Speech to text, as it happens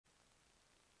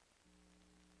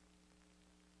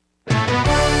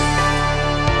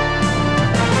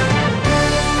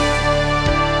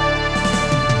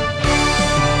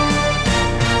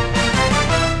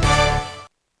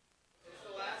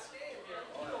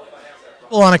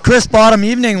Well, on a crisp autumn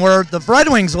evening where the Red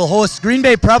Wings will host Green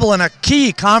Bay Preble in a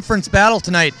key conference battle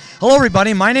tonight. Hello,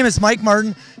 everybody. My name is Mike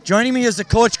Martin. Joining me is the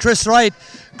coach, Chris Wright.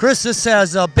 Chris, this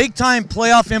has big-time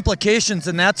playoff implications,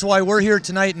 and that's why we're here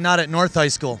tonight and not at North High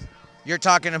School. You're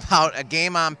talking about a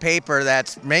game on paper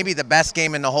that's maybe the best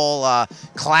game in the whole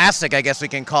classic, I guess we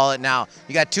can call it now.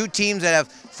 You got two teams that have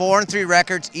 4-3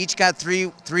 records, each got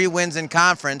three wins in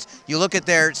conference. You look at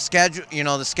their schedule,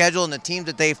 the schedule and the teams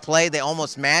that they've played, they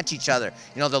almost match each other.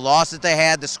 The loss that they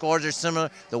had, the scores are similar,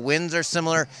 the wins are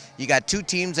similar. You got two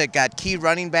teams that got key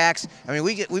running backs. I mean,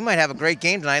 we might have a great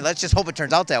game tonight. Let's just hope it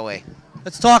turns out that way.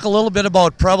 Let's talk a little bit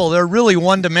about Preble. They're really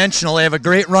one-dimensional. They have a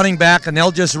great running back, and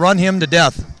they'll just run him to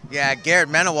death. Yeah, Garrett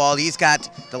Menewald, he's got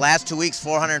the last 2 weeks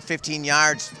 415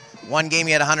 yards. One game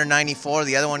he had 194,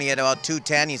 the other one he had about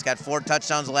 210. He's got 4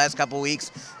 touchdowns the last couple of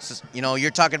weeks. So,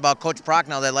 you're talking about Coach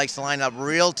Prochnow that likes to line up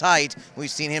real tight. We've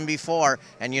seen him before,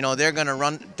 and they're going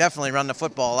to definitely run the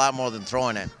football a lot more than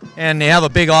throwing it. And they have a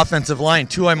big offensive line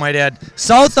too, I might add.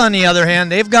 South, on the other hand,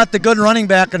 they've got the good running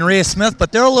back in Ray Smith,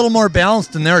 but they're a little more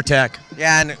balanced in their attack.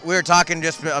 Yeah, and we were talking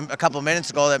just a couple of minutes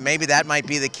ago that maybe that might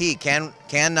be the key. Can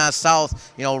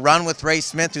South, run with Ray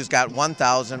Smith, who's got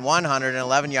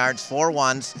 1,111 yards, 4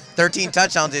 ones, 13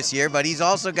 touchdowns this year, but he's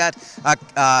also got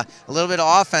a little bit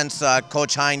of offense,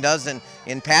 Coach Hine does,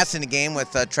 in passing the game with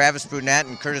Travis Brunette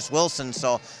and Curtis Wilson.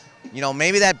 So,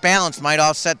 maybe that balance might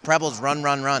offset Preble's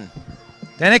run.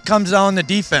 Then it comes down to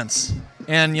defense.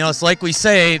 And, it's like we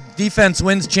say, defense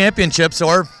wins championships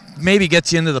or maybe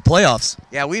gets you into the playoffs.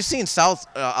 Yeah, we've seen South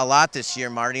a lot this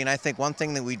year, Marty, and I think one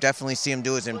thing that we definitely see them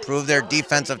do is improve their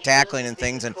defensive tackling and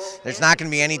things, and there's not going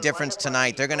to be any difference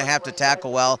tonight. They're going to have to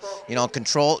tackle well,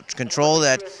 control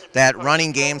that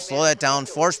running game, slow that down,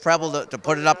 force Preble to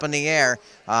put it up in the air.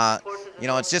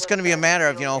 It's just going to be a matter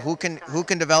of, who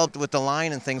can develop with the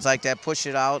line and things like that, push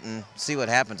it out and see what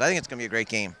happens. I think it's going to be a great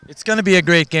game. It's going to be a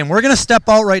great game. We're going to step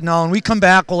out right now, and we come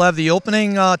back, we'll have the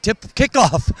opening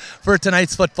kickoff for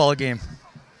tonight's football game.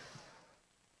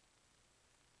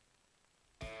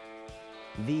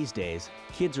 These days,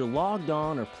 kids are logged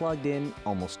on or plugged in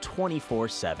almost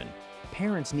 24/7.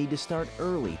 Parents need to start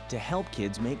early to help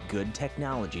kids make good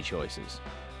technology choices.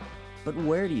 But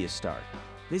where do you start?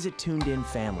 Visit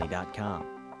tunedinfamily.com.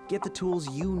 Get the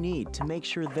tools you need to make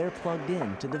sure they're plugged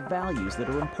in to the values that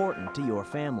are important to your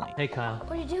family. Hey, Kyle.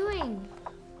 What are you doing?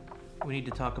 We need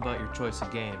to talk about your choice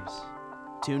of games.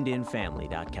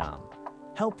 tunedinfamily.com.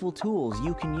 Helpful tools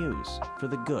you can use for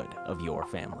the good of your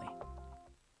family.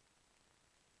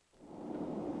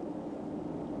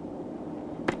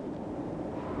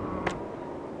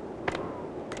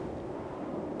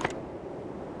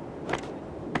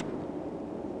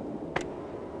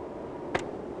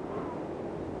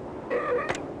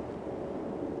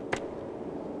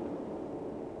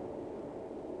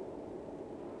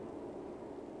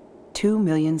 Two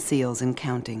million seals and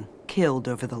counting killed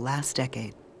over the last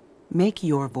decade. Make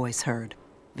your voice heard.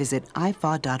 Visit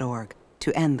ifaw.org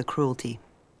to end the cruelty.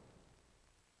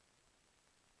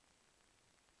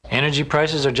 Energy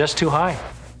prices are just too high.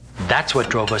 That's what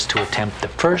drove us to attempt the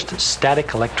first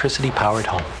static electricity-powered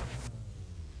home.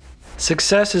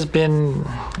 Success has been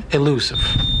elusive.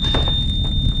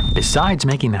 Besides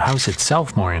making the house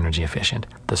itself more energy efficient,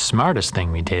 the smartest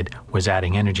thing we did was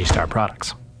adding Energy Star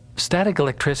products. Static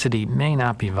electricity may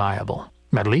not be viable,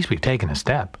 but at least we've taken a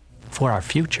step for our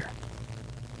future.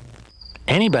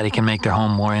 Anybody can make their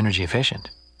home more energy efficient.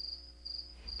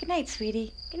 Good night,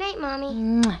 sweetie. Good night,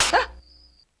 Mommy. Mwah.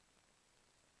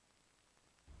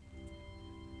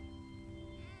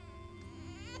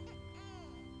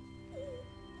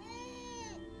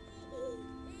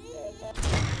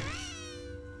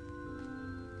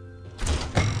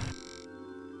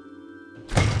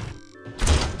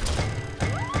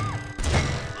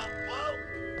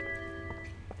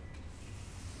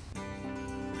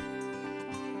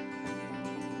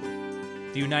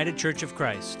 'The United Church of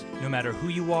Christ. No matter who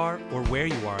you are or where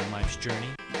you are in life's journey,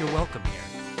 you're welcome here.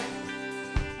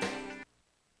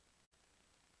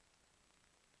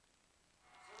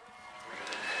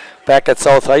 Back at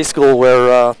South High School,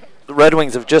 where the Red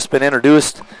Wings have just been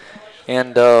introduced,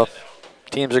 and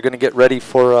teams are going to get ready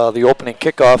for the opening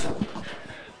kickoff.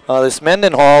 This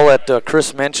Mendenhall that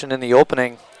Chris mentioned in the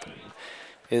opening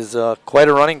is quite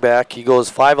a running back. He goes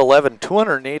 5'11",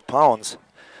 208 pounds.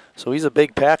 So he's a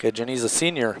big package, and he's a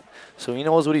senior. So he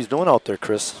knows what he's doing out there,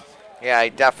 Chris. Yeah, he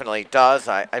definitely does.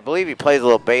 I believe he plays a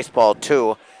little baseball,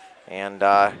 too. And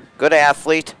good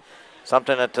athlete,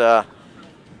 something that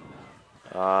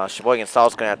Sheboygan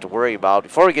South's going to have to worry about.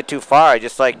 Before we get too far, I'd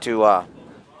just like to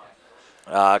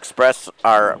express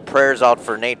our prayers out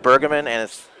for Nate Bergman and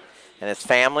his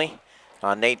family.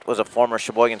 Nate was a former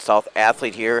Sheboygan South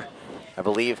athlete here, I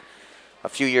believe. A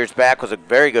few years back was a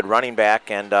very good running back,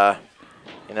 and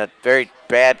in a very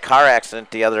bad car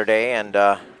accident the other day, and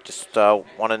just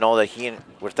want to know that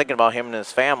we're thinking about him and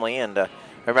his family, and I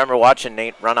remember watching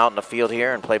Nate run out in the field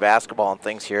here and play basketball and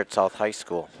things here at South High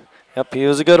School. Yep, he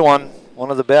was a good one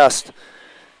of the best.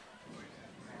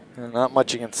 And not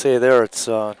much you can say there. It's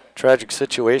a tragic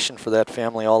situation for that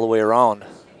family all the way around.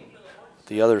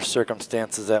 The other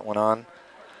circumstances that went on.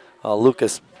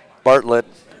 Lucas Bartlett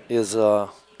is going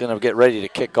to get ready to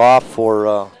kick off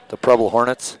for the Preble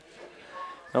Hornets.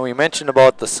 Now we mentioned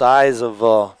about the size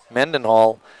of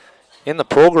Mendenhall. In the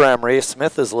program, Ray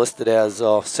Smith is listed as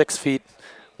 6 feet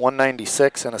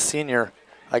 196 and a senior.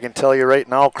 I can tell you right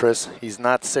now, Chris, he's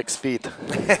not 6 feet.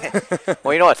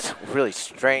 Well, you know what's really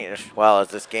strange? Well, as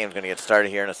this game's going to get started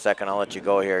here in a second, I'll let you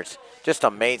go here. It's just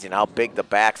amazing how big the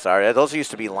backs are. Those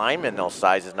used to be linemen, those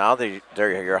sizes. Now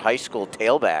they're your high school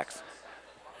tailbacks.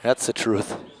 That's the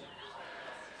truth.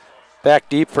 Back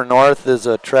deep for North is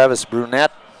Travis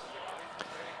Brunette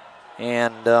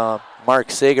and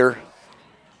Mark Sager.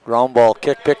 Ground ball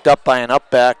kick picked up by an up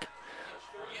back.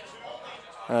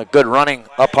 Good running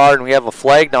up hard, and we have a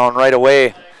flag down right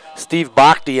away. Steve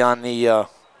Bakhti on the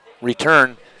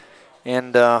return,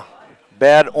 and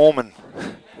bad omen.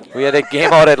 We had a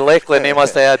game out at Lakeland. They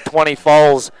must have had 20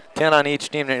 fouls, 10 on each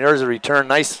team. And there's a return.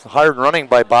 Nice hard running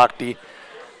by Bakhti,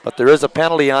 but there is a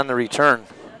penalty on the return.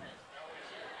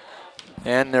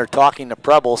 And they're talking to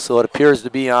Preble, so it appears to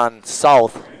be on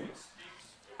South.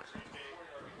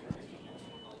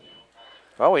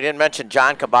 Well, we didn't mention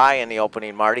John Kabai in the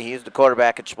opening, Marty. He's the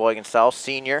quarterback at Sheboygan South,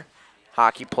 senior,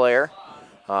 hockey player.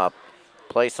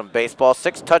 Plays some baseball.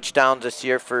 6 touchdowns this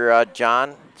year for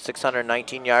John,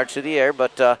 619 yards through the air,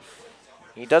 but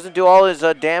he doesn't do all his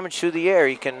damage through the air.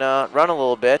 He can run a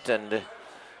little bit, and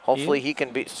hopefully he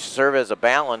can serve as a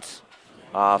balance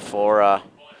for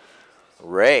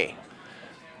Ray.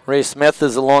 Ray Smith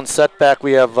is a lone setback.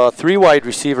 We have 3 wide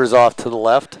receivers off to the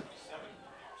left.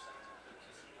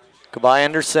 Kabai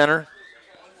under center.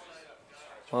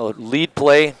 Well, lead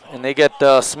play, and they get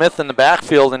Smith in the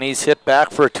backfield, and he's hit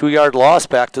back for a 2-yard loss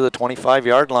back to the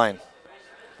 25-yard line.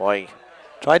 Boy.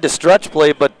 Tried to stretch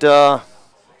play, but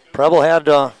Preble had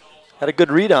a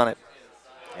good read on it.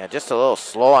 Yeah, just a little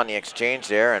slow on the exchange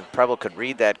there, and Preble could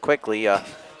read that quickly.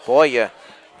 Boy,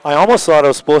 I almost thought it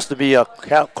was supposed to be a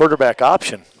quarterback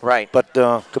option. Right. But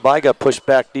Kabai got pushed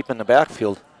back deep in the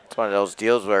backfield. It's one of those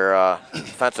deals where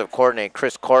defensive coordinator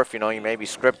Chris Korf, you maybe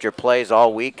script your plays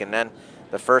all week, and then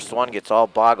the first one gets all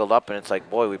boggled up, and it's like,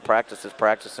 boy, we practice,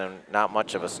 and not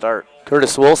much of a start.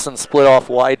 Curtis Wilson split off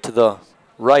wide to the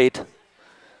right.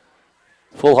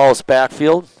 Full house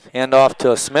backfield. Hand off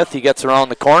to Smith. He gets around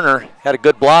the corner. Had a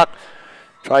good block.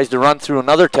 Tries to run through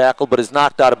another tackle, but is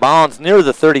knocked out of bounds near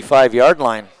the 35-yard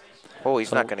line. Oh,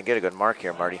 he's not going to get a good mark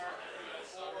here, Marty.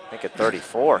 Make it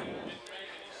 34.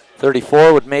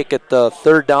 34 would make it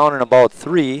 3rd down and about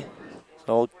 3.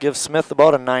 So give Smith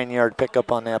about a 9-yard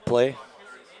pickup on that play.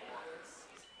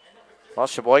 Well,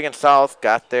 Sheboygan South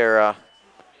got their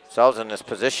selves in this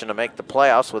position to make the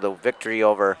playoffs with a victory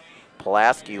over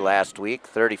Pulaski last week,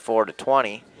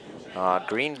 34-20.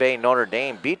 Green Bay Notre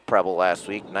Dame beat Preble last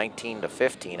week,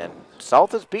 19-15, and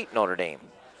South has beat Notre Dame.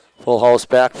 Full house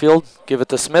backfield. Give it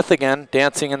to Smith again.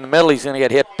 Dancing in the middle. He's going to get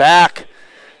hit back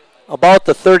about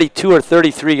the 32 or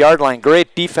 33-yard line.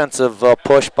 Great defensive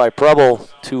push by Preble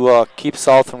to keep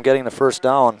South from getting the first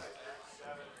down.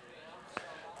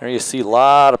 There you see a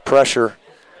lot of pressure,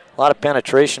 a lot of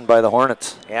penetration by the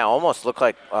Hornets. Yeah, almost looked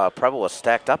like Preble was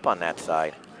stacked up on that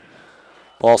side.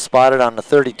 Ball spotted on the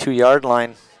 32-yard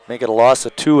line. Make it a loss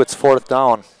of 2. It's 4th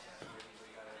down.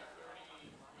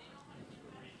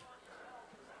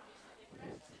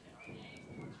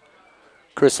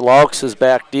 Chris Laux is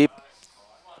back deep.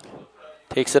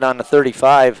 Takes it on the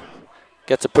 35.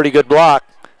 Gets a pretty good block.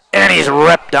 And he's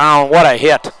ripped down. What a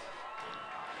hit.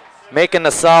 Making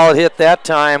the solid hit that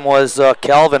time was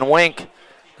Calvin Wink.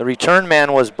 The return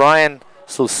man was Brian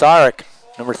Slusarik,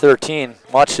 number 13.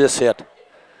 Watch this hit.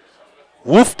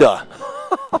 Woofda.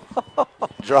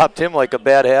 Dropped him like a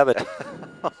bad habit.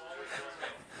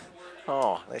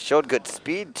 Oh, they showed good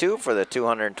speed, too, for the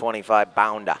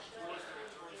 225-pounder.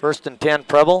 1st and 10,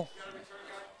 Preble.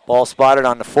 Ball spotted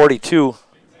on the 42.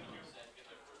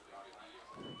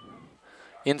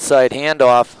 Inside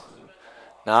handoff.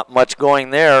 Not much going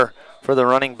there for the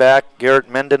running back, Garrett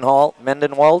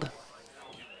Mendenwald.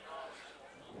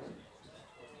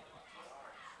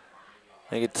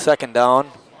 Make it 2nd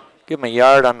down. Give him a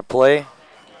yard on the play.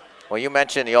 Well, you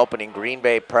mentioned the opening. Green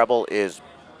Bay Preble is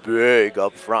big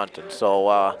up front, and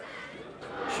so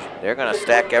they're going to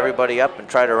stack everybody up and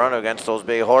try to run against those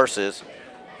big horses.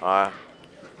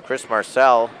 Chris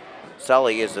Marcelli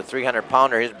is the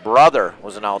 300-pounder. His brother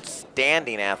was an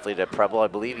outstanding athlete at Preble. I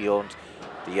believe he owns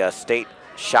the state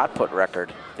shot put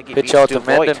record. I think he pitch beats out to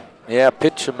DuVoit. Menden. Yeah,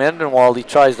 pitch to Mendenwald. He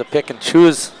tries to pick and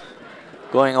choose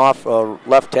going off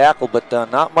left tackle, but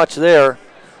not much there.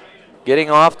 Getting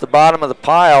off the bottom of the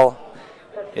pile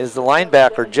is the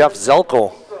linebacker, Jeff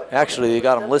Zelko. Actually, they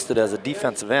got him listed as a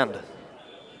defensive end.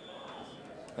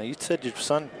 Now, you said your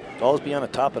son would always be on the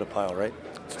top of the pile, right?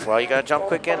 Well, you got to jump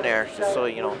quick in there just so,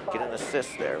 you know, get an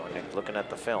assist there when you're looking at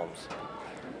the films.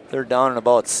 They're down at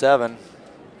about 7.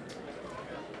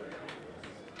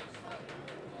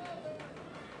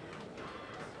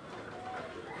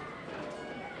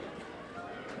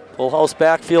 Full house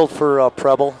backfield for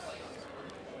Preble.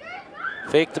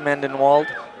 Fake to Mendenwald.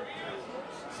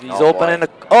 He's opening.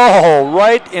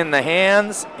 Right in the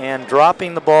hands, and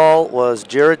dropping the ball was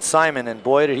Jared Simon, and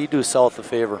boy, did he do South a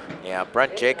favor. Yeah,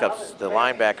 Brent Jacobs, the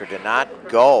linebacker, did not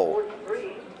go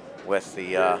with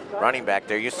the running back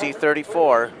there. You see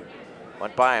 34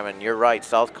 went by him, and you're right,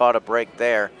 South caught a break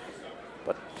there,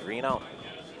 but 3 and out.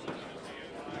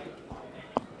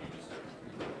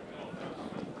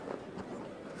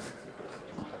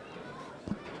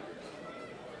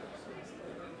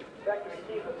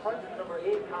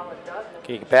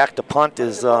 Okay, back to punt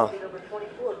is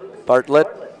Bartlett.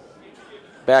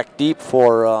 Back deep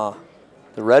for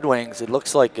the Red Wings. It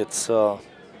looks like it's Charlie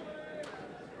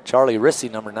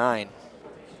Rissy, number 9.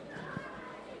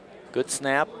 Good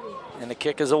snap, and the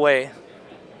kick is away.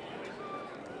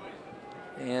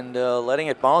 And letting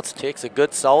it bounce, takes a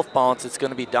good south bounce. It's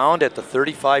going to be downed at the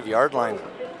 35-yard line.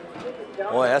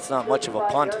 Boy, that's not much of a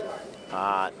punt.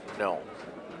 No.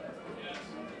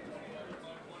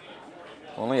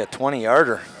 Only a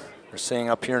 20-yarder, we're saying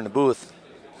up here in the booth.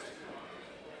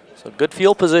 So good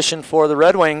field position for the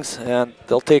Red Wings, and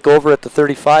they'll take over at the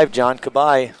 35. John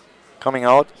Kabai coming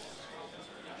out.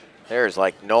 There's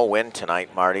like no wind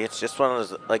tonight, Marty. It's just one of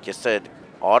those, like you said,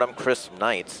 autumn crisp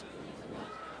nights.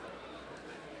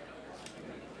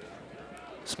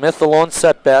 Smith the lone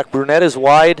setback. Brunette is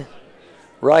wide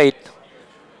right.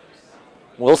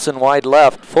 Wilson wide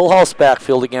left. Full house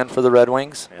backfield again for the Red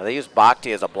Wings. Yeah, they use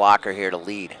Bhakti as a blocker here to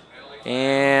lead.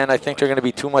 And I think they're going to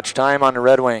be too much time on the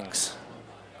Red Wings.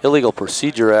 Illegal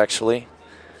procedure, actually.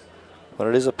 But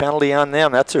it is a penalty on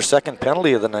them. That's their second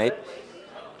penalty of the night.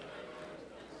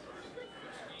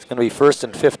 It's going to be 1st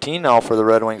and 15 now for the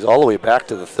Red Wings, all the way back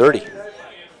to the 30.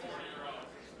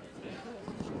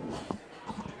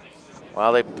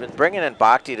 Well, they've been bringing in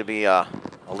Bhakti to be a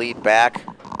lead back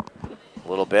a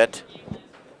little bit.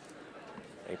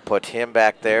 They put him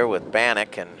back there with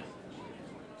Bannock and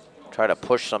try to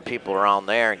push some people around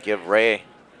there and give Ray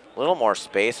a little more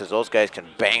space as those guys can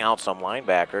bang out some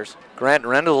linebackers. Grant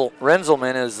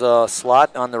Renzelman is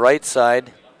slot on the right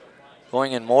side.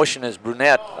 Going in motion is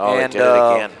Brunette. Oh, and they did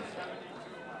it again.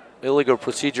 Illegal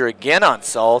procedure again on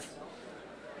South.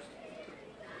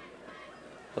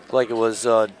 Looked like it was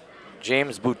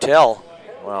James Boutel.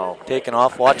 Well, taken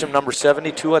off. Watch him, number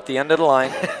 72 at the end of the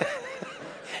line.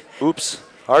 Oops.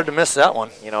 Hard to miss that one.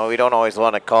 You know, we don't always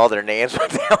want to call their names, but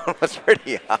that one was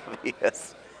pretty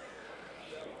obvious.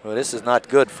 Well, this is not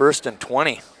good. 1st and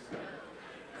 20.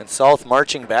 And South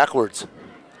marching backwards.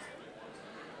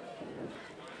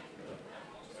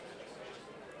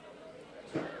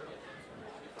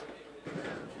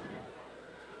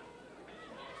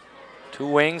 Two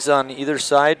wings on either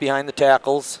side behind the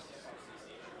tackles.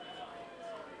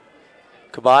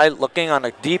 Kabai looking on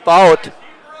a deep out.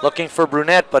 Looking for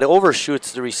Brunette, but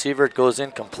overshoots the receiver. It goes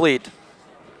incomplete.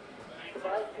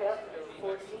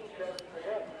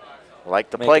 Like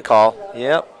the play call.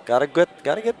 Yep, gotta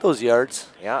get those yards.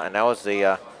 Yeah, and that was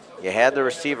the you had the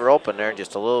receiver open there,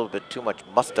 just a little bit too much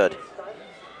mustard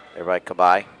there by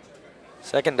Kabai.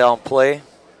 2nd down play.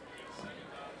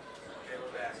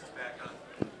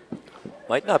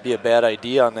 Might not be a bad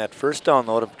idea on that 1st down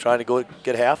though, to try to go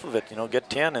get half of it, you know, get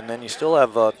 10, and then you still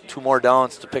have 2 more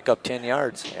downs to pick up 10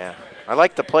 yards. Yeah, I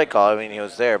like the play call. I mean, he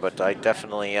was there, but I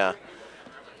definitely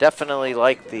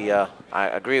like the, I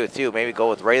agree with you, maybe go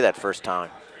with Ray that 1st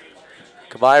time.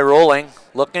 Kabai rolling,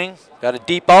 looking, got a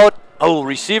deep out. Oh,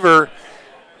 receiver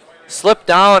slipped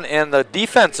down, and the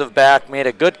defensive back made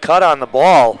a good cut on the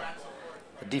ball.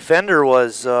 The defender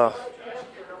was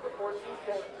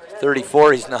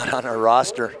 34, he's not on our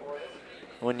roster.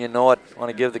 When you know it,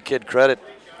 want to give the kid credit.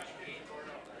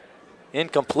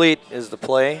 Incomplete is the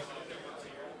play.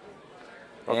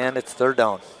 And it's 3rd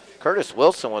down. Curtis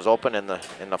Wilson was open in the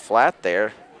flat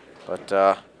there, but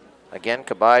again,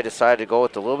 Kabai decided to go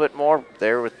with a little bit more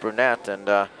there with Brunette and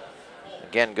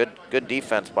Again, good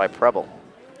defense by Preble.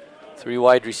 3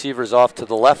 wide receivers off to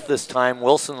the left this time.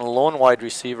 Wilson, the lone wide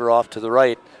receiver, off to the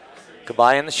right.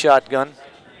 Kabai in the shotgun.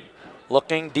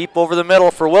 Looking deep over the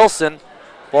middle for Wilson.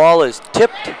 Ball is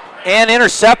tipped and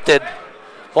intercepted.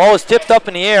 Ball is tipped up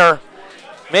in the air,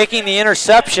 making the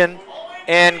interception,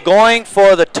 and going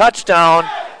for the touchdown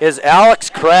is Alex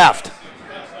Kraft.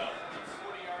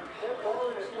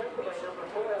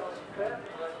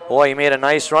 Boy, he made a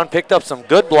nice run, picked up some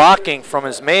good blocking from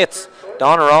his mates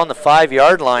down around the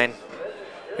 5-yard line.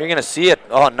 You're going to see it.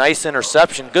 Oh, nice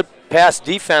interception. Good pass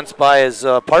defense by his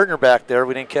partner back there.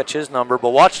 We didn't catch his number, but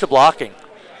watch the blocking.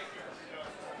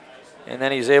 And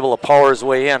then he's able to power his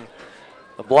way in.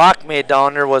 The block made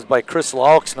down there was by Chris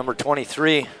Laux, number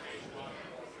 23.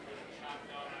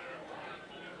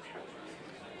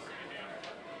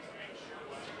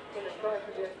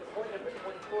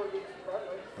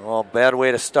 Well, bad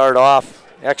way to start off.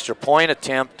 Extra point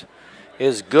attempt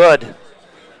is good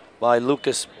by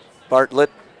Lucas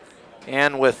Bartlett.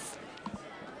 And with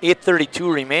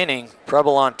 8:32 remaining,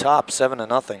 Preble on top,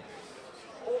 7-0.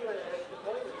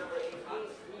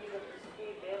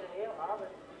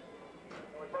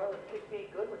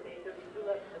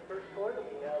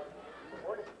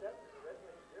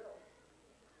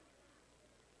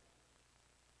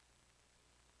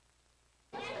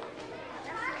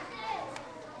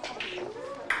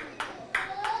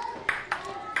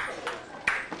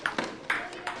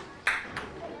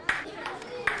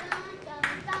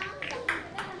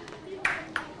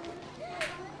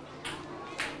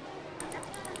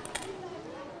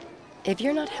 If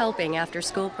you're not helping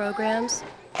after-school programs,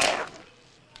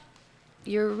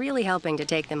 you're really helping to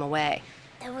take them away.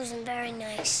 That wasn't very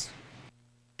nice.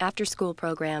 After-school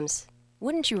programs,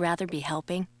 wouldn't you rather be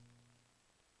helping?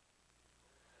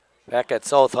 Back at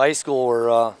South High School,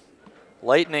 where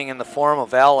lightning in the form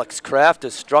of Alex Kraft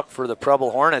is struck for the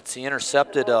Preble Hornets. He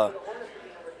intercepted a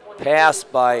pass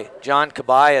by John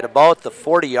Kabai at about the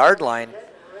 40-yard line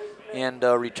and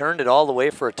returned it all the way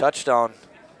for a touchdown.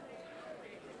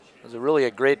 It was really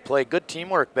a great play. Good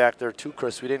teamwork back there too,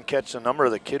 Chris. We didn't catch the number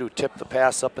of the kid who tipped the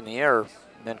pass up in the air, and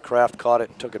then Kraft caught it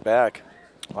and took it back.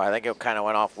 Well, I think it kind of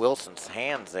went off Wilson's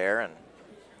hands there, and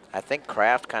I think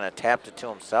Kraft kind of tapped it to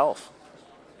himself.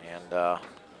 And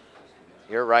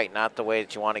you're right, not the way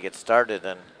that you want to get started,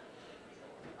 and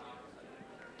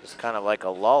just kind of like a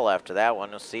lull after that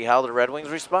one. We'll see how the Red Wings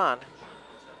respond.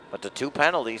 But the 2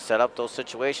 penalties set up those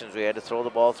situations. We had to throw the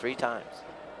ball 3 times.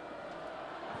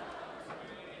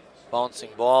 Bouncing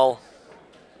ball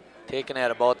taken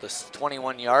at about the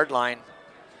 21-yard line,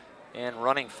 and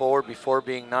running forward before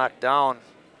being knocked down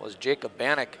was Jacob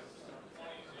Bannock.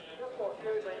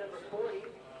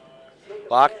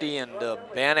 Bhakti and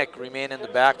Bannock remain in the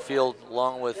backfield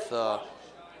along with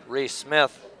Ray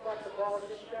Smith.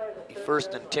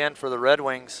 1st and 10 for the Red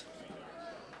Wings.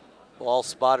 Ball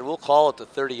spotted. We'll call it the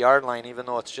 30-yard line, even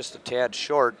though it's just a tad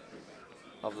short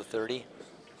of the 30.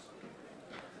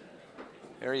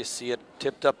 There you see it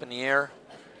tipped up in the air,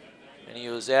 and he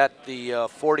was at the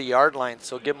 40-yard line,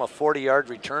 so give him a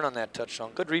 40-yard return on that touchdown.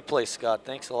 Good replay, Scott.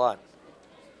 Thanks a lot.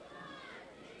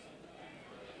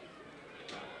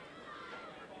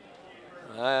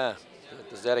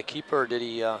 Is that a keeper, or did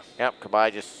he? Yep,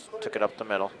 Kabai just took it up the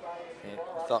middle.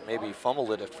 I thought maybe he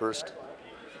fumbled it at first.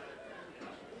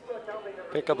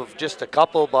 Pickup of just a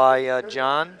couple by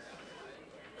John.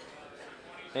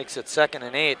 Makes it 2nd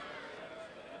and 8.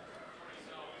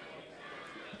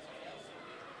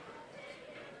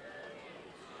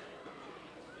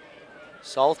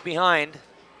 South behind,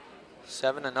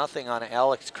 7-0 on an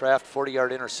Alex Kraft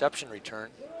 40-yard interception return.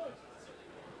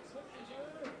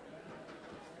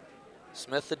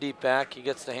 Smith, the deep back, he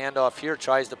gets the handoff here,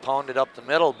 tries to pound it up the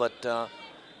middle, but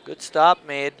good stop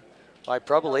made by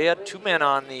Preble. He had 2 men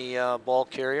on the ball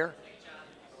carrier.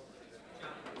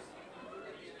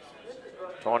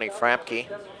 Tony Frampke.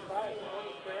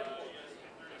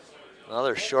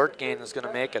 Another short gain is going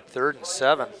to make it 3rd and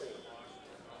 7.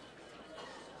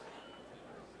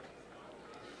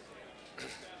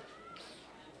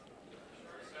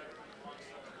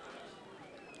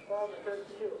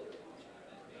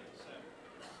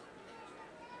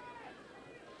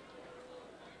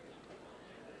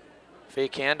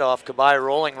 Fake handoff, Kabai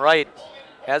rolling right,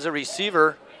 has a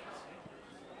receiver,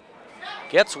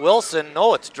 gets Wilson,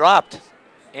 no, it's dropped,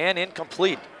 and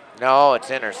incomplete. No,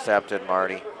 it's intercepted,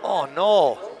 Marty. Oh,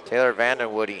 no. Taylor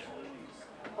Vanderwoody.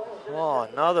 Oh,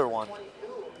 another one.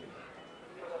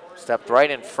 Stepped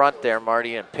right in front there,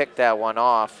 Marty, and picked that one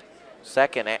off.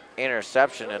 2nd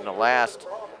interception in the last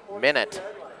minute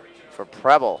for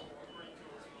Preble.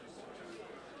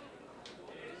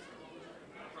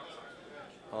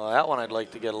 Well, that one I'd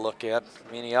like to get a look at.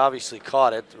 I mean, he obviously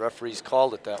caught it. The referees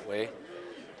called it that way.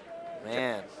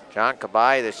 Man. John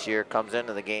Kabai this year comes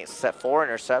into the game, set 4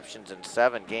 interceptions in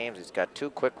 7 games. He's got 2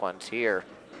 quick ones here.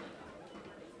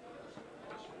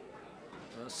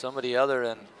 Well, somebody other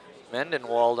than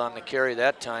Mendenwald on the carry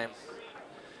that time.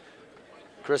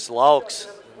 Chris Laux,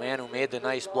 the man who made the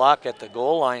nice block at the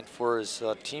goal line for his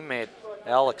teammate,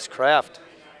 Alex Kraft.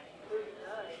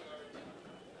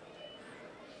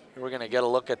 We're going to get a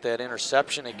look at that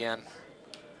interception again.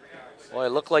 Boy,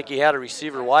 it looked like he had a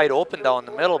receiver wide open down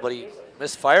the middle, but he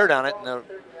misfired on it, and the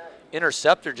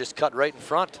interceptor just cut right in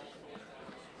front.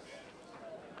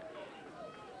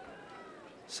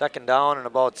 Second down and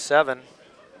about 7.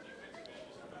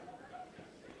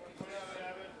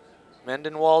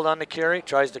 Mendenwald on the carry,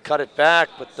 tries to cut it back,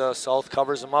 but South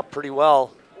covers him up pretty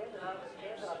well.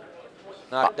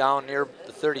 Knocked down near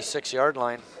the 36-yard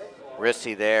line.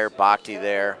 Rissi there, Bhakti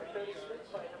there.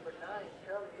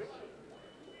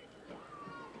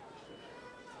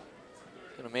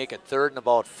 Going to make it 3rd and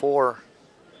about 4.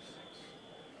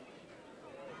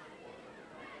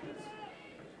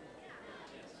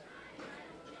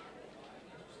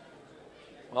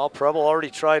 Well, Preble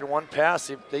already tried one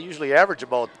pass. They usually average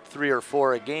about 3 or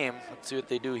 4 a game. Let's see what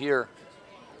they do here.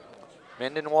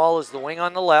 Mendenwald is the wing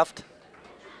on the left.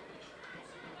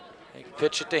 They can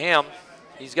pitch it to him.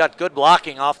 He's got good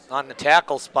blocking off on the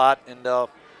tackle spot and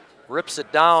rips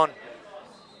it down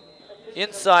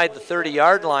inside the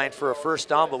 30-yard line for a first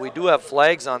down, but we do have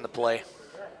flags on the play.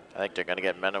 I think they're going to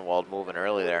get Mendenwald moving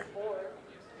early there.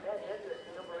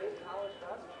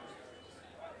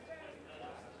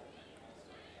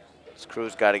 This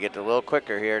crew's got to get a little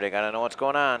quicker here. They got to know what's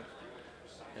going on.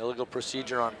 Illegal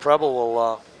procedure on Preble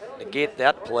will negate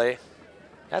that play.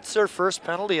 That's their first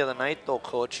penalty of the night, though,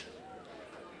 Coach.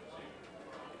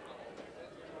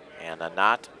 And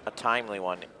not a timely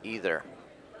one either.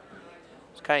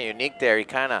 It's kind of unique there. He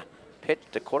kind of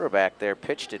pitched the quarterback there,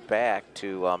 pitched it back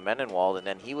to Mendenwald, and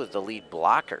then he was the lead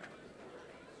blocker.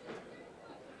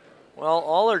 Well,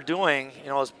 all they're doing,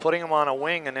 is putting him on a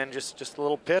wing and then just a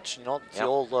little pitch. It's the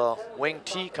old wing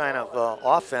T kind of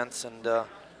offense, and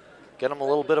get him a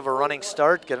little bit of a running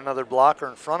start, get another blocker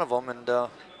in front of him, and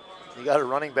you got a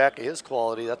running back of his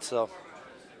quality. That's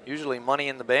usually money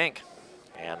in the bank.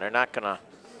 And they're not going to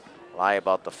lie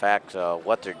about the fact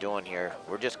what they're doing here.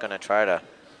 We're just going to try to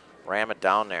ram it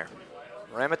down there.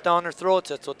 Ram it down their throats.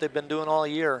 That's what they've been doing all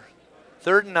year.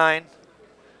 3rd and 9.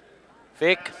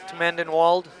 Fake to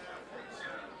Mendenwald.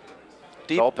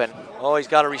 Deep. It's open. Oh, he's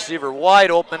got a receiver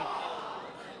wide open.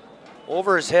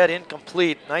 Over his head,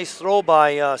 incomplete. Nice throw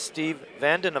by Steve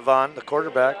Vandenavon, the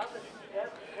quarterback.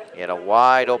 He had a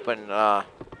wide open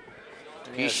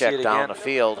P-check down the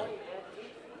field.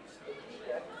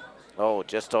 Oh,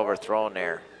 just overthrown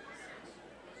there.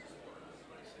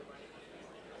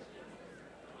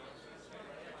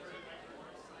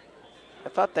 I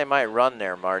thought they might run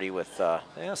there, Marty, with...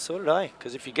 yeah, so did I,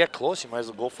 because if you get close, you might as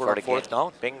well go for a 4th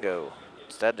down. Bingo.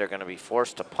 Instead, they're going to be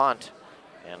forced to punt.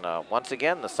 And once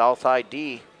again, the South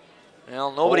ID.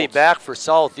 Well, nobody back for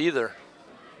South either.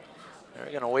 They're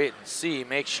going to wait and see,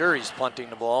 make sure he's punting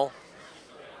the ball.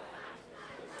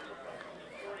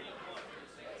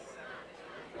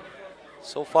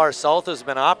 So far, South has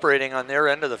been operating on their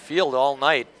end of the field all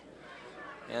night.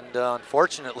 And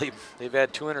unfortunately, they've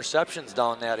had 2 interceptions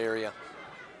down that area.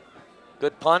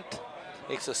 Good punt.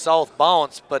 Makes a South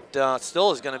bounce, but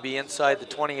still is going to be inside the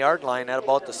 20-yard line at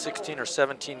about the 16 or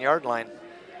 17-yard line.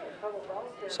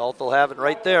 South will have it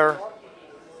right there.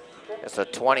 It's a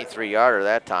 23-yarder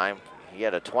that time. He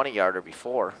had a 20-yarder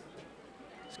before.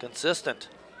 It's consistent.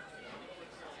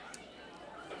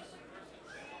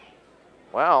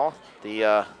 Well,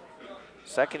 the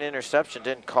second interception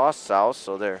didn't cost South,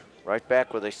 so they're right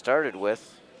back where they started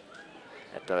with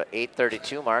at the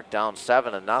 8:32 mark, down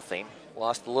 7-0.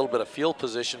 Lost a little bit of field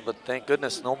position, but thank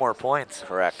goodness no more points.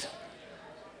 Correct.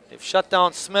 They've shut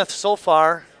down Smith so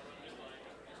far.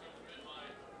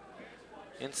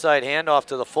 Inside handoff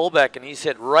to the fullback, and he's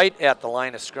hit right at the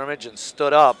line of scrimmage and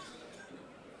stood up.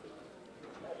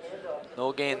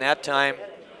 No gain that time.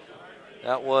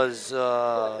 That was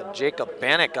Jacob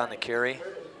Bannock on the carry.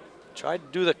 Tried to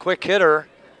do the quick hitter,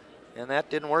 and that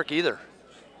didn't work either.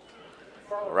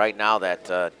 Right now,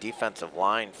 that defensive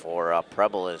line for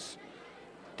Preble is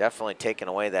definitely taking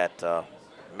away that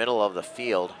middle of the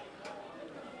field.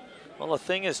 Well, the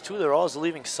thing is, too, they're always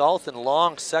leaving South in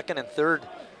long 2nd and 3rd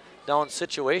down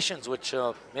situations, which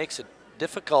makes it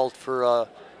difficult for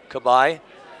Kabai.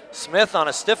 Smith on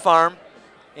a stiff arm,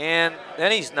 and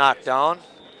then he's knocked down.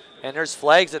 And there's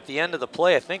flags at the end of the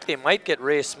play. I think they might get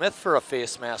Ray Smith for a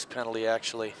face mask penalty,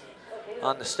 actually.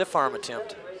 on the stiff arm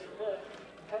attempt.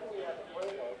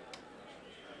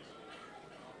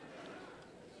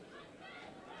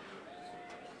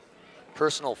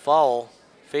 Personal foul,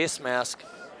 face mask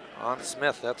on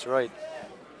Smith, that's right.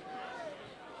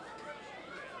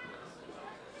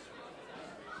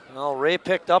 Well, Ray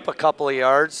picked up a couple of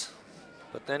yards,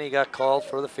 but then he got called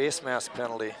for the face mask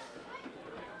penalty.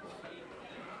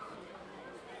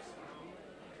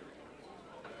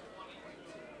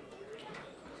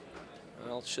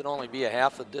 Well, it should only be a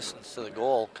half a distance to the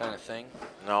goal kind of thing.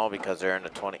 No, because they're in the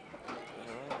 20.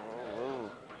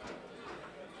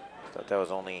 Thought that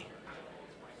was only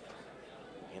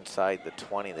inside the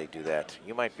 20 they do that.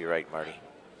 You might be right, Marty.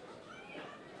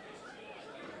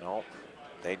 No,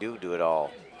 they do it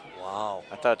all. Wow.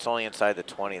 I thought it's only inside the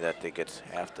 20 that they get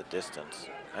half the distance.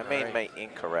 I may be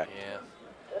incorrect. Yeah.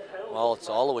 Well, it's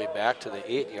all the way back to the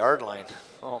 8-yard line.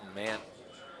 Oh, man.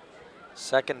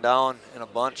 Second down in a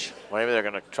bunch. Maybe they're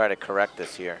going to try to correct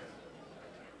this here.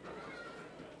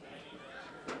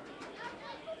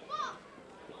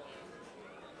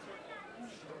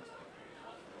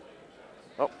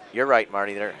 Oh, you're right,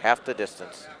 Marty. They're half the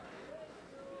distance.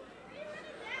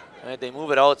 All right, they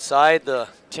move it outside the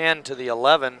 10 to the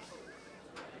 11.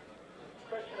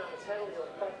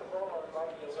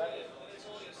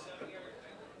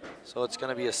 So it's going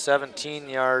to be a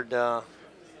 17-yard for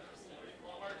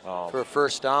a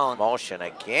first down. Motion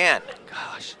again.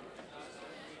 Gosh.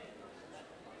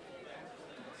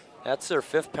 That's their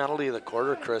 5th penalty of the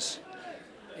quarter, Chris.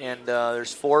 And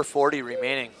there's 4:40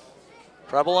 remaining.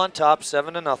 Preble on top,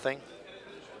 7-0.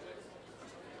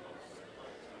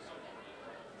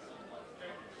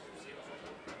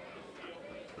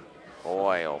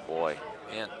 Boy, oh boy.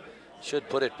 Man, should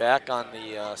put it back on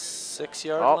the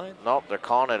 6-yard line. Nope, they're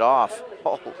calling it off.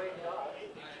 Oh.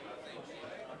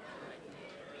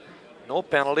 No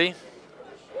penalty.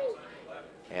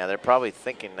 Yeah, they're probably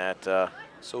thinking that.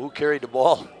 So who carried the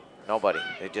ball? Nobody.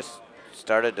 They just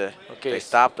started to. Okay. They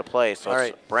stopped the play. So all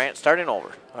it's right. Brandt starting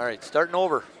over. All right, starting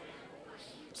over.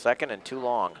 2nd and too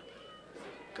long.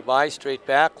 Goodbye, straight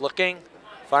back, looking,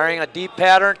 firing a deep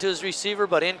pattern to his receiver,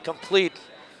 but incomplete.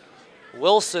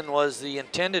 Wilson was the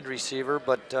intended receiver,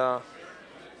 but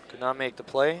could not make the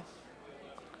play.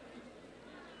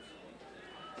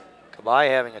 Goodbye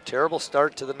having a terrible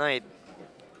start to the night.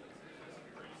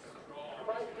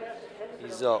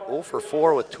 He's 0 for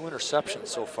 4 with 2 interceptions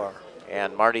so far.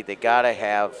 And Marty, they gotta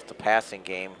have the passing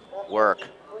game work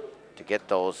to get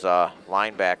those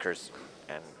linebackers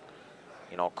and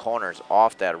corners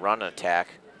off that run attack.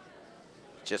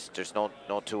 Just there's no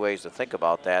two ways to think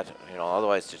about that.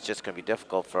 Otherwise it's just gonna be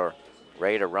difficult for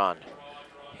Ray to run.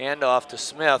 Handoff to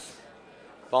Smith,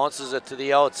 bounces it to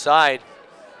the outside,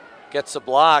 gets a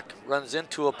block, runs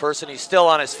into a person. He's still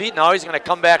on his feet. Now he's gonna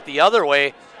come back the other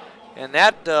way. And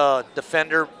that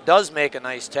defender does make a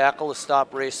nice tackle to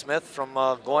stop Ray Smith from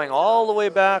going all the way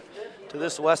back to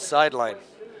this west sideline.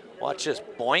 Watch this,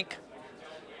 boink.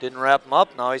 Didn't wrap him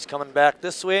up, now he's coming back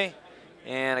this way.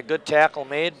 And a good tackle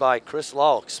made by Chris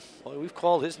Laux. Boy, we've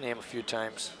called his name a few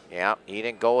times. Yeah, he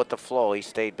didn't go with the flow, he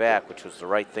stayed back, which was the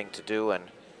right thing to do. And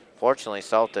fortunately,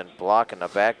 Sultan blocking the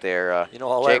back there.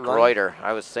 Jake Reuter,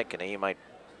 I was thinking he might.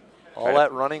 All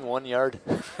that running, 1 yard.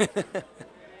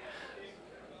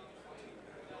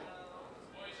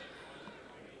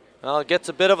 Well, it gets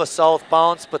a bit of a south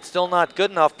bounce, but still not good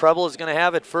enough. Preble is going to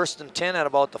have it 1st and 10 at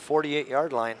about the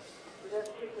 48-yard line.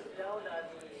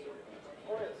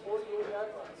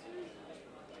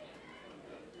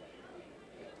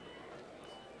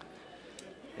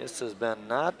 This has been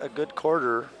not a good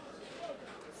quarter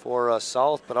for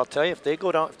South, but I'll tell you, if they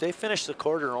go down, if they finish the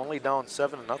quarter only down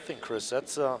 7-0, Chris,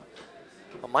 that's a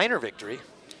minor victory.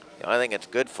 The only thing it's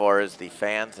good for is the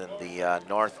fans in the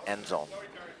north end zone.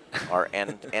 Our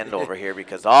end over here,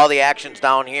 because all the action's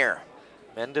down here.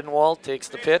 Mendenwald takes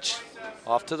the pitch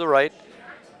off to the right.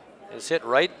 Is hit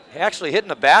right, actually hit in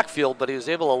the backfield, but he was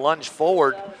able to lunge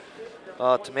forward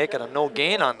to make it a no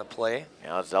gain on the play.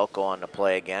 Now Zelko on the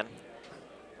play again.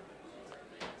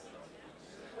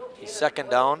 He's 2nd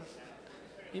down.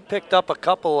 He picked up a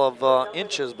couple of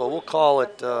inches, but we'll call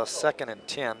it 2nd and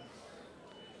 10.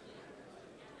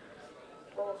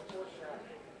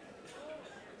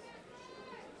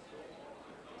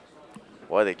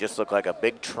 Boy, they just look like a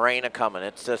big train a-coming.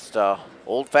 It's just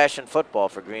old-fashioned football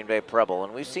for Green Bay Preble,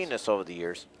 and we've seen this over the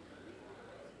years.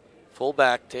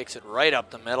 Fullback takes it right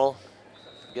up the middle.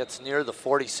 Gets near the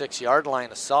 46-yard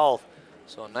line of South.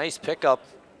 So a nice pickup.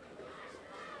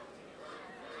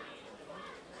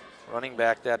 Running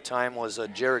back that time was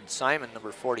Jared Simon,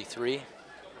 number 43.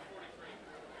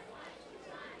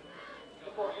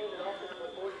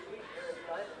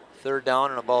 Third down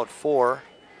and about 4.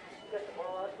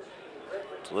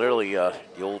 It's literally the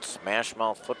old smash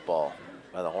mouth football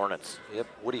by the Hornets. Yep,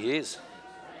 Woody Hayes.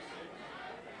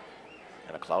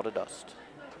 And a cloud of dust.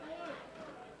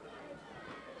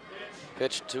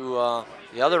 Pitch to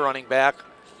the other running back.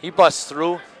 He busts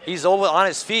through. He's over on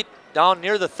his feet down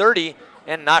near the 30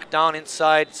 and knocked down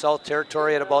inside South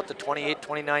Territory at about the 28,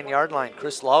 29 yard line.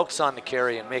 Chris Laux on the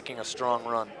carry and making a strong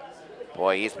run.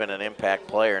 Boy, he's been an impact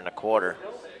player in the quarter.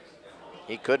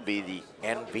 He could be the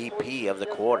MVP of the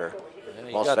quarter.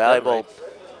 Yeah, most valuable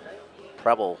right.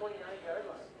 Preble.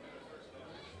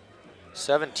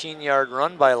 17-yard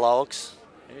run by Laux.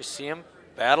 You see him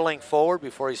battling forward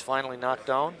before he's finally knocked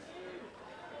down.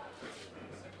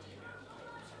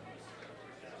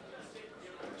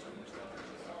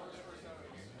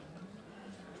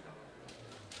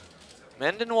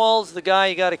 Mendenwall's the guy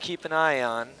you got to keep an eye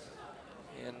on.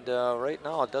 And right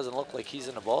now it doesn't look like he's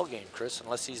in a ball game, Chris,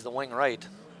 unless he's the wing right.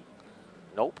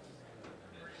 Nope.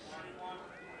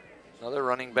 Another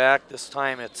running back. This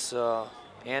time it's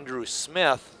Andrew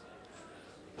Smith.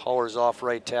 Powers off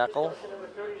right tackle.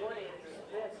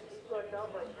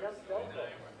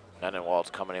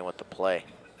 Mendenwall's coming in with the play.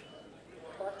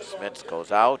 Smith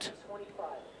goes out.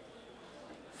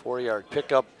 4-yard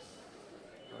pickup.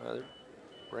 They're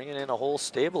bringing in a whole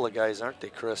stable of guys, aren't they,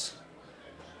 Chris?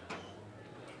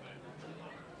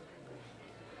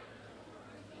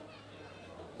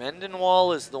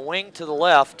 Mendenwall is the wing to the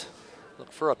left.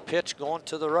 Look for a pitch going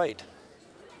to the right.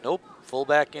 Nope,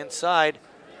 fullback inside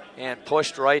and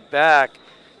pushed right back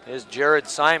is Jared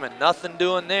Simon. Nothing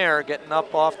doing there. Getting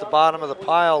up off the bottom of the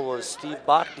pile was Steve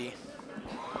Bakhti.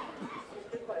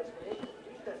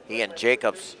 He and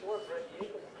Jacobs,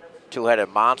 two-headed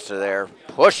monster there,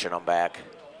 pushing him back.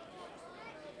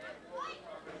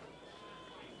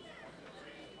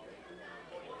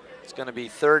 It's going to be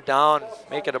third down,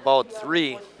 make it about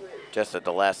 3. Just at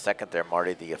the last second there,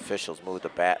 Marty, the officials moved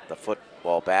the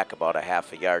football back about a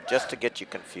half a yard just to get you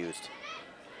confused.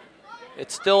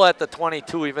 It's still at the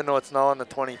 22, even though it's now on the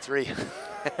 23.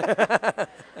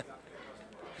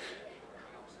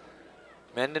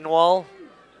 Mendenwall,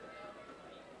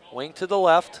 wing to the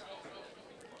left.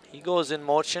 He goes in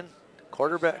motion.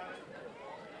 Quarterback.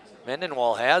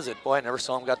 Mendenwall has it. Boy, I never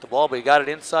saw him got the ball, but he got it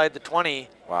inside the 20.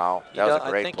 Wow, that was a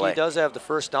great I think play. he does have the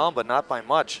first down, but not by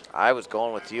much. I was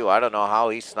going with you. I don't know how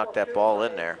he snuck that ball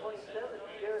in there.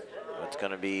 It's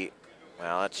going to be,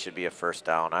 well, that should be a first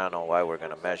down. I don't know why we're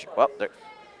going to measure. Well, what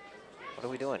are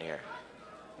we doing here?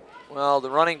 Well, the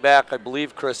running back, I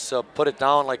believe, Chris, put it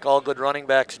down like all good running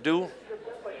backs do.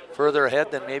 Further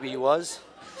ahead than maybe he was.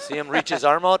 See him reach his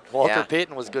arm out? Walter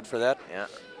Payton was good for that. Yeah.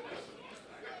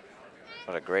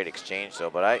 What a great exchange, though.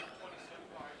 But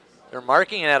they're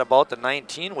marking it at about the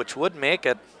 19, which would make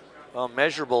it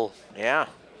measurable. Yeah.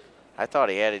 I thought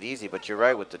he had it easy, but you're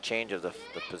right with the change of the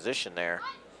position there.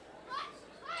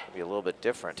 It's going to be a little bit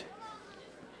different.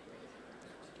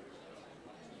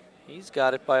 He's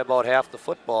got it by about half the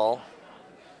football.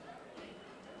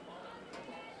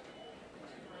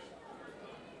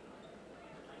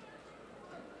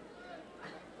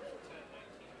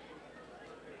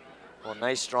 Well,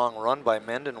 nice strong run by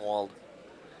Mendenwald.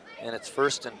 And it's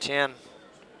 1st and 10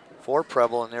 for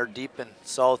Preble, and they're deep in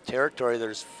South Territory.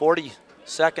 There's 40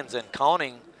 seconds and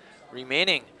counting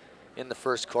remaining in the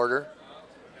first quarter.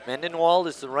 Mendenwald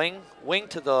is the wing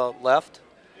to the left.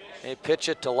 They pitch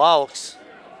it to Laux,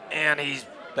 and he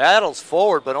battles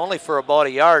forward, but only for about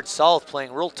a yard. South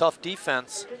playing real tough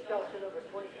defense.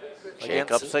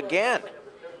 Jacobs again.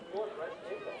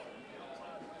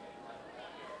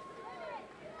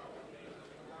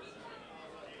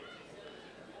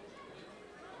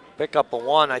 Pick up a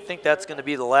 1. I think that's going to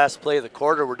be the last play of the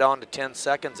quarter. We're down to 10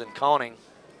 seconds and counting.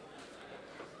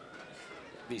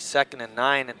 Be 2nd and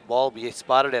 9, and ball will be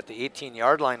spotted at the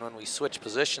 18-yard line when we switch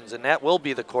positions, and that will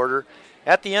be the quarter.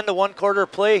 At the end of one quarter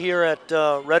play here at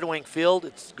Red Wing Field,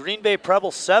 it's Green Bay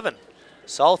Preble 7,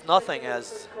 South nothing,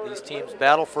 as these teams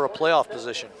battle for a playoff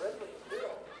position.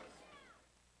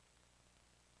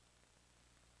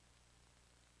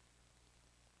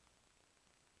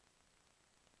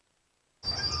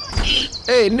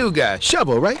 Hey, new guy,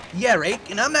 Shovel, right? Yeah, Rake,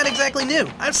 and I'm not exactly new.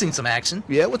 I've seen some action.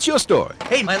 Yeah, what's your story?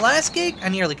 Hey, my last gig, I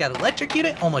nearly got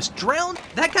electrocuted, almost drowned.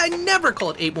 That guy never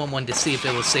called 811 to see if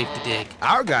it was safe to dig.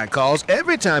 Our guy calls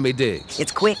every time he digs.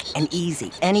 It's quick and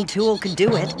easy. Any tool can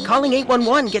do it. Calling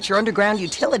 811 gets your underground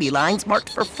utility lines marked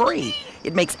for free.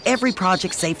 It makes every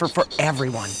project safer for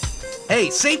everyone. Hey,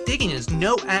 safe digging is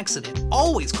no accident.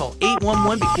 Always call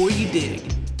 811 before you dig.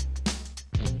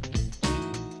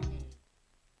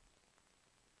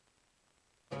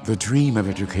 The dream of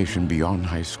education beyond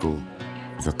high school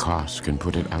the cost can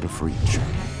put it out of reach.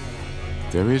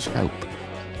 There is help.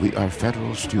 We are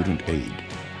Federal Student Aid,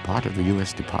 part of the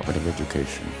U.S. Department of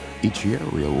Education. Each year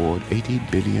we award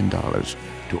 $80 billion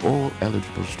to all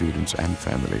eligible students and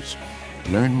families.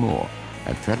 Learn more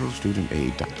at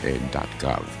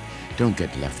federalstudentaid.ed.gov. Don't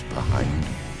get left behind.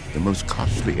 The most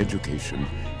costly education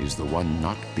is the one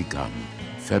not begun.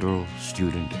 Federal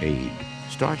Student Aid.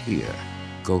 Start here.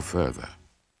 Go further.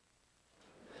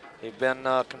 They've been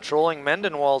controlling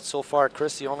Mendenwald so far.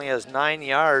 Chris, he only has 9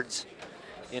 yards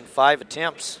in 5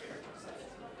 attempts.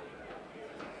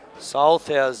 South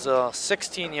has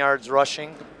 16 yards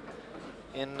rushing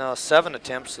in 7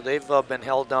 attempts, so they've been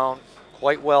held down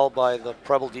quite well by the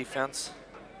Preble defense.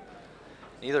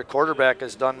 Neither quarterback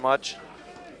has done much.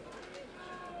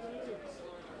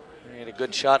 Made a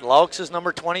good shot. Laux is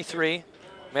number 23.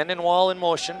 Mendenwald in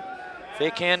motion.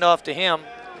 Fake handoff to him.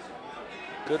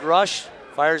 Good rush.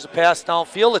 Fires a pass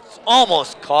downfield. It's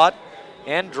almost caught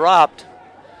and dropped.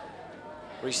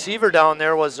 Receiver down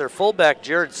there was their fullback,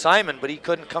 Jared Simon, but he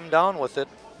couldn't come down with it.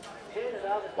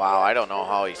 Wow, I don't know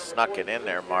how he snuck it in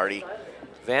there, Marty.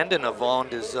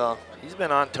 Vandenavond is, he's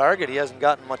been on target. He hasn't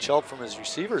gotten much help from his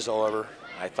receivers, however.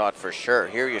 I thought for sure.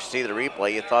 Here you see the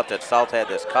replay. You thought that South had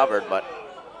this covered, but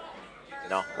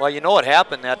no. Well, you know what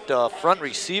happened? That front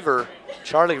receiver,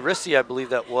 Charlie Rissi, I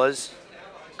believe that was,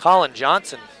 Colin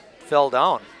Johnson, fell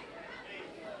down.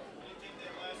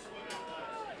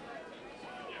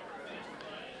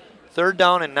 Third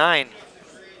down and 9.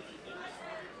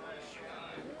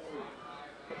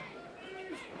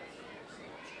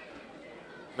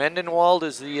 Mendenwald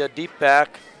is the deep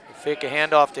back. Fake a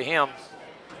handoff to him.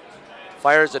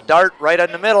 Fires a dart right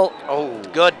in the middle. Oh,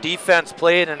 good defense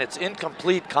played, and it's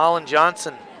incomplete. Colin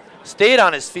Johnson stayed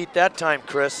on his feet that time,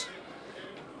 Chris,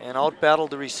 and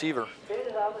out-battled the receiver.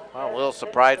 Well, a little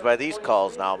surprised by these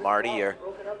calls now, Marty. You're,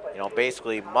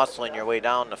 basically muscling your way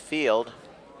down the field.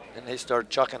 And they start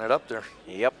chucking it up there.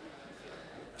 Yep.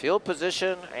 Field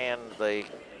position and the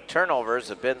turnovers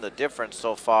have been the difference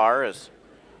so far as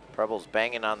Preble's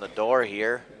banging on the door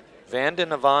here.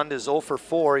 Vandenavond is 0 for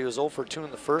 4. He was 0 for 2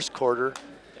 in the first quarter.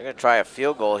 They're going to try a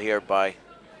field goal here by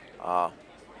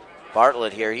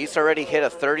Bartlett here. He's already hit a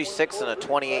 36 and a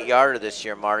 28-yarder this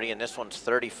year, Marty, and this one's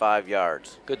 35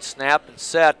 yards. Good snap and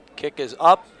set. Kick is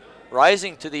up,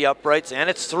 rising to the uprights, and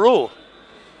it's through.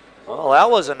 Well, that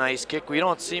was a nice kick. We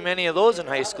don't see many of those in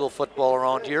high school football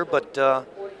around here, but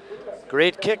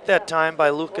great kick that time by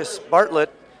Lucas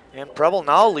Bartlett, and Preble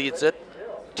now leads it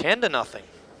 10-0.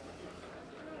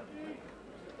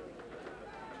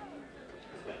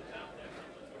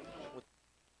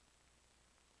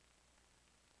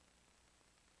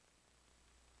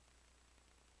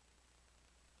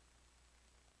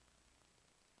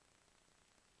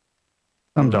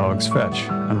 Some dogs fetch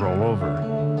and roll over.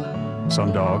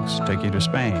 Some dogs take you to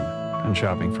Spain and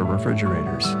shopping for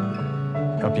refrigerators,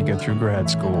 help you get through grad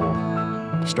school,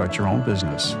 start your own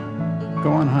business,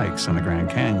 go on hikes in the Grand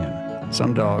Canyon.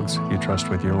 Some dogs you trust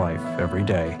with your life every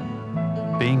day.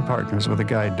 Being partners with a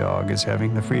guide dog is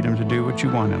having the freedom to do what you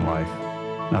want in life.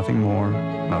 Nothing more,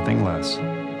 nothing less.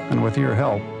 And with your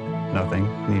help, nothing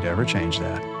need ever change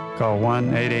that. Call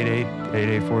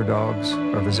 1-888-884-DOGS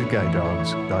or visit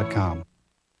guidedogs.com.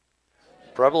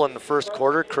 Preble in the first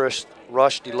quarter, Chris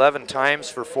rushed 11 times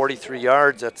for 43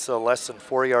 yards. That's less than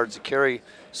 4 yards a carry.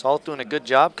 South doing a good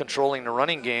job controlling the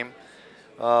running game.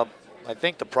 I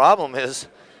think the problem is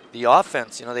the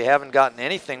offense. They haven't gotten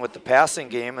anything with the passing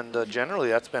game, and generally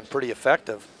that's been pretty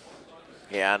effective.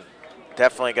 Yeah,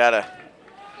 definitely got to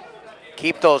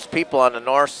keep those people on the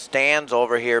north stands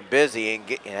over here busy and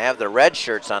have the red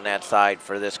shirts on that side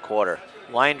for this quarter.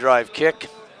 Line drive kick.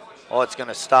 Oh, it's going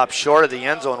to stop short of the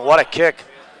end zone. What a kick.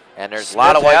 And there's a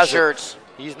lot of white shirts.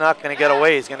 He's not going to get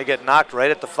away. He's going to get knocked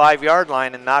right at the 5-yard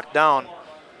line and knocked down.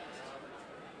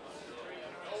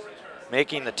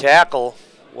 Making the tackle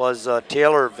was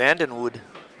Taylor Vandenwood,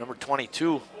 number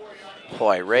 22.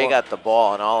 Boy, Ray got the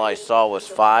ball, and all I saw was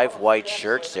 5 white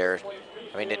shirts there.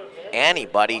 I mean, did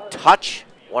anybody touch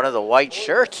one of the white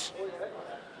shirts?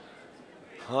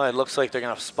 Oh, it looks like they're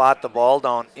going to spot the ball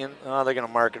down in. They're going to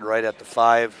mark it right at the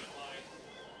 5.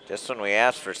 Just when we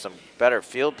ask for some better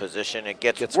field position, it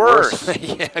gets worse.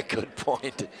 Yeah, good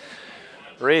point.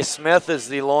 Ray Smith is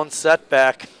the lone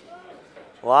setback.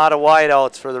 A lot of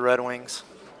wideouts for the Red Wings.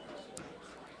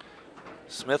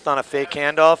 Smith on a fake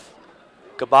handoff.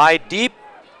 Goodbye deep.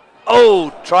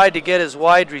 Oh, tried to get his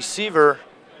wide receiver,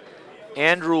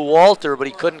 Andrew Walter, but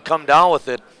he couldn't come down with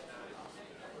it.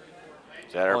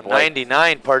 Is that our boy?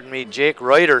 99, pardon me, Jake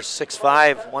Reuter,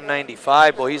 6'5",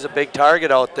 195. Boy, he's a big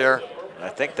target out there. I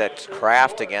think that's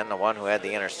Kraft again, the one who had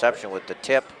the interception with the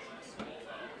tip.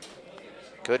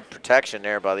 Good protection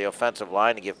there by the offensive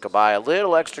line to give Kabai a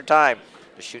little extra time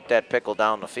to shoot that pickle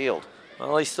down the field.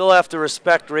 Well, you still have to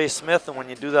respect Ray Smith, and when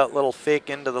you do that little fake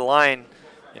into the line,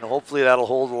 you know, hopefully that'll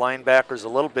hold the linebackers a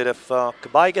little bit. If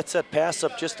Kabai gets that pass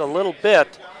up just a little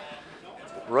bit,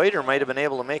 Reuter might have been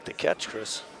able to make the catch,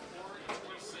 Chris.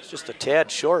 It's just a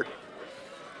tad short.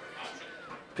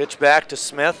 Pitch back to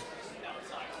Smith.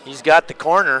 He's got the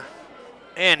corner,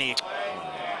 and he...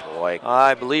 Boy.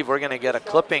 I believe we're going to get a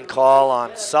clipping call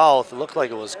on South. It looked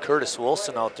like it was Curtis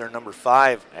Wilson out there, number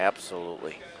 5.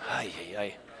 Absolutely.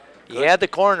 He had the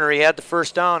corner. He had the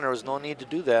first down. There was no need to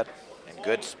do that. And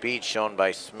good speed shown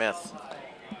by Smith.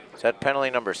 Is that penalty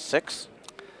number 6?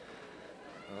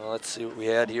 Well, let's see what we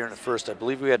had here in the first. I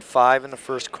believe we had 5 in the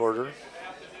first quarter.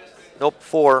 Nope,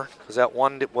 4, because that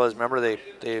one was, remember,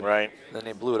 right. Then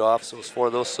they blew it off, so it was 4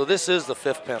 of those. So this is the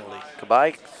 5th penalty.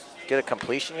 Kabai get a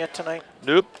completion yet tonight?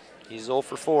 Nope. He's 0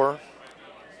 for 4.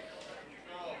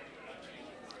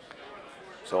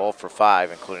 So 0 for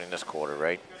 5, including this quarter,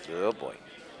 right? Oh, boy.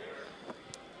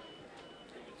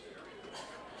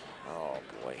 Oh,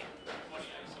 boy.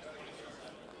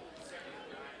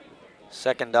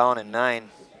 2nd down and 9.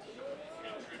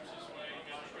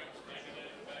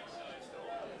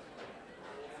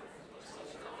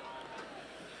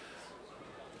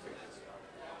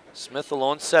 Smith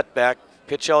alone setback.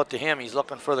 Pitch out to him. He's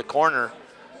looking for the corner.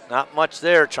 Not much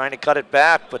there, trying to cut it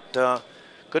back, but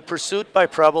good pursuit by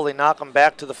Preble. They knock him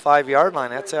back to the 5-yard line.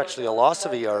 That's actually a loss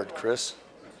of a yard, Chris.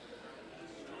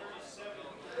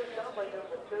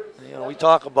 You know, we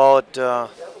talk about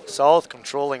South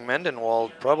controlling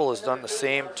Mendenwald. Preble has done the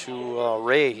same to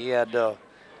Ray. He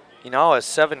now has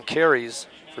 7 carries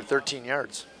for 13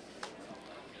 yards.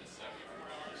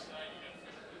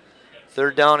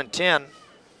 3rd down and 10.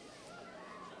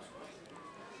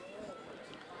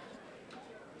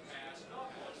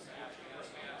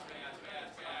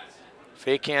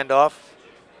 Fake handoff.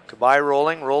 Kabai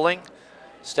rolling.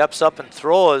 Steps up and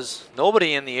throws.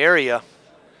 Nobody in the area.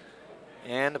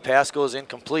 And the pass goes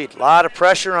incomplete. A lot of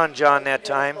pressure on John that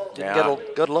time. Didn't get a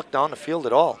good look down the field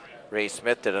at all. Ray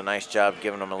Smith did a nice job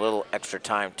giving him a little extra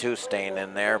time too, staying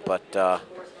in there. But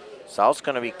South's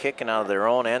going to be kicking out of their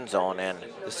own end zone. And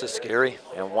this is scary.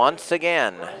 And once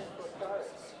again,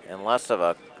 unless of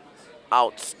a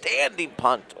outstanding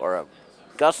punt or a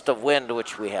gust of wind,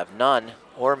 which we have none.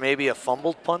 Or maybe a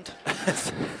fumbled punt.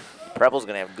 Preble's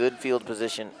going to have good field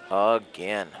position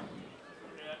again.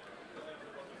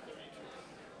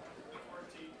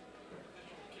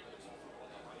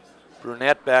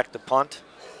 Brunette back to punt.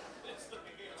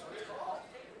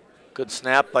 Good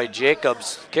snap by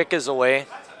Jacobs. Kick is away.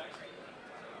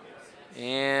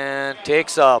 And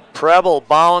takes a Preble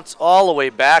bounce all the way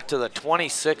back to the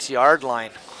 26-yard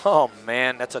line. Oh,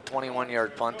 man, that's a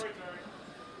 21-yard punt.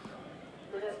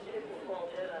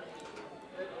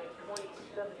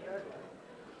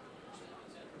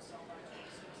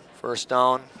 First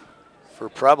down for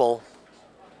Preble.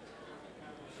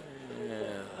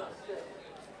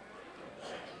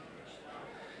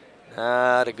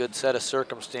 Not a good set of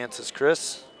circumstances,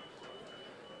 Chris.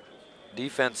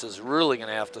 Defense is really going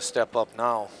to have to step up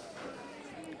now.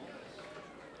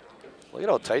 Look at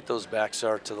how tight those backs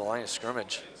are to the line of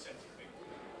scrimmage.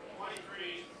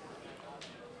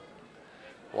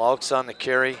 Laux on the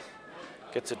carry.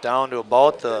 Gets it down to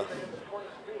about the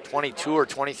 22 or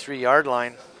 23-yard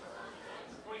line.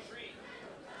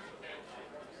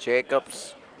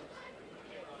 Jacobs,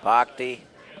 Bhakti,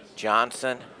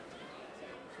 Johnson,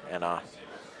 and a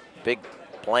big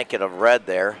blanket of red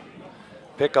there.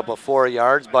 Pick up of 4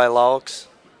 yards by Laux.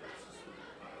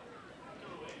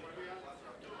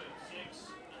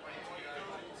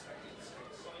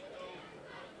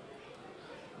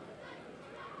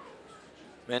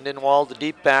 Mendenwald, the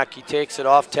deep back, he takes it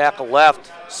off tackle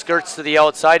left, skirts to the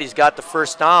outside. He's got the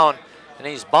first down, and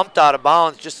he's bumped out of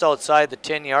bounds just outside the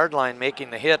 10-yard line. Making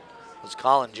the hit was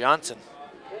Colin Johnson.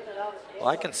 Well,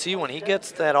 I can see when he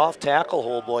gets that off tackle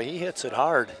hole, boy, he hits it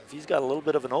hard. If he's got a little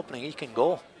bit of an opening, he can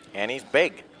go. And he's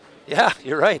big. Yeah,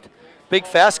 you're right. Big,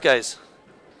 fast guys.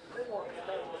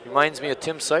 Reminds me of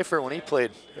Tim Seifert when he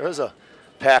played. There was a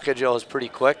package that was pretty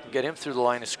quick. Get him through the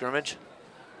line of scrimmage.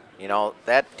 You know,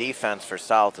 that defense for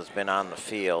South has been on the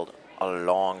field a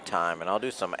long time, and I'll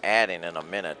do some adding in a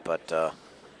minute, but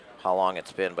how long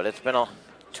it's been. But it's been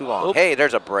too long. Oop. Hey,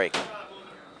 there's a break.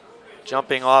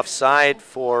 Jumping offside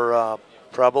for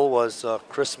Preble was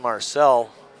Chris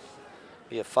Marcel.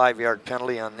 Be a 5-yard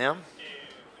penalty on them.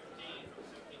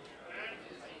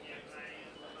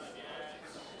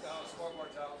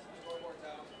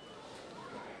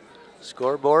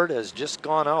 Scoreboard has just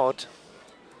gone out.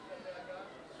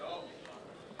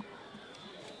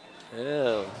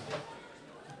 Ew.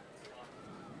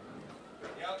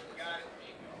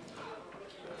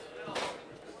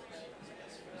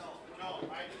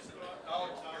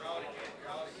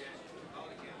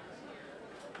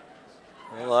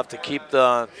 We'll have to keep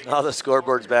now the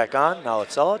scoreboard's back on. Now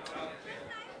it's out.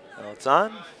 Now it's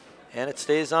on. And it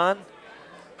stays on.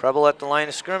 Preble at the line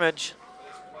of scrimmage.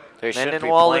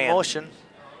 Mendenwald in motion.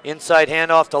 Inside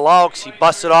handoff to Laux. He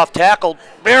busts it off tackle.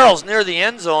 Barrels near the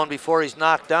end zone before he's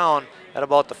knocked down at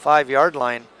about the 5-yard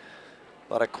line.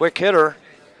 But a quick hitter.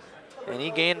 And he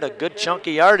gained a good chunk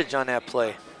of yardage on that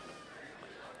play.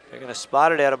 They're going to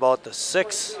spot it at about the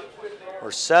 6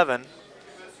 or 7.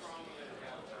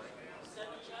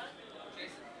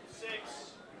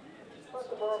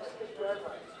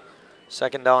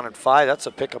 Second down and 5. That's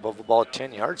a pickup of about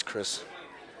 10 yards, Chris.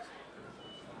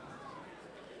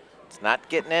 It's not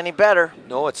getting any better.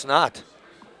 No, it's not.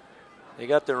 They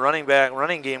got their running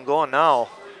game going now.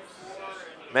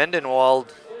 Mendenwald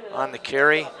on the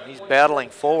carry. He's battling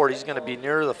forward. He's going to be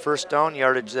near the first down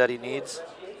yardage that he needs.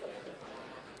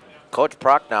 Coach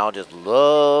Prochnow just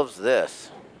loves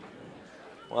this.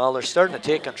 Well, they're starting to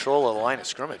take control of the line of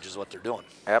scrimmage is what they're doing.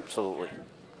 Absolutely.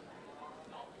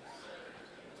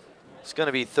 It's going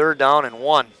to be 3rd down and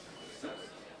 1.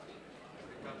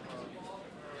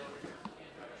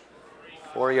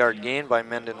 4-yard gain by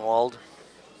Mendenwald.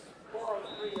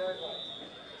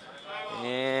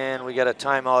 And we got a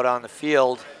timeout on the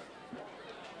field.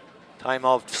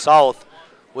 Timeout south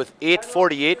with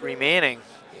 8:48 remaining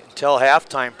until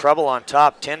halftime. Preble on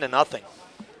top, 10-0.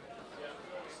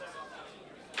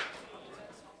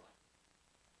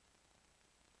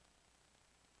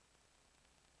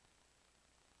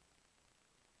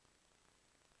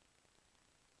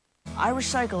 I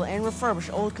recycle and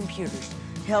refurbish old computers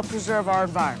to help preserve our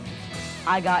environment.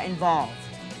 I got involved.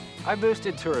 I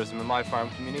boosted tourism in my farm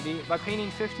community by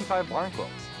painting 55 barn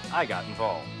quilts. I got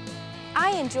involved.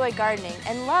 I enjoy gardening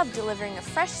and love delivering a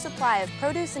fresh supply of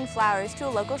produce and flowers to a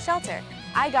local shelter.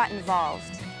 I got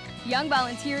involved. Young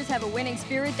volunteers have a winning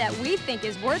spirit that we think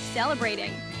is worth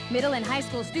celebrating. Middle and high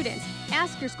school students,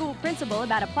 ask your school principal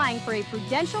about applying for a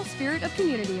Prudential Spirit of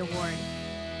Community Award.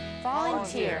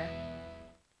 Volunteer.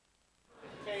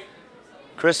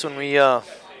 Chris, when we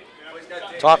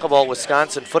talk about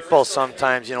Wisconsin football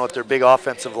sometimes, you know, with their big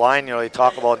offensive line, you know, they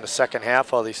talk about in the second half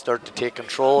how they start to take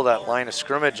control of that line of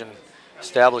scrimmage and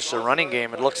establish their running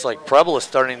game. It looks like Preble is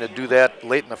starting to do that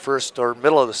late in the first or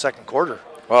middle of the second quarter.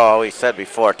 Well, we said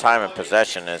before, time and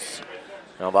possession is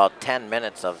about 10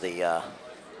 minutes of the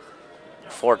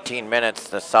 14 minutes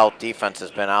the South defense has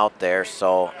been out there.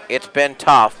 So it's been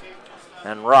tough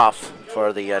and rough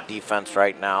for the defense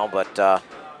right now, but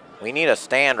we need a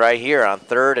stand right here on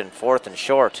 3rd and 4th and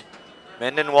short.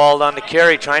 Mendenwald on the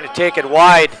carry, trying to take it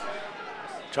wide,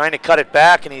 trying to cut it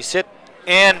back, and he's hit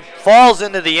and falls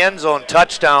into the end zone.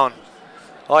 Touchdown.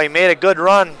 Oh, he made a good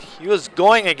run. He was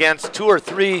going against 2 or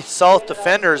 3 South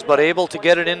defenders, but able to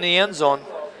get it in the end zone.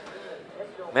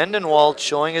 Mendenwald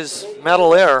showing his mettle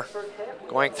there,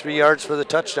 going 3 yards for the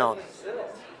touchdown.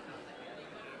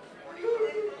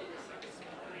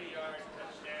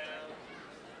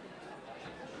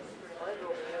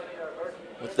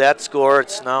 With that score,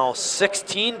 it's now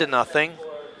 16-0.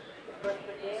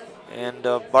 And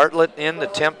Bartlett in to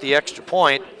attempt the extra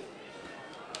point.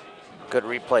 Good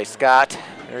replay, Scott.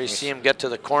 There you see him get to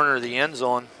the corner of the end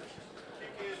zone.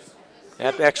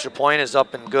 That extra point is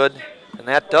up and good. And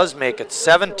that does make it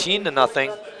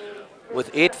 17-0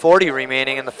 with 8:40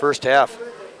 remaining in the first half.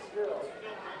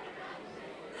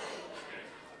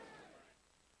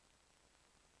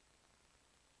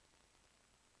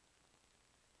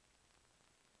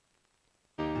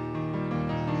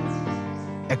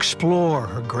 Explore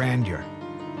her grandeur.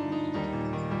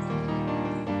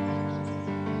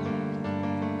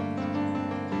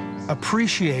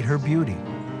 Appreciate her beauty.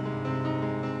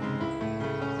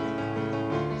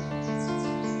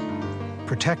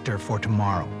 Protect her for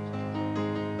tomorrow.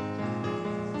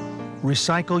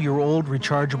 Recycle your old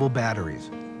rechargeable batteries.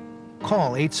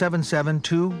 Call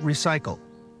 877-2-RECYCLE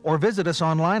or visit us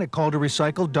online at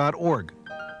calltorecycle.org.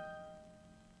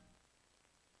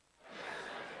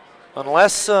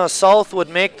 Unless South would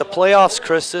make the playoffs,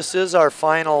 Chris, this is our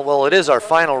final, well, it is our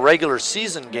final regular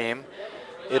season game.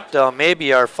 It may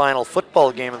be our final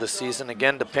football game of the season,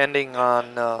 again, depending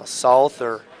on South,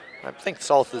 or I think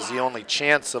South is the only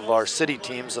chance of our city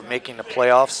teams of making the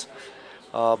playoffs.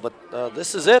 But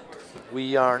this is it.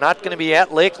 We are not going to be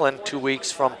at Lakeland 2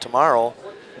 weeks from tomorrow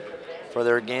for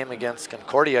their game against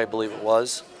Concordia, I believe it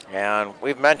was. And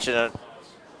we've mentioned it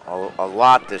a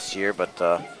lot this year,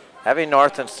 but having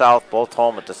North and South both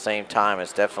home at the same time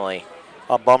is definitely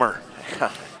a bummer.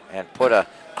 and put a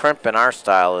crimp in our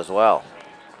style as well.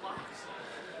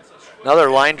 Another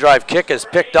line drive kick is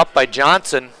picked up by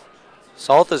Johnson.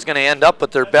 South is going to end up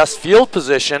with their best field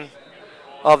position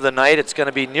of the night. It's going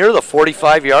to be near the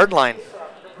 45-yard line.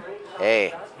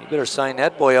 Hey. You better sign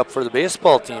that boy up for the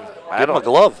baseball team. Give him a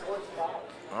glove.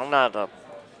 I'm not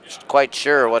quite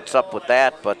sure what's up with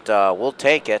that, but we'll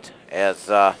take it as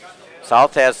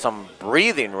South has some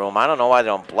breathing room. I don't know why they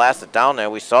don't blast it down there.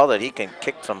 We saw that he can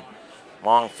kick some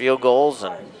long field goals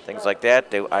and things like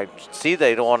that. I see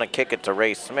they don't want to kick it to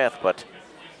Ray Smith, but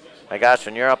my gosh,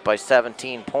 when you're up by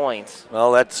 17 points.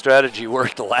 Well, that strategy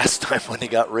worked the last time when they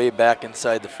got Ray back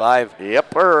inside the 5.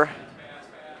 Yep-er.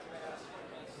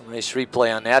 Nice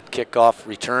replay on that kickoff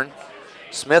return.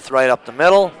 Smith right up the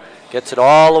middle, gets it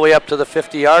all the way up to the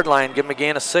 50-yard line. Give him a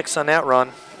gain of 6 on that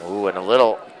run. Ooh, and a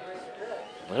little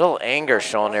anger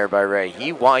shown there by Ray.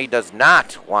 He does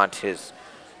not want his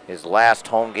last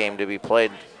home game to be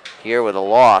played here with a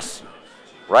loss.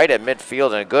 Right at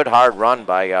midfield, and a good hard run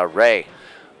by Ray.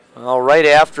 Well, right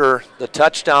after the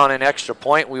touchdown and extra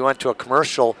point, we went to a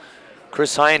commercial.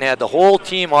 Chris Hine had the whole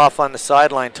team off on the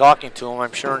sideline talking to him,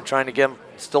 I'm sure, and trying to give him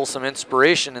still some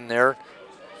inspiration in there.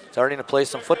 Starting to play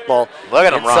some football. Look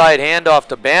at him run. Inside handoff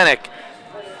to Bannock,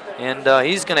 and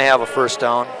he's going to have a first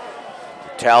down.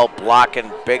 Tell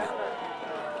blocking big,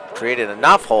 created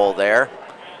enough hole there.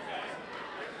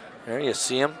 There you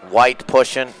see him. White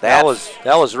pushing. That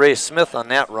was Ray Smith on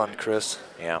that run, Chris.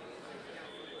 Yeah.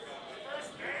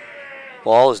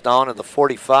 Ball is down at the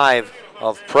 45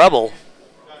 of Preble.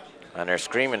 And they're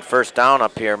screaming first down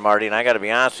up here, Marty, and I got to be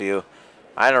honest with you,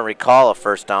 I don't recall a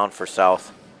first down for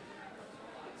South.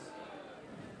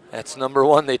 That's number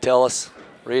 1, they tell us.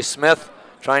 Ray Smith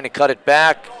trying to cut it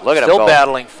back. Look at him still go.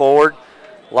 Battling forward.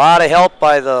 A lot of help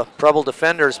by the Preble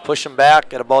defenders, push him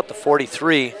back at about the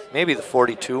 43, maybe the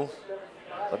 42.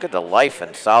 Look at the life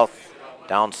in South,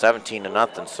 down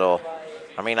 17-0. So,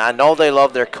 I mean, I know they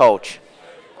love their coach,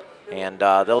 and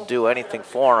they'll do anything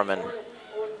for him. And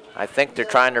I think they're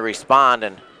trying to respond,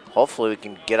 and hopefully we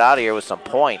can get out of here with some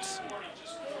points.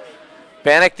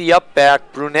 Bannock the up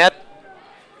back, Brunette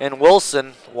and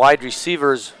Wilson, wide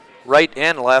receivers right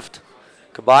and left.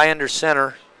 Kabai under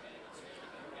center.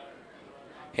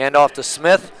 Hand off to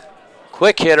Smith,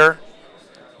 quick hitter,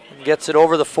 and gets it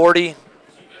over the 40,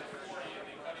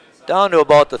 down to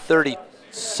about the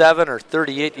 37 or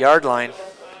 38-yard line.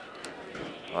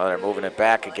 Well, they're moving it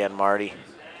back again, Marty.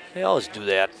 They always do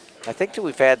that. I think that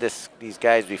we've had these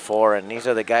guys before, and these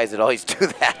are the guys that always do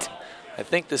that. I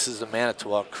think this is the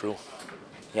Manitowoc crew.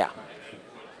 Yeah.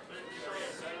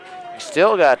 You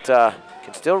still got,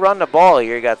 can still run the ball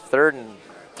here. You got 3rd and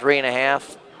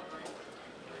 3.5.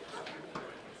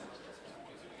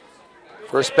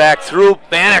 First back through,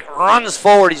 Bannock runs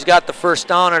forward. He's got the first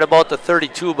down at about the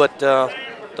 32, but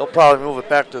they'll probably move it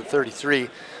back to the 33.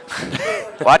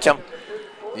 Watch him.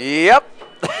 Yep.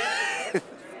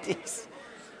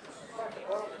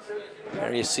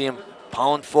 There you see him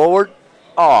pound forward.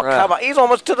 Oh, come on. He's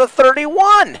almost to the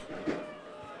 31.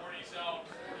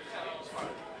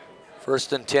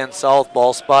 1st and 10 South,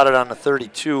 ball spotted on the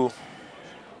 32.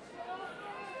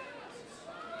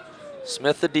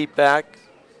 Smith the deep back.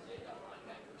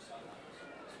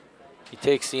 He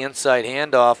takes the inside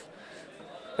handoff,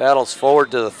 battles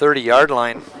forward to the 30-yard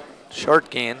line. Short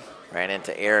gain. Ran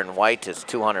into Aaron White, his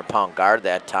 200-pound guard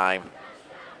that time.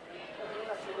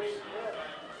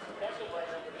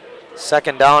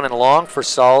 2nd down and long for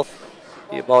South.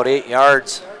 Be about 8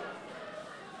 yards.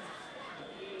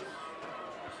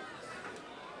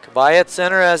 Kabai at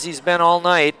center as he's been all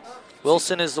night.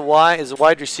 Wilson is the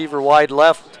wide receiver wide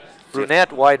left.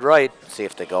 Brunette wide right. See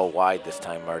if they go wide this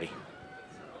time, Marty.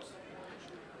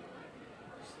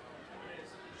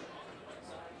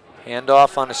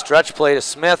 Handoff on a stretch play to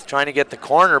Smith, trying to get the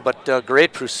corner, but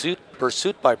great pursuit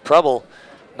by Preble.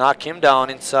 Knock him down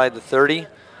inside the 30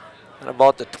 and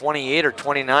about the 28 or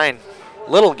 29.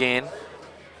 Little gain.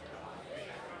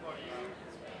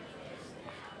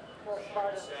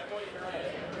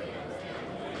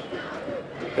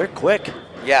 They're quick.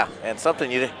 Yeah, and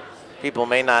something people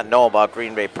may not know about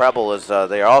Green Bay Preble is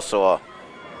they're also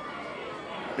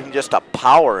just a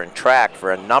power in track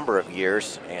for a number of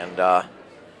years, and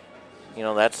you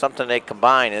know, that's something they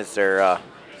combine is their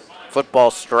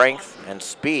football strength and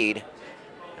speed,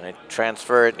 and they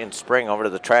transfer it in spring over to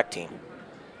the track team.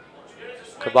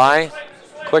 Kabai,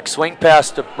 quick swing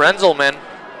pass to Brenzelman.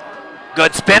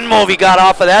 Good spin move. He got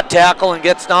off of that tackle and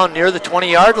gets down near the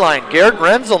 20-yard line. Garrett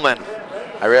Brenzelman.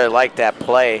 I really like that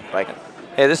play.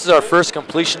 Hey, this is our first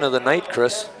completion of the night,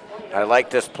 Chris. I like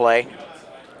this play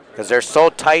because they're so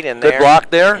tight in there. Good block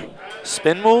there.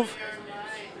 Spin move.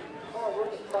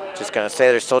 Just going to say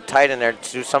they're so tight in there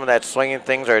to do some of that swinging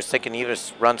things, or I was thinking even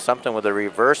run something with a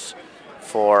reverse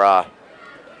for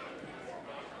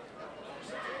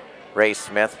Ray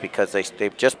Smith, because they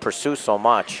just pursue so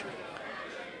much.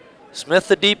 Smith,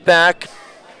 the deep back,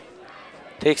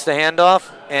 takes the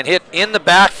handoff and hit in the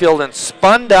backfield and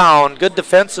spun down. Good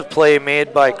defensive play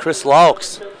made by Chris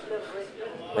Laux.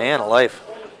 Man alive.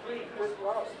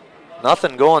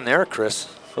 Nothing going there,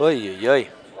 Chris. Oy, oy, oy.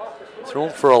 Threw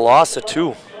him for a loss of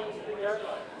 2.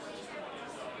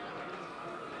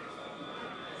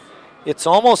 It's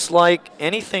almost like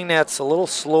anything that's a little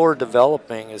slower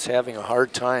developing is having a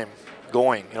hard time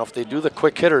going. You know, if they do the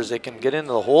quick hitters, they can get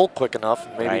into the hole quick enough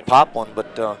and maybe pop one,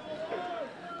 but they're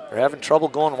having trouble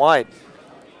going wide.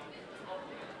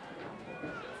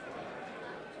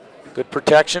 Good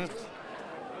protection.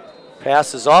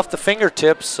 Pass is off the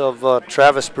fingertips of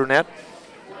Travis Brunette.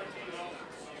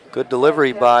 Good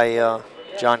delivery by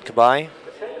John Kabai.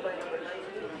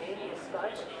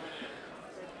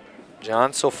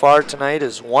 John so far tonight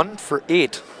is 1 for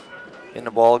 8 in the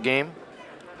ball game,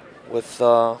 with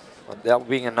that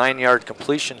being a 9-yard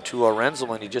completion to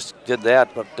Renzelman. He just did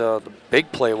that, but the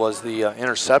big play was the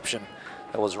interception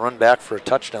that was run back for a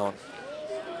touchdown.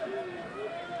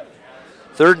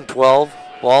 3rd and 12,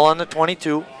 ball on the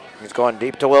 22. He's going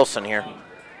deep to Wilson here.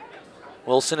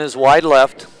 Wilson is wide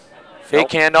left. Fake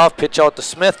handoff, pitch out to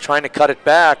Smith, trying to cut it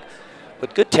back.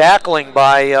 But good tackling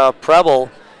by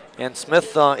Preble. And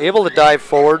Smith able to dive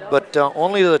forward, but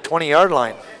only to the 20-yard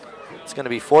line. It's going to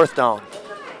be 4th down.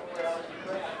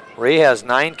 Ray has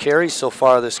 9 carries so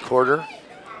far this quarter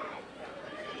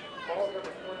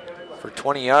for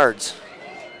 20 yards.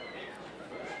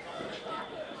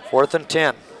 4th and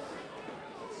 10.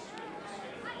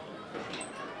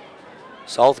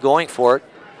 South going for it.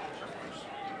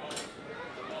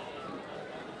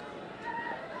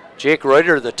 Jake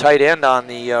Reuter, the tight end on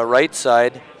the right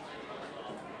side.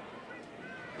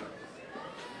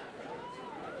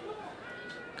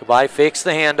 Kabai fakes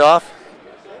the handoff.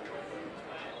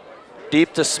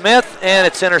 Deep to Smith, and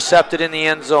it's intercepted in the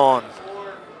end zone.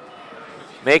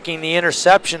 Making the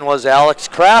interception was Alex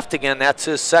Kraft again. That's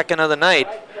his 2nd of the night.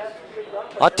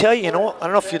 I'll tell you, I don't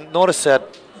know if you noticed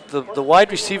that the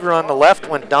wide receiver on the left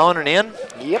went down and in.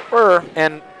 Yepper.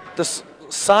 And this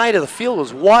side of the field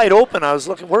was wide open. I was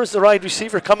looking, where's the wide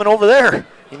receiver coming over there?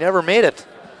 He never made it.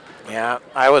 Yeah,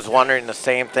 I was wondering the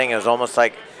same thing. It was almost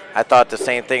like I thought the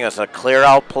same thing. It was a clear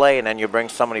out play, and then you bring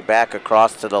somebody back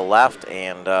across to the left,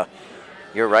 and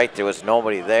you're right, there was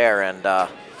nobody there. And oh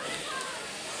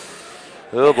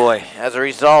boy. As a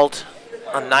result,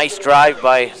 a nice drive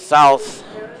by South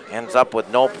ends up with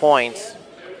no points,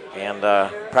 and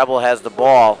Preble has the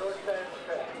ball.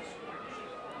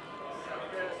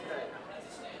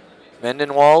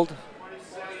 Mendenwald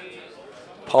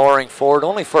powering forward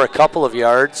only for a couple of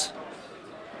yards.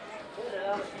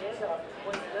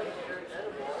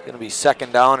 Going to be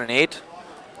 2nd down and 8.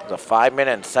 It's a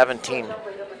 5-minute and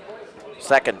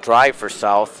 17-second drive for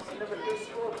South.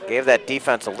 Gave that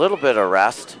defense a little bit of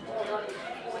rest.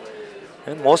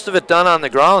 And most of it done on the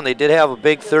ground. They did have a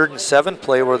big 3rd and 7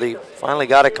 play where they finally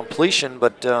got a completion,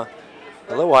 but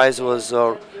otherwise it was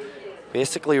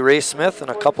basically Ray Smith and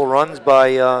a couple runs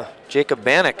by Jacob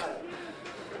Bannock.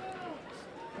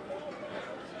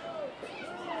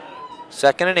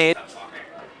 2nd and 8.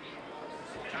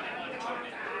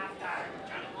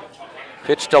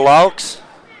 Pitch to Laux.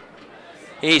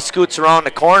 He scoots around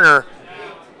the corner,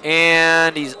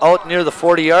 and he's out near the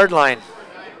 40-yard line.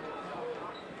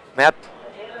 Matt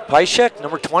Pyshek,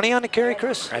 number 20 on the carry,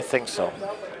 Chris? I think so.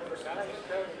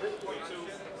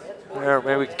 There,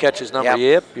 maybe we can catch his number.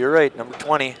 Yep, you're right, number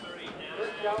 20.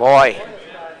 Boy,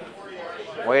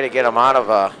 way to get him out of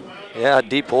a... Yeah,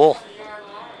 deep hole.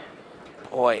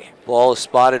 Boy. Ball is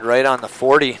spotted right on the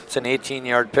 40. It's an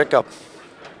 18-yard pickup.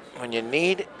 When you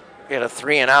need, get a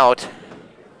 3 and out.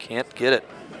 Can't get it.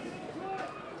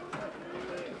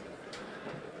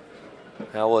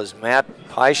 That was Matt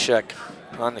Pyshek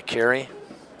on the carry.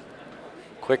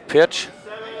 Quick pitch.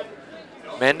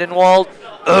 Mendenwald.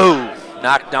 Oh,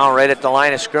 knocked down right at the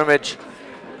line of scrimmage.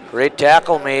 Great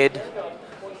tackle made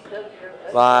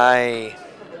by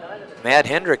Matt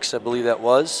Hendricks, I believe that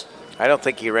was. I don't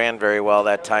think he ran very well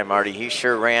that time, Marty. He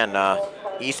sure ran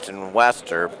east and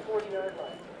west, or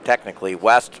technically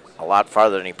west, a lot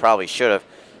farther than he probably should have.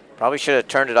 Probably should have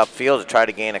turned it upfield to try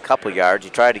to gain a couple yards. He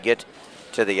tried to get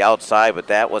to the outside, but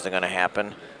that wasn't going to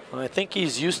happen. Well, I think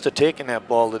he's used to taking that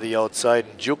ball to the outside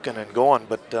and juking and going,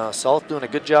 but South doing a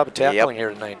good job of tackling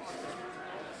here tonight,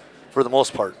 for the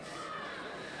most part.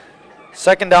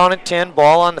 2nd down and 10,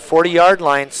 ball on the 40-yard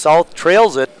line. South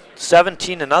trails it.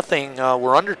 17-0.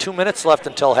 We're under 2 minutes left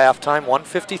until halftime,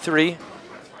 1:53.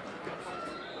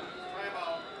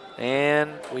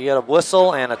 And we got a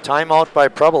whistle and a timeout by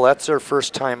Preble. That's their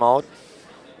first timeout.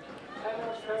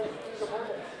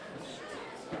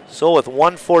 So with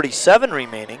 1:47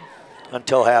 remaining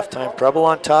until halftime, Preble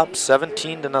on top,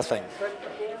 17-0.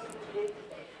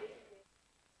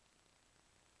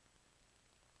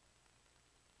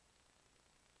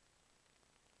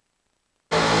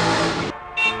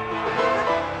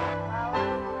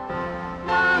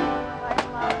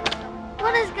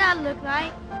 What does God look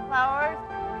like? Flowers.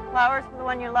 Flowers for the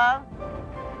one you love.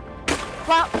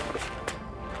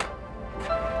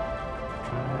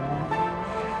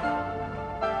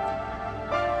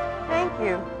 Thank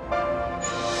you.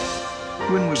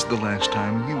 When was the last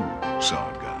time you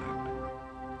saw God?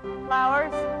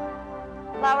 Flowers.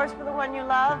 Flowers for the one you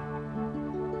love.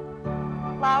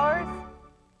 Flowers.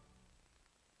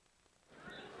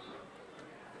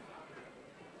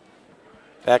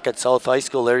 Back at South High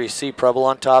School, there you see Preble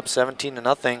on top,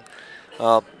 17-0.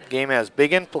 Game has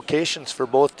big implications for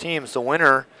both teams. The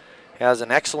winner has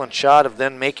an excellent shot of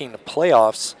then making the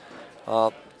playoffs.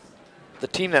 The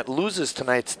team that loses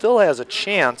tonight still has a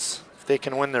chance if they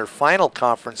can win their final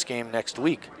conference game next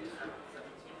week.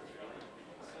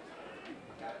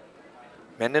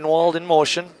 Mendenwald in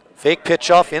motion, fake pitch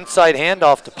off, inside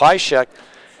handoff to Pyshek,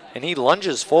 and he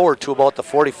lunges forward to about the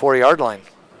 44-yard line.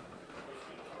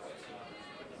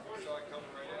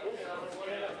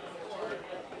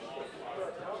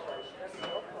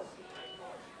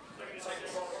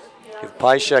 Give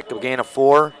Pyshek a gain of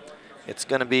 4. It's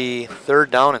going to be 3rd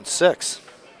down and 6.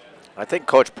 I think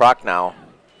Coach Prochnow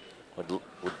would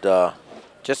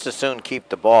just as soon keep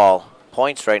the ball.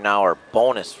 Points right now are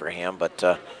bonus for him, but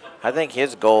I think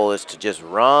his goal is to just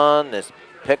run this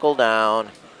pickle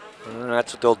down. And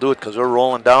that's what they'll do it because we're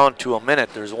rolling down to a minute.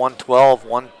 There's 1:12,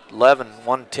 1:11,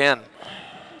 1:10.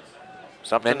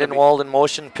 Mendenwald in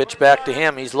motion, pitch back to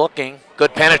him. He's looking.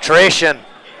 Good penetration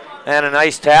and a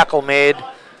nice tackle made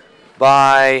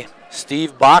by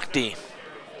Steve Bakhti.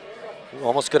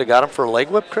 Almost could have got him for a leg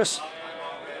whip, Chris.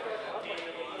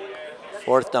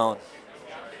 4th down.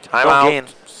 Timeout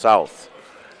South.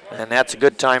 And that's a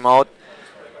good timeout.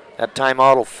 That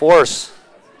timeout will force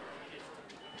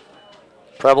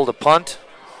Preble to punt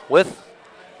with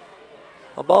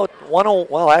about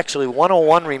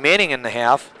 101 remaining in the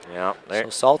half. Yeah. So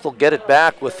South will get it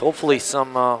back with hopefully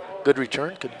some good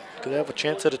return. Could have a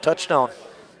chance at a touchdown.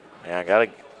 Yeah, I gotta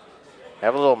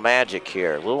have a little magic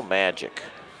here. A little magic.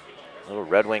 A little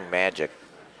Red Wing magic.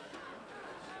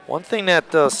 One thing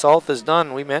that South has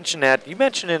done, we mentioned that. You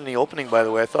mentioned it in the opening, by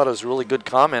the way. I thought it was a really good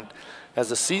comment. As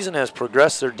the season has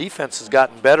progressed, their defense has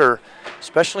gotten better,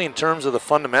 especially in terms of the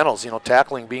fundamentals,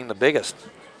 tackling being the biggest.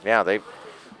 Yeah, they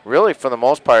really, for the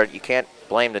most part, you can't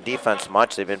blame the defense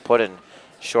much. They've been put in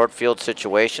short field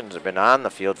situations. They've been on the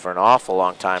field for an awful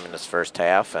long time in this first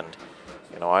half, and,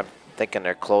 I'm thinking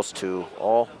they're close to,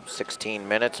 16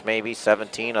 minutes, maybe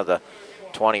 17 of the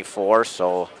 24,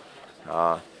 so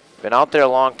been out there a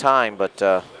long time, but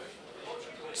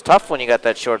it's tough when you got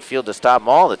that short field to stop them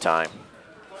all the time.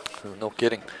 No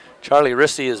kidding. Charlie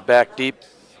Rissy is back deep.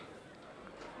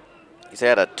 He's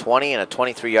had a 20 and a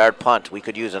 23-yard punt. We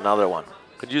could use another one.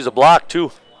 Could use a block,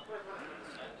 too.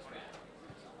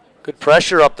 Good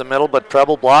pressure up the middle, but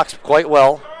Preble blocks quite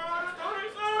well.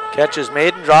 Catch is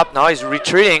made and dropped. Now he's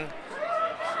retreating,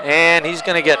 and he's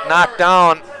going to get knocked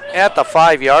down at the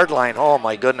 5-yard line. Oh,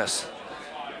 my goodness.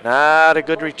 Not a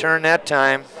good return that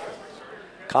time.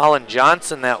 Colin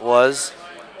Johnson that was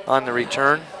on the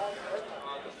return.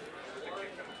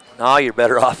 Now you're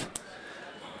better off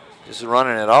just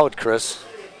running it out, Chris.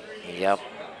 Yep.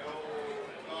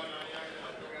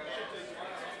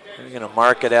 You're going to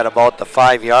mark it at about the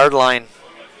 5-yard line.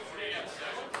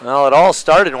 Well, it all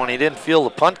started when he didn't feel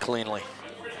the punt cleanly.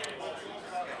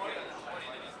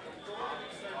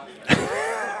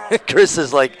 Chris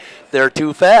is like, they're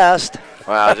too fast.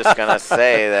 Well, I was just going to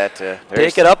say that.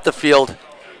 Take it up the field.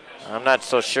 I'm not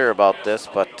so sure about this,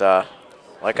 but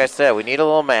like I said, we need a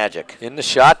little magic. In the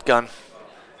shotgun.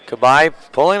 Kabai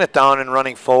pulling it down and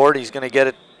running forward. He's going to get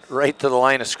it right to the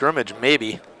line of scrimmage,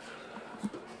 maybe.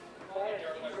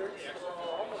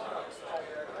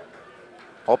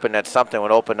 Hoping that something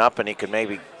would open up and he could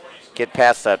maybe get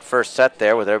past that first set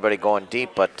there with everybody going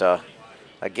deep. But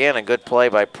again, a good play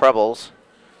by Prebles,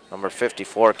 number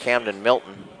 54, Camden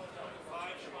Milton.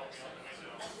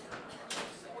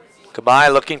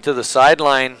 Kabai looking to the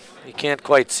sideline. You can't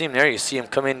quite see him there. You see him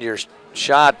come into your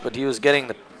shot, but he was getting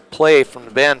the play from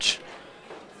the bench.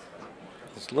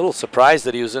 I was a little surprised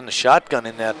that he was in the shotgun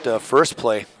in that first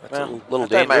play. That's a little I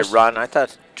thought he might dangerous. run. I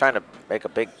thought trying to make a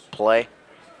big play.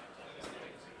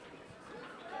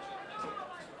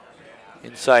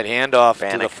 Inside handoff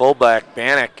to the fullback,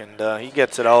 Bannock, and he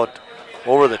gets it out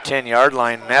over the 10-yard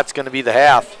line, and that's going to be the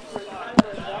half.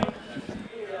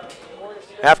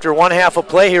 After one half of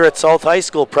play here at South High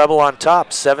School, Preble on top,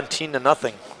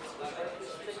 17-0.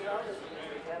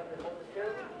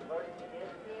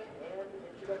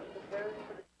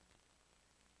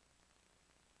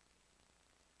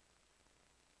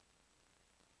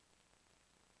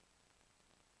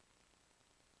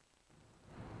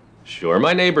 Sure,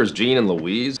 my neighbors Gene and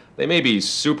Louise, they may be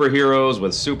superheroes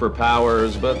with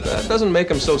superpowers, but that doesn't make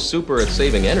them so super at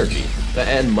saving energy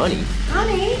and money.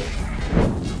 Honey?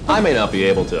 I may not be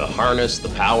able to harness the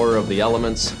power of the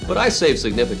elements, but I save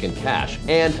significant cash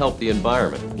and help the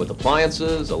environment with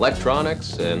appliances,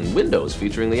 electronics, and windows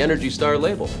featuring the Energy Star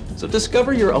label. So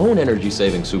discover your own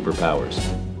energy-saving superpowers.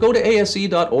 Go to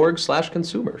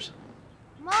ase.org/consumers.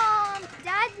 Mom,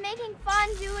 Dad's making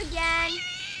fondue again.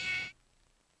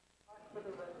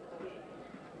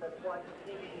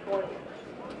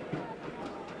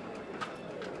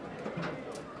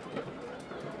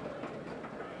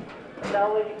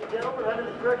 Now, ladies and gentlemen, under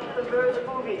the direction of the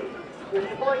movie, the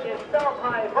Sheboygan South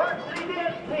High Varsity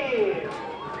Dance Team.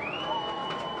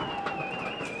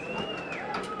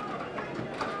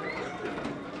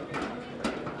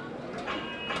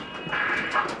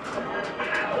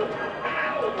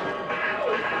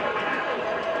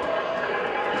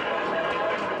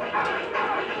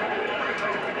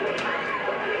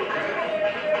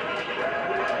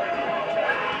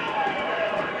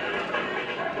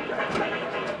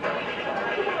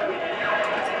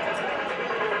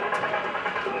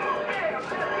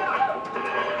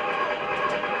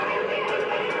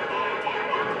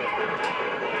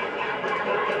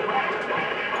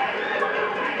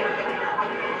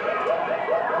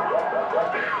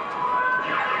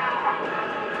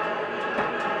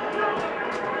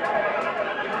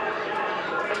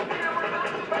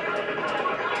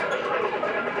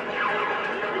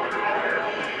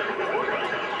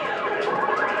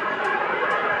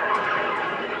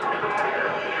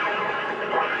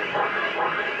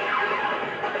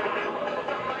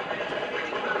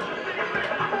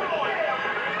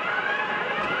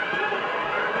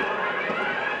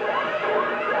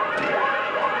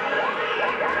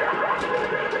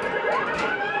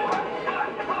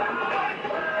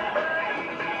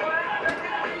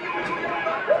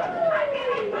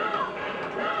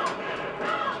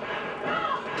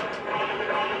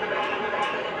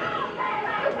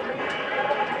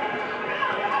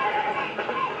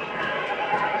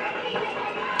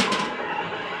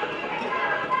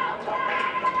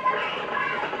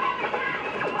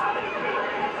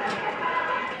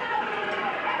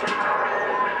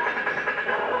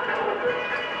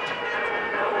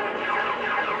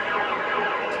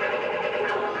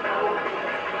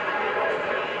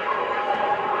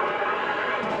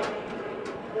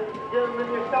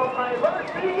 Gentlemen, your South High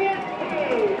Varsity Dance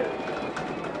Team.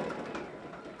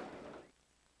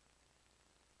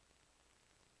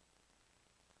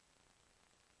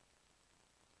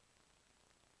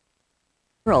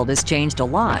 The world has changed a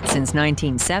lot since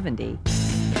 1970.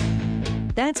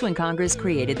 That's when Congress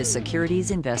created the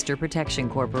Securities Investor Protection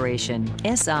Corporation,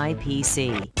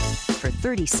 SIPC. For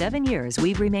 37 years,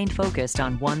 we've remained focused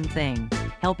on one thing,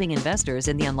 helping investors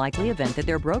in the unlikely event that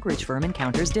their brokerage firm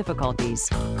encounters difficulties.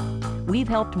 We've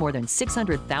helped more than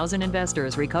 600,000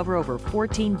 investors recover over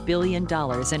 $14 billion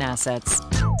in assets.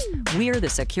 We're the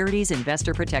Securities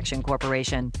Investor Protection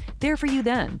Corporation. There for you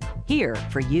then, here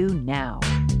for you now.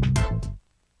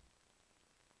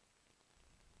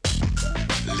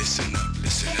 Listen up.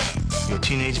 You're a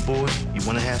teenage boy, you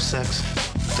want to have sex?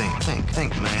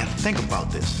 Think, man. Think about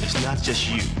this. It's not just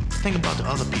you. Think about the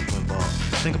other people involved.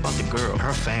 Think about the girl,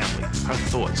 her family, her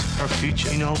thoughts, her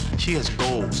future. You know, she has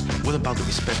goals. What about the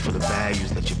respect for the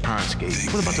values that your parents gave you?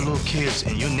 What about the little kids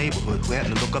in your neighborhood who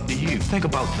happen to look up to you? Think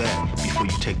about that before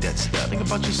you take that step. Think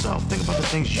about yourself. Think about the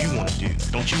things you want to do.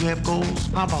 Don't you have goals?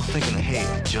 How about thinking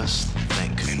ahead? Just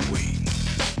think. And wait.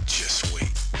 Just wait.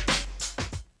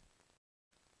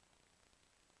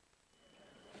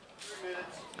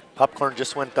 Popcorn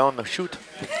just went down the chute.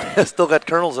 Still got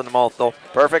kernels in the mouth, though.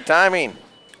 Perfect timing.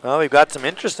 Well, we've got some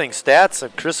interesting stats.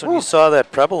 Chris, when you saw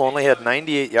that Preble only had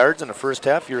 98 yards in the first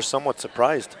half, you were somewhat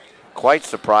surprised. Quite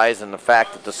surprised in the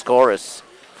fact that the score is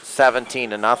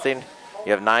 17-0.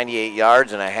 You have 98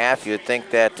 yards and a half. You'd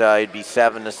think that it'd be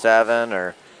 7-7,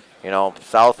 or, you know,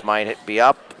 South might be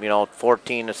up, you know,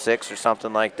 14-6 or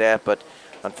something like that. But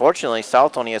unfortunately,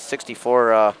 South only has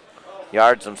 64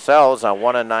 yards themselves on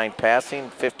 1 of 9 passing,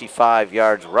 55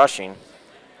 yards rushing.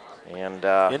 And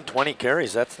in 20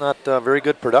 carries, that's not very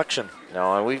good production.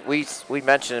 No, and we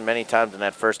mentioned it many times in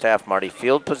that first half, Marty.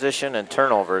 Field position and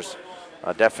turnovers,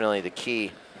 definitely the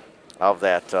key of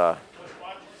that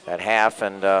that half.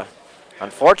 And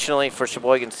unfortunately for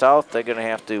Sheboygan South, they're going to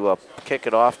have to kick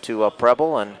it off to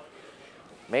Preble, and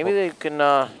maybe they can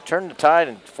turn the tide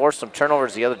and force some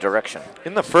turnovers the other direction.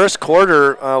 In the first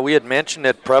quarter, we had mentioned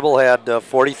that Preble had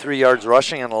 43 yards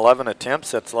rushing and 11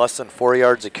 attempts. That's less than 4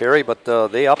 yards a carry, but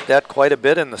they upped that quite a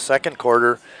bit in the second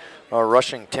quarter,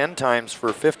 rushing 10 times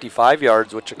for 55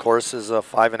 yards, which of course is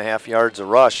 5.5 yards a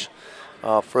rush.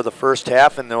 For the first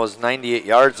half, and there was 98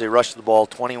 yards, they rushed the ball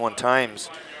 21 times,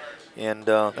 and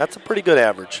that's a pretty good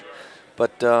average.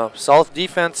 But South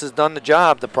defense has done the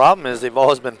job. The problem is they've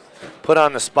always been put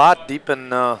on the spot deep in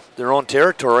their own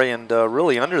territory and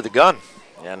really under the gun.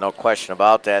 Yeah, no question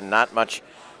about that. Not much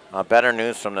better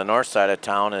news from the north side of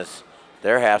town is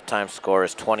their halftime score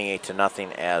is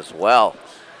 28-0 as well.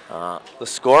 The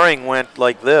scoring went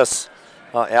like this.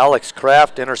 Alex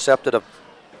Kraft intercepted a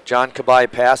John Kabai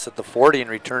pass at the 40 and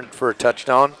returned for a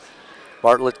touchdown.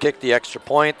 Bartlett kicked the extra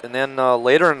point, and then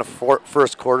later in the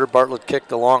first quarter, Bartlett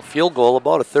kicked a long field goal,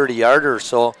 about a 30-yarder or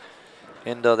so,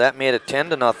 and that made it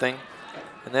 10-0.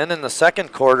 And then in the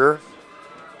second quarter,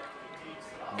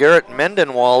 Garrett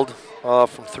Mendenwald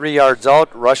from 3 yards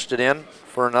out rushed it in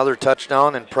for another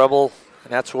touchdown, and Preble,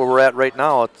 and that's where we're at right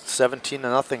now. It's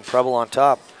 17-0, Preble on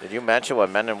top. Did you mention what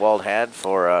Mendenwald had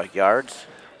for yards?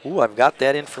 Ooh, I've got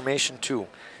that information too.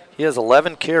 He has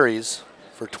 11 carries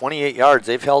for 28 yards.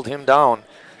 They've held him down.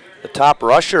 The top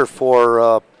rusher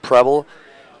for Preble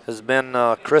has been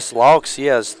Chris Laux. He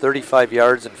has 35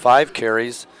 yards and 5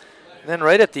 carries. And then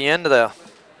right at the end of the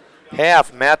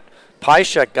half, Matt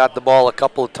Pyshek got the ball a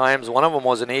couple of times. One of them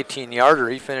was an 18-yarder.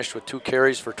 He finished with 2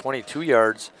 carries for 22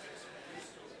 yards.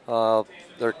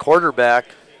 Their quarterback,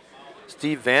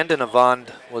 Steve Vandenavond,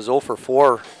 was 0 for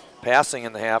 4 passing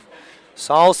in the half.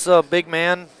 South's big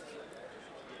man,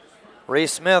 Ray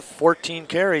Smith, 14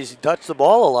 carries. He touched the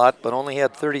ball a lot, but only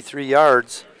had 33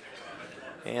 yards.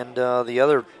 And the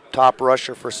other top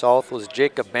rusher for South was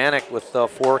Jacob Bannock with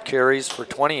 4 carries for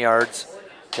 20 yards.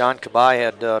 John Kabai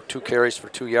had 2 carries for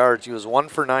 2 yards. He was 1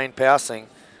 for 9 passing.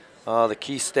 The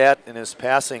key stat in his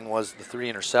passing was the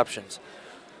 3 interceptions.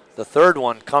 The third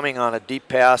one coming on a deep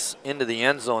pass into the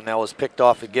end zone that was picked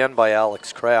off again by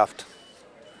Alex Kraft.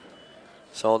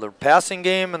 So the passing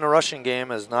game and the rushing game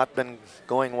has not been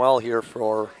going well here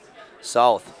for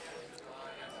South.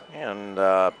 And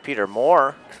Peter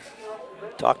Moore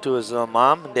talked to his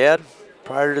mom and dad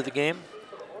prior to the game.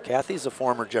 Kathy's a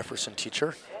former Jefferson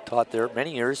teacher, taught there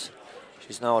many years.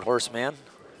 She's now at Horseman.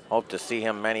 Hope to see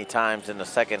him many times in the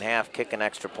second half, kicking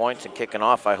extra points and kicking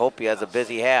off. I hope he has a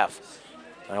busy half.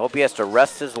 I hope he has to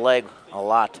rest his leg a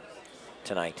lot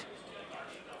tonight.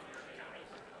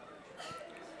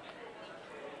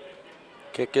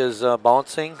 Kick is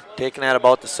bouncing, taken at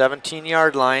about the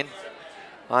 17-yard line.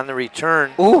 On the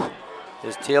return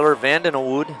is Taylor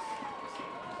Vandenwood.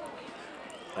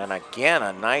 And again,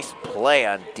 a nice play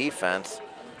on defense.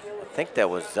 I think that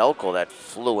was Zelko that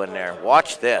flew in there.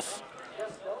 Watch this.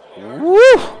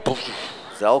 Woo!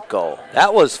 Zelko.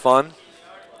 That was fun.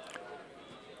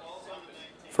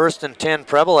 1st and 10,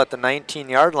 Preble at the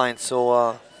 19-yard line.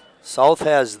 So South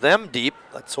has them deep.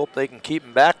 Let's hope they can keep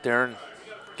them back there and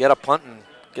get a punt and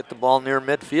get the ball near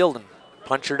midfield and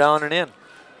punch her down and in.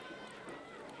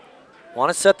 Want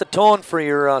to set the tone for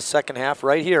your second half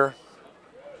right here.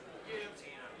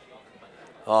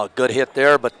 Oh, good hit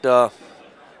there, but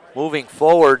moving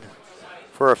forward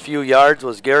for a few yards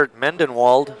was Garrett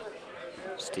Mendenwald.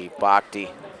 Steve Bakhti.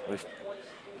 We've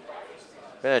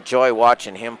been a joy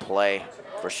watching him play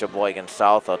for Sheboygan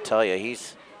South. I'll tell you,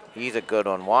 he's a good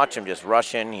one. Watch him just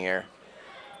rush in here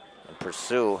and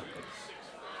pursue.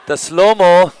 The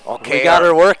slow-mo, okay, we got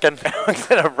her working. I'm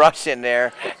gonna rush in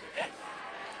there.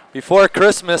 Before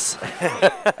Christmas.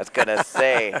 I was gonna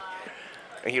say,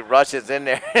 he rushes in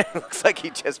there. It looks like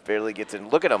he just barely gets in.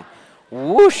 Look at him.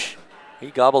 Whoosh. He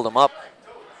gobbled him up.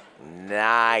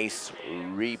 Nice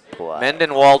replay.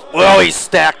 Mendenwald, well, he's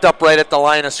stacked up right at the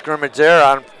line of scrimmage there.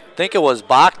 I think it was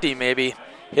Bakhti maybe.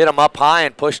 Hit him up high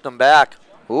and pushed him back.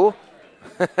 Who?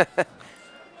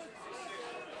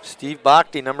 Steve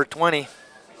Bakhti, number 20.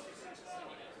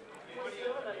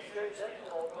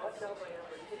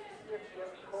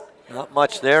 Not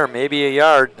much there, maybe a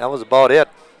yard. That was about it.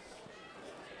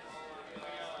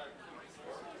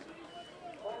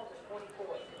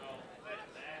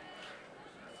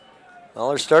 Well,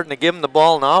 they're starting to give him the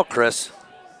ball now, Chris.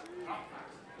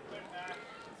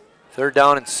 3rd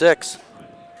down and 6.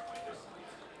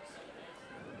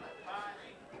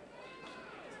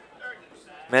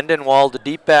 Mendenwald,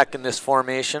 deep back in this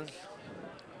formation.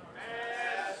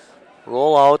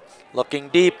 Roll out, looking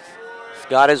deep. He's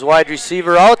got his wide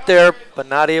receiver out there, but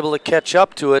not able to catch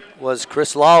up to it was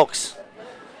Chris Laux.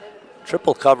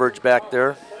 Triple coverage back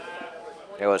there.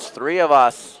 There was 3 of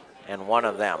us and 1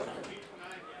 of them.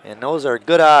 And those are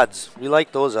good odds. We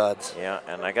like those odds. Yeah,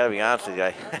 and I got to be honest with you,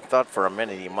 I thought for a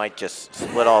minute he might just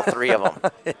split all 3 of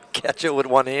them. Catch it with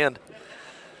one hand.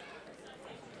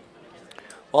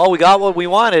 Well, we got what we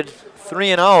wanted.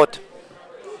 3 and out.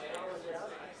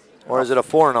 Or is it a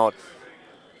 4 and out?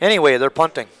 Anyway, they're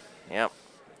punting. Yep.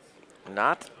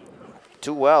 Not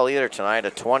too well either tonight.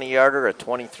 A 20-yarder, a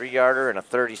 23-yarder, and a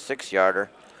 36-yarder.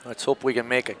 Let's hope we can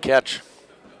make a catch.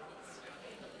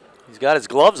 He's got his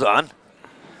gloves on.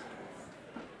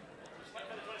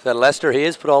 Is that Lester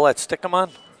Hayes put all that stickum on?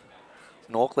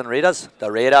 From the Oakland Raiders?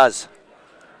 The Raiders.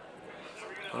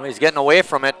 Well, he's getting away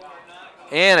from it.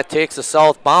 And it takes a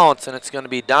south bounce, and it's going to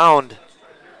be downed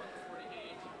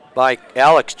by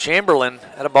Alex Chamberlain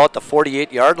at about the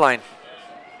 48-yard line.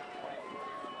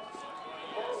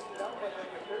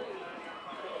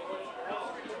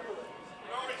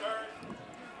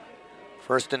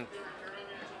 First and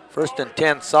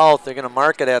 10 south. They're going to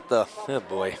mark it at the, oh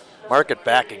boy, mark it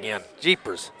back again.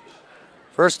 Jeepers.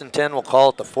 First and 10, we'll call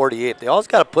it the 48. They always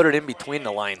got to put it in between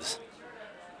the lines.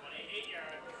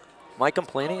 Am I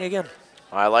complaining again?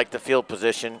 I like the field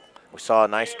position. We saw a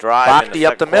nice drive. Bhakti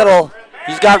up the middle.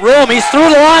 He's got room. He's through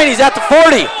the line. He's at the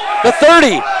 40, the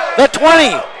 30, the 20,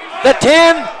 the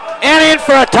 10, and in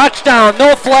for a touchdown.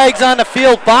 No flags on the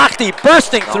field. Bhakti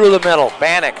bursting through the middle.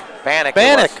 Bannock.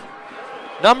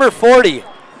 Number 40,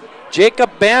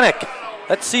 Jacob Bannock.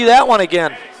 Let's see that one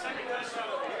again.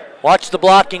 Watch the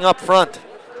blocking up front.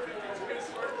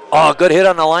 Oh, good hit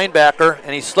on the linebacker,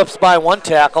 and he slips by 1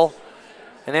 tackle,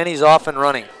 and then he's off and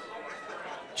running.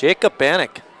 Jacob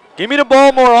Bannock. Give me the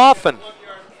ball more often.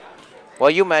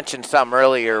 Well, you mentioned something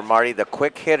earlier, Marty. The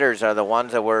quick hitters are the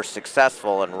ones that were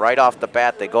successful, and right off the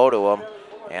bat they go to them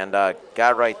and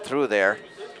got right through there.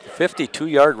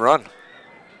 52-yard run.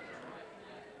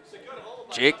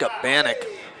 Jacob Bannock.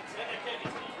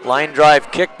 Line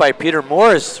drive kick by Peter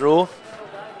Moore is through.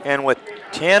 And with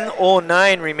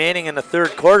 10:09 remaining in the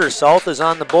third quarter, South is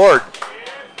on the board.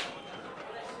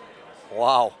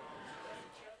 Wow.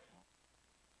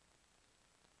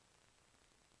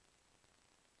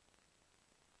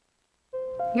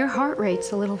 Your heart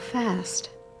rate's a little fast.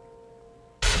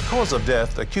 Cause of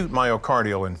death, acute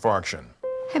myocardial infarction.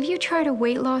 Have you tried a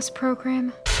weight loss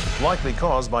program? Likely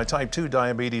caused by type 2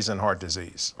 diabetes and heart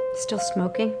disease. Still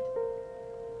smoking?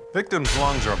 Victim's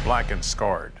lungs are black and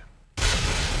scarred.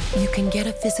 You can get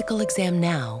a physical exam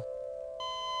now,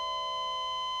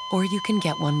 or you can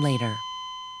get one later.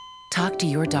 Talk to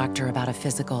your doctor about a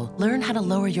physical. Learn how to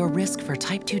lower your risk for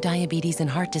type 2 diabetes and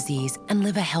heart disease and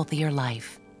live a healthier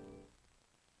life.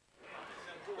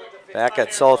 Back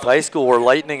at South High School where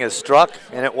lightning is struck,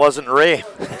 and it wasn't Ray.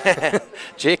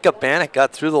 Jacob Bannock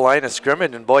got through the line of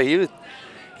scrimmage, and boy,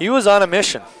 he was on a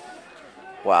mission.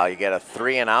 Wow, you get a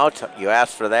 3 and out. You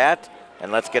asked for that,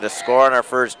 and let's get a score on our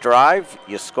first drive.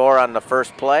 You score on the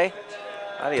first play.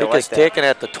 How do you Kick like is that? taken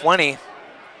at the 20,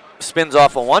 spins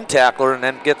off a 1 tackler, and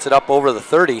then gets it up over the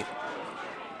 30.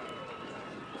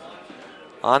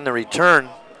 On the return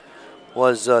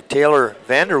was Taylor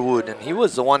Vanderwood, and he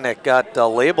was the one that got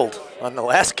labeled on the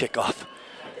last kickoff.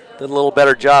 Did a little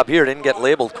better job here, didn't get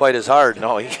labeled quite as hard.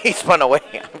 No, he spun away.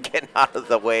 I'm getting out of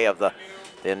the way of the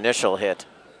initial hit.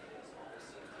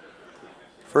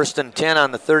 First and 10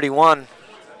 on the 31.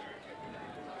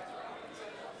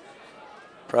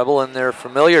 Preble in their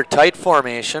familiar tight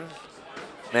formation.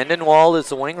 Mendenwald is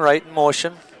the wing right in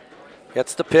motion.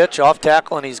 Gets the pitch, off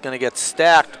tackle, and he's going to get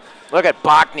stacked. Look at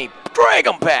Bachny, drag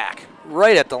him back.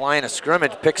 Right at the line of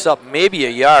scrimmage, picks up maybe a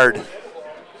yard.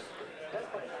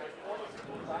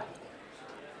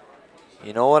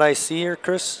 You know what I see here,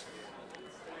 Chris?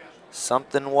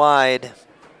 Something wide.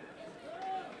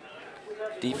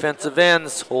 Defensive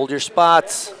ends, hold your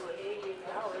spots.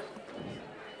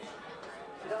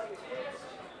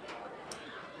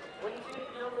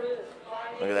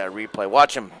 Look at that replay.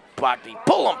 Watch him, Bachny,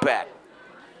 pull him back.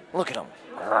 Look at him.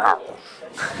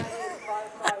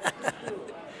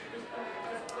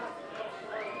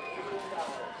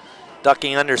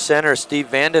 Ducking under center, Steve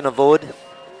Vandenavood.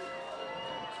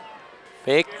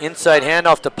 Fake inside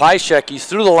handoff to Pyshek. He's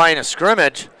through the line of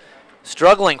scrimmage,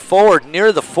 struggling forward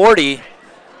near the 40,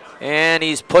 and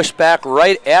he's pushed back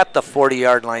right at the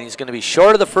 40-yard line. He's going to be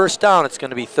short of the first down. It's going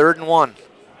to be 3rd and 1.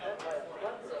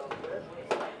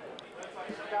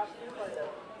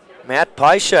 Matt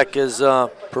Pyshek has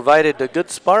provided a good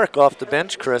spark off the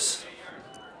bench, Chris.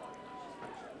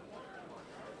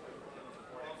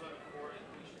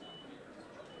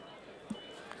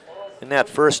 in that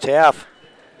first half,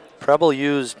 Preble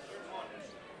used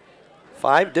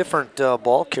 5 different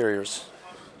ball carriers.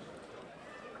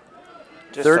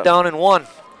 Just Third down and 1.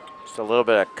 Just a little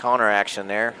bit of counter action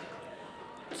there.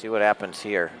 See what happens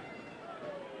here.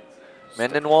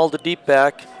 Mendenwald, the deep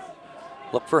back.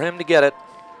 Look for him to get it.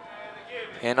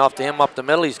 Hand off to him up the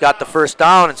middle. He's got the first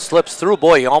down and slips through.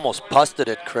 Boy, he almost busted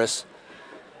it, Chris.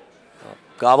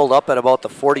 Gobbled up at about the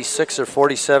 46 or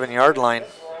 47 yard line.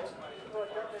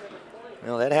 You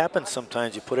know, that happens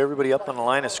sometimes. You put everybody up on the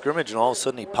line of scrimmage and all of a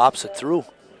sudden he pops it through.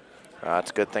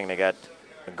 It's a good thing they got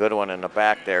a good one in the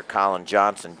back there, Colin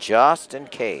Johnson, just in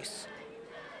case.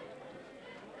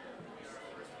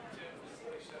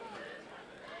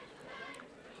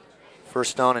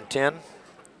 First down and 10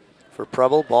 for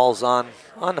Preble. Ball's on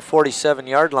the 47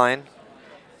 yard line.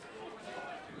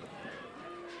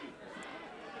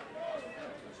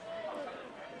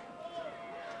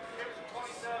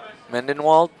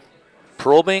 Mendenwald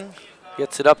probing,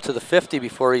 gets it up to the 50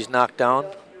 before he's knocked down.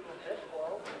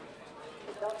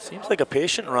 Seems like a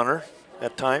patient runner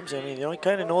at times. I mean, he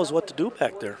kind of knows what to do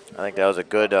back there. I think that was a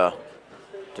good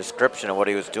description of what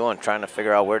he was doing, trying to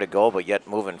figure out where to go, but yet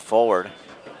moving forward,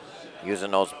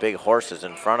 using those big horses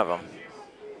in front of him.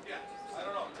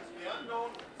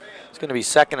 It's going to be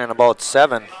second and about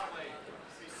 7.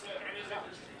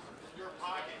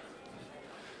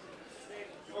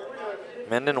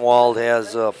 Mendenwald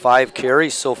has 5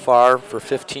 carries so far for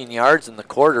 15 yards in the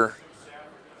quarter.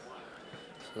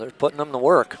 So they're putting him to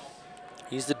work.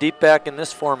 He's the deep back in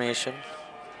this formation.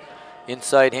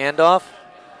 Inside handoff.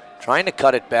 Trying to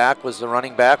cut it back was the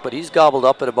running back, but he's gobbled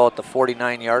up at about the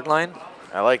 49 yard line.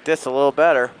 I like this a little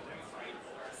better.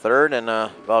 Third and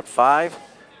about 5.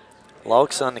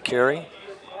 Laux on the carry.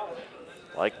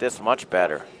 Like this much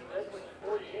better.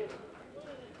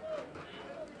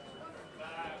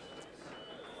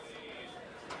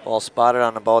 Ball spotted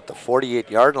on about the 48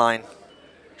 yard line.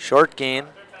 Short gain.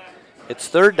 It's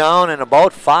third down and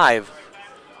about 5.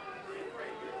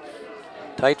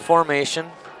 Tight formation.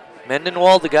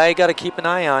 Mendenwald, the guy you got to keep an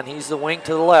eye on. He's the wing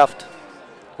to the left.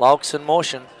 Laux in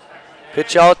motion.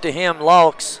 Pitch out to him,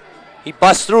 Laux. He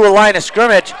busts through a line of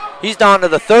scrimmage. He's down to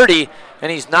the 30,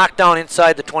 and he's knocked down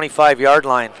inside the 25 yard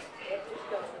line.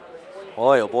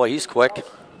 Boy, oh boy, he's quick.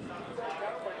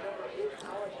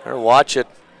 Better watch it.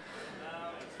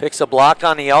 Picks a block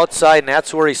on the outside, and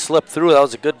that's where he slipped through. That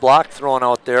was a good block thrown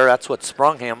out there. That's what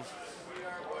sprung him.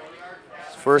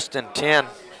 First and 10.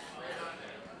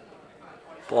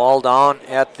 Ball down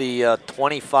at the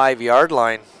 25 yard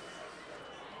line.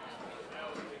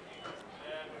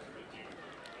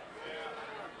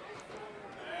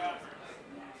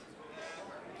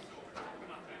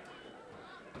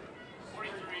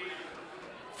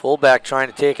 Fullback trying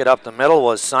to take it up the middle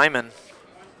was Simon.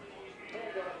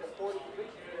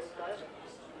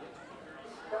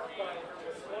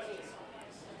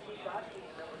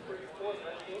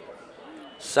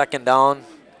 Second down.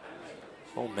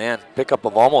 Oh man, pickup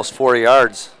of almost 4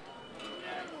 yards.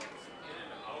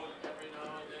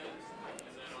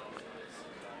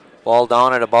 Ball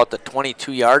down at about the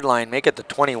 22 yard line. Make it the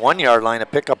 21 yard line. A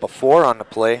pickup of 4 on the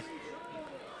play.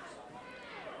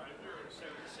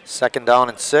 Second down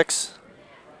and 6.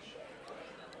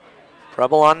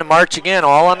 Preble on the march again,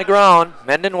 all on the ground.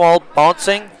 Mendenwald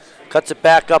bouncing, cuts it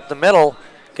back up the middle,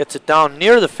 gets it down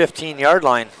near the 15 yard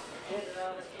line.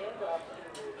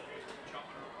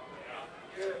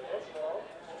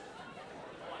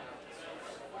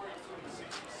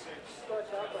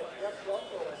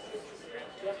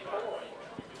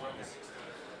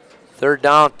 Third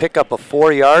down, pickup of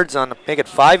 4 yards on, make it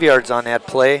 5 yards on that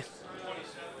play.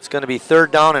 It's going to be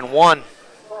third down and 1.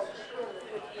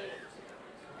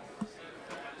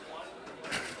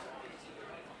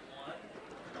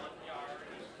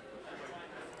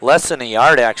 Less than a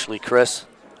yard, actually, Chris.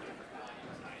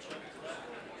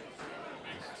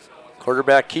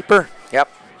 Quarterback keeper? Yep.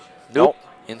 Nope.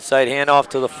 Inside handoff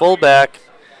to the fullback,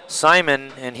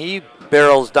 Simon, and he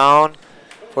barrels down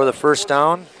for the first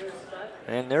down.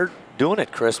 And they're doing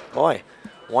it, Chris. Boy,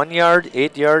 1 yard,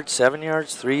 8 yards, 7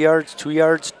 yards, 3 yards, 2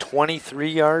 yards, 23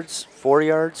 yards, 4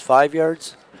 yards, 5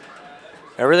 yards.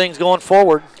 Everything's going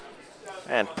forward.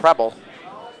 And Preble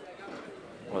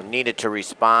needed to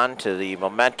respond to the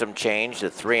momentum change, the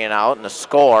 3 and out, and the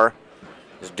score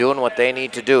is doing what they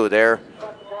need to do. They're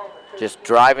just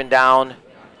driving down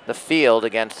the field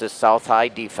against this South High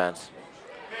defense.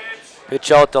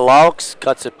 Pitch out to Laux,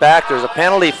 cuts it back. There's a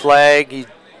penalty flag. He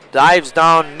dives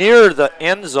down near the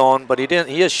end zone, but he didn't.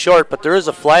 He is short, but there is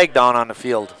a flag down on the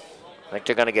field. I think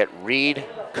they're going to get Reed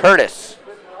Curtis.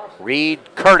 Reed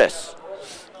Curtis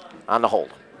on the hold.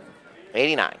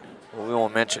 89. Well, we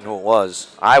won't mention who it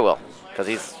was. I will, because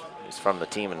he's from the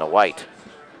team in the white.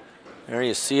 There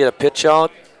you see it, a pitch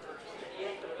out.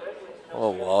 Oh,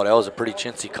 wow, that was a pretty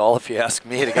chintzy call if you ask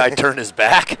me. The guy turned his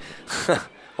back.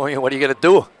 What are you going to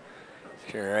do?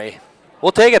 Sure, right.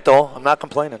 We'll take it, though. I'm not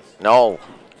complaining. No.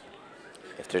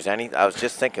 If there's any, I was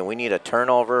just thinking we need a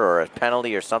turnover or a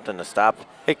penalty or something to stop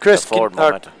Hey, Chris, the forward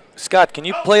momentum. Scott, can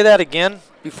you play that again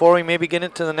before we maybe get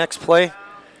into the next play?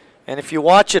 And if you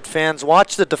watch it, fans,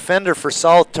 watch the defender for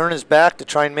South turn his back to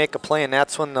try and make a play, and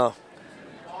that's when the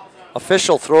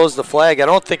official throws the flag. I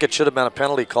don't think it should have been a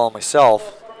penalty call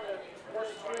myself.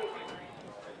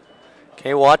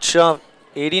 Okay, watch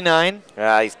 89.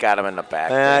 Yeah, he's got him in the back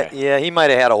there. Yeah, he might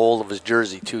have had a hold of his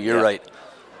jersey, too. You're right.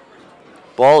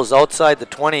 Ball is outside the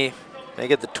 20. They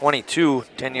get the 22,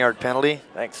 10-yard penalty.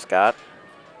 Thanks, Scott.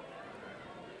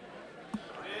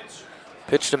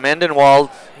 Pitch to Mendenwald.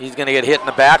 He's going to get hit in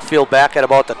the backfield back at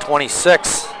about the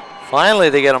 26. Finally,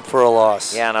 they get him for a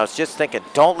loss. Yeah, and I was just thinking,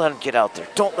 don't let him get out there.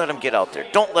 Don't let him get out there.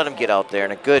 Don't let him get out there.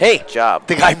 And a good job.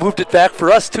 The guy moved it back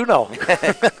for us, too, now.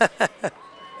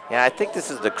 Yeah, I think this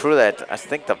is the crew that, I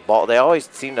think the ball, they always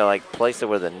seem to like place it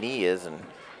where the knee is and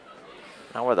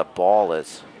not where the ball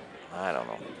is. I don't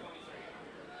know.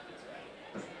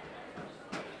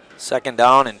 Second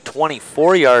down and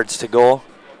 24 yards to go.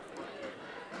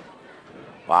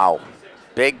 Wow.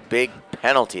 Big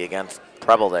penalty against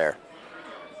Preble there.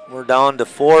 We're down to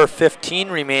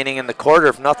 4:15 remaining in the quarter.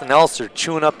 If nothing else, they're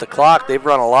chewing up the clock. They've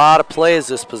run a lot of plays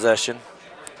this possession.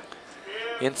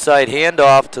 Inside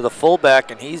handoff to the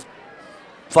fullback, and he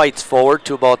fights forward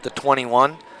to about the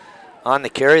 21. On the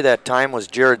carry that time was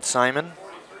Jared Simon.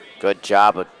 Good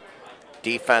job of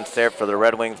defense there for the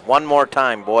Red Wings. One more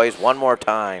time, boys, one more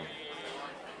time.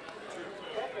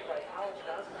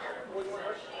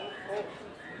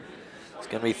 It's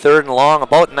going to be third and long,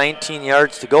 about 19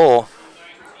 yards to go.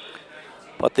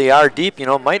 But they are deep, you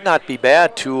know, might not be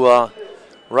bad to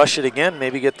rush it again,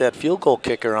 maybe get that field goal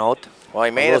kicker out. Well,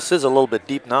 he made this is a little bit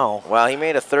deep now. Well, he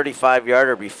made a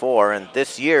 35-yarder before, and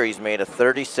this year he's made a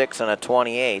 36 and a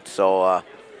 28. So,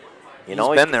 you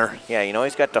know, he's been there. Yeah, you know,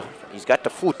 he's got the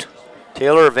foot.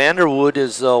 Taylor Vanderwood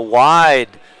is wide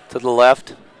to the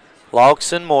left.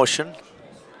 Laux in motion.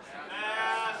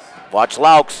 Watch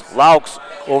Laux. Laux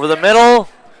over the middle,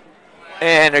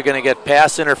 and they're going to get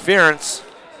pass interference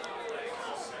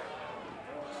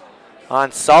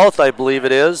on South, I believe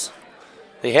it is.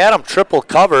 They had him triple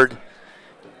covered.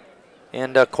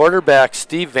 And quarterback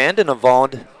Steve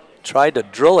Vandenavond tried to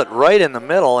drill it right in the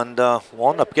middle and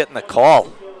wound up getting the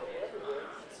call.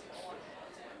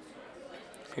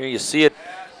 Here you see it.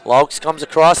 Laux comes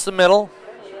across the middle.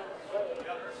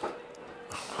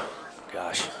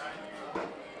 Gosh.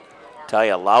 Tell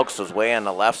you, Laux was way on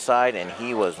the left side, and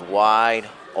he was wide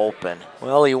open.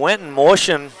 Well, he went in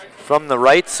motion from the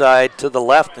right side to the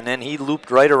left, and then he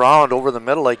looped right around over the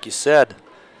middle, like you said.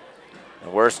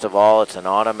 And worst of all, it's an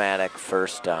automatic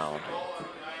first down.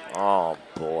 Oh,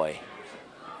 boy.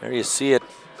 There you see it.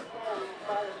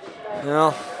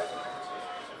 Well,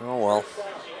 oh well.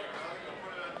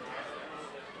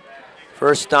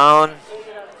 First down.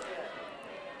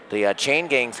 The chain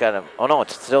gang's got him. Oh, no,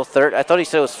 it's still third. I thought he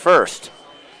said it was first.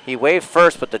 He waved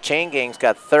first, but the chain gang's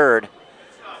got third.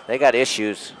 They got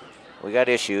issues. We got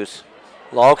issues.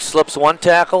 Laux slips one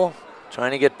tackle.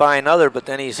 Trying to get by another, but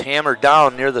then he's hammered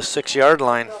down near the 6-yard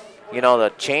line. You know, the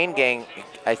chain gang,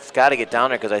 I've got to get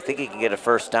down there because I think he can get a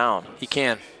first down. He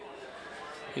can.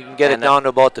 He can get it down to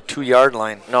about the 2-yard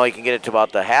line. No, he can get it to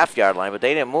about the half-yard line, but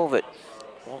they didn't move it.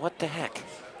 Well, what the heck?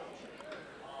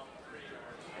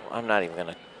 I'm not even going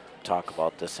to talk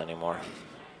about this anymore.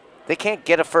 They can't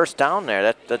get a first down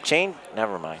there. The chain,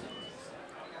 never mind.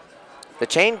 The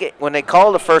chain, when they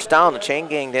called the first down, the chain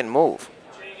gang didn't move.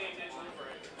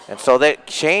 And so the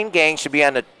chain gang should be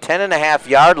on the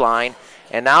 10.5-yard line,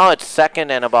 and now it's second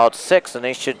and about 6, and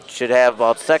they should have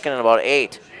about second and about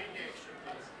 8.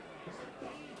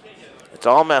 It's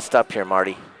all messed up here,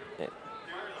 Marty.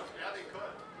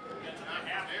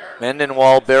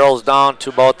 Mendenwald barrels down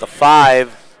to about the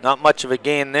 5. Not much of a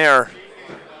gain there.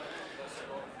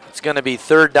 It's going to be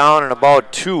third down and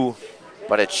about 2.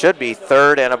 But it should be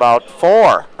third and about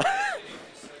 4.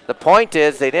 The point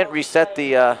is they didn't reset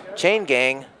the chain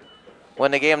gang when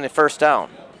they gave him the first down.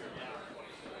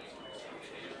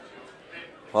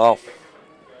 Wow.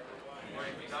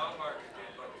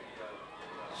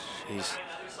 Jeez.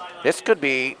 This could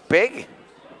be big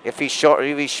if he's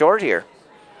short here.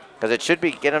 Because it should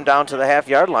be get him down to the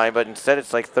half-yard line, but instead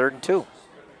it's like 3rd and 2.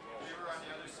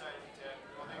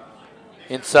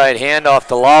 Inside handoff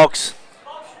to Laux.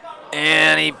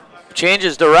 And he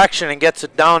changes direction and gets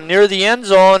it down near the end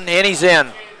zone, and he's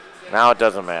in. Now it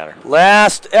doesn't matter.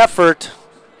 Last effort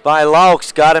by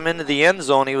Laux got him into the end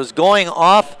zone. He was going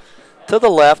off to the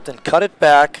left and cut it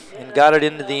back and got it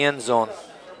into the end zone.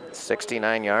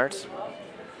 69 yards?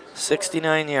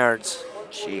 69 yards.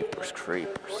 Jeepers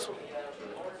creepers.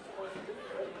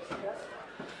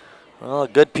 Well, a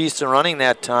good piece of running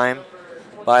that time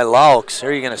by Laux.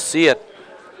 Here you're going to see it.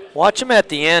 Watch him at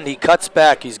the end. He cuts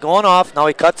back. He's going off. Now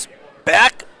he cuts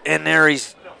back, and there he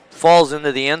falls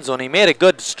into the end zone. He made a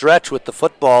good stretch with the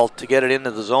football to get it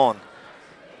into the zone.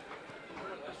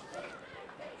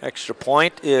 Extra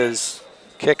point is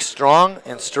kick strong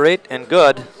and straight and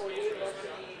good.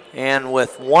 And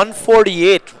with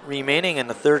 1:48 remaining in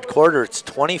the third quarter, it's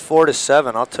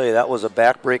 24-7. I'll tell you, that was a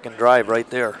back-breaking drive right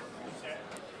there.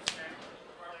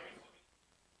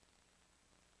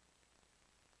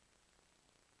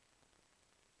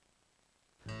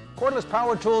 Cordless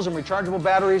power tools and rechargeable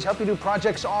batteries help you do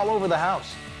projects all over the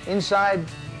house. Inside,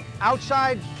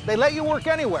 outside, they let you work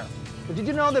anywhere. But did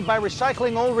you know that by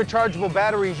recycling old rechargeable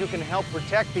batteries, you can help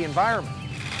protect the environment?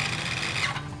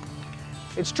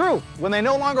 It's true. When they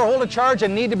no longer hold a charge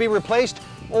and need to be replaced,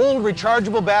 old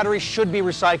rechargeable batteries should be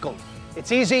recycled.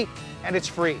 It's easy and it's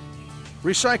free.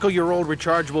 Recycle your old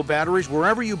rechargeable batteries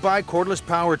wherever you buy cordless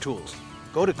power tools.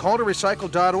 Go to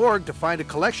calltorecycle.org to find a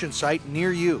collection site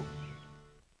near you.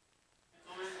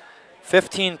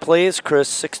 15 plays, Chris,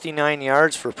 69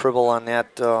 yards for Preble on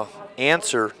that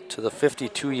answer to the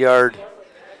 52-yard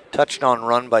touchdown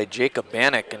run by Jacob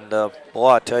Bannock. And boy,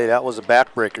 I tell you, that was a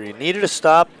backbreaker. You needed to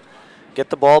stop, get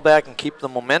the ball back, and keep the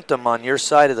momentum on your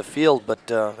side of the field, but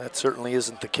that certainly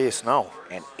isn't the case now.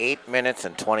 And 8 minutes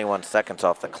and 21 seconds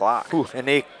off the clock. Ooh, and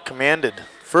they commanded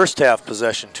first half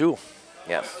possession, too.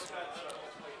 Yes.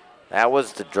 That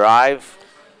was the drive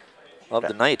of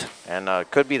the night. And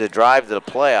could be the drive to the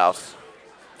playoffs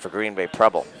for Green Bay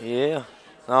Preble. Yeah.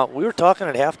 Now, we were talking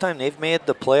at halftime, they've made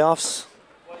the playoffs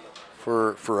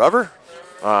for forever?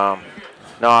 No,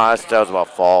 that was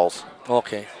about Falls.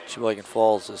 Okay. Sheboygan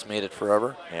Falls has made it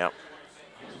forever. Yep.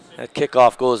 That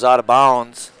kickoff goes out of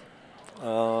bounds.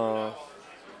 A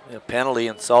penalty,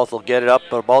 and South will get it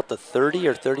up about the 30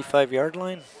 or 35-yard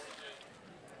line.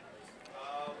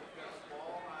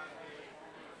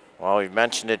 Well, we've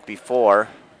mentioned it before.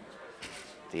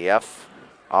 The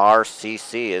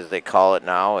FRCC, as they call it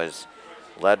now, is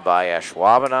led by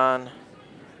Ashwaubenon,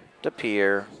 De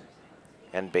Pere,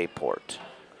 and Bayport.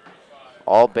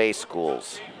 All Bay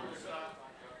schools.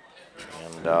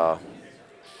 And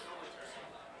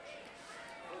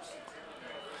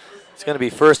it's going to be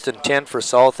 1st and 10 for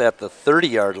South at the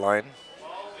 30-yard line.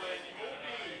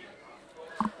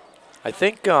 I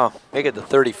think make it the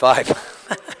 35.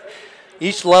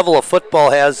 Each level of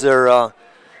football has their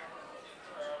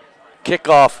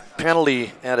kickoff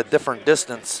penalty at a different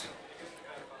distance.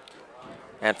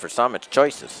 And for some, it's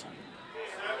choices.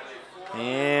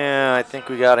 Yeah, I think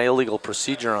we got an illegal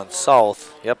procedure on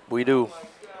South. Yep, we do.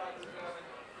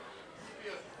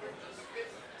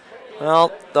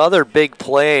 Well, the other big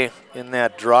play in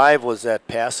that drive was that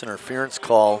pass interference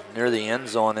call near the end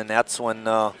zone, and that's when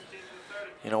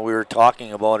we were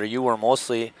talking about, or you were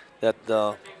mostly, that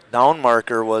the down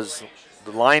marker was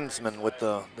the linesman with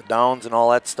the downs and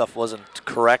all that stuff wasn't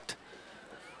correct.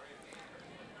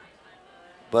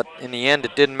 But in the end,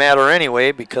 it didn't matter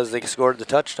anyway because they scored the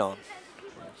touchdown.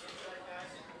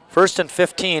 1st and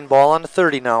 15, ball on the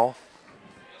 30 now.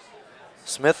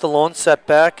 Smith, the lone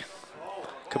setback.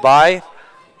 Kabai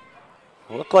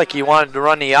looked like he wanted to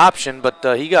run the option, but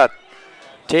he got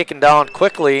taken down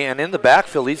quickly, and in the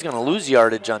backfield, he's going to lose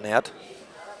yardage on that.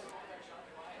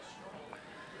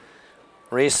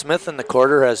 Ray Smith in the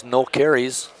quarter has no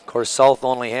carries. Of course, South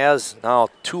only has now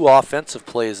 2 offensive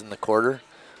plays in the quarter,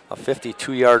 a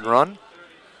 52-yard run,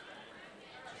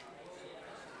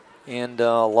 and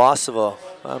a loss of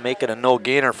make it a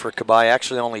no-gainer for Kabai.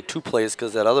 Actually, only 2 plays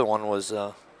because that other one was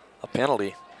a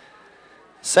penalty.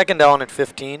 2nd down and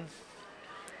 15.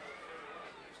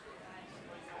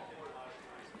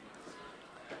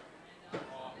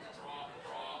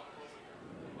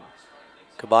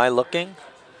 Kabai looking.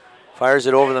 Fires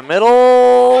it over the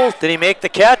middle. Did he make the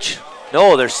catch?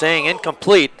 No, they're saying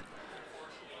incomplete.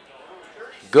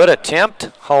 Good attempt,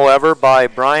 however, by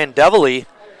Brian Deverly.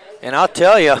 And I'll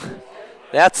tell you,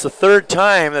 that's the 3rd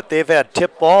time that they've had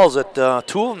tip balls. That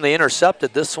 2 of them they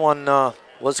intercepted. This one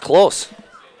was close.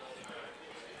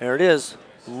 There it is.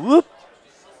 Whoop.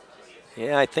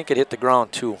 Yeah, I think it hit the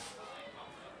ground too.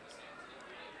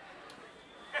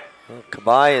 Well,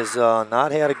 Kabai has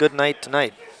not had a good night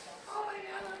tonight.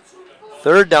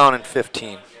 3rd down and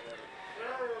 15.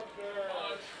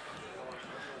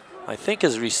 I think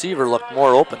his receiver looked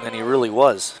more open than he really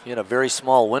was. He had a very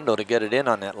small window to get it in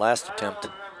on that last attempt.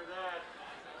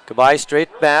 Goodbye,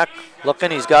 straight back.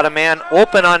 Looking, he's got a man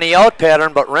open on the out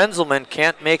pattern, but Renzelman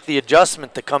can't make the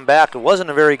adjustment to come back. It wasn't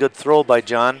a very good throw by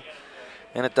John,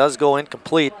 and it does go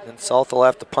incomplete, and South will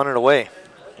have to punt it away.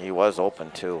 He was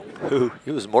open, too.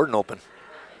 He was more than open.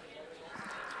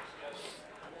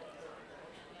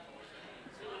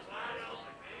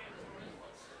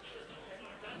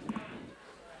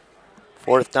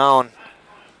 Fourth down.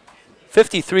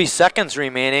 53 seconds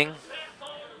remaining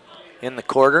in the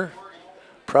quarter.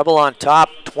 Preble on top,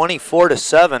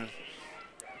 24-7.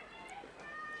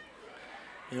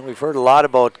 You know, we've heard a lot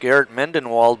about Garrett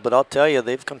Mendenwald, but I'll tell you,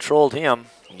 they've controlled him.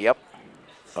 Yep.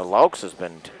 Laux has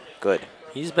been good.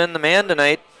 He's been the man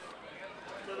tonight.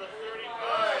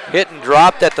 Hit and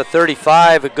dropped at the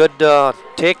 35. A good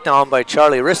takedown by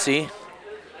Charlie Rissy.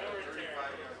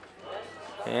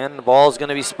 And the ball is going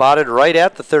to be spotted right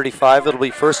at the 35. It'll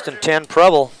be 1st and 10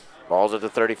 Preble. Ball's at the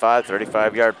 35,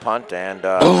 35-yard punt, and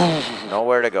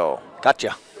nowhere to go.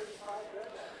 Gotcha.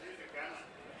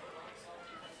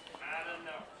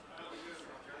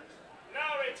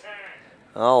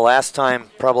 Well, last time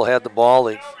Preble had the ball,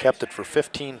 they kept it for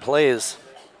 15 plays.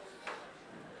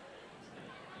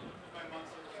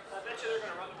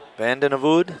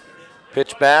 Vandenavoud,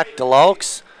 pitch back to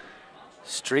Laux.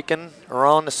 Streaking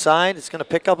around the side. It's going to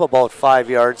pick up about 5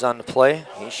 yards on the play.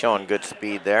 He's showing good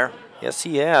speed there. Yes,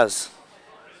 he has.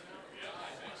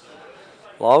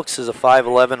 Laux is a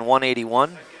 5'11",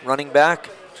 181 running back.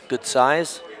 Good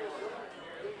size.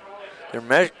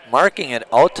 They're marking it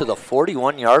out to the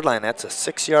 41-yard line. That's a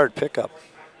 6-yard pickup.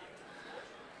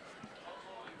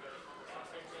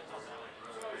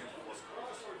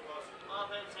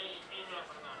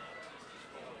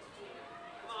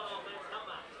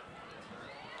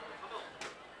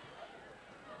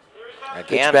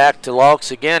 Pitch back to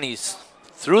Laux again. He's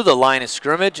through the line of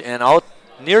scrimmage and out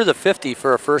near the 50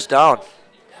 for a first down.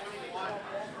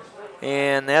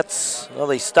 And that's, well,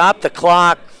 they stopped the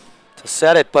clock to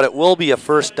set it, but it will be a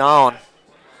first down.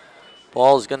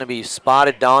 Ball is going to be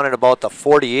spotted down at about the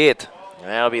 48. And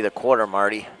that'll be the quarter,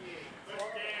 Marty.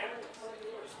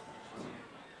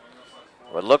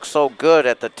 What looks so good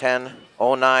at the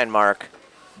 10:09 mark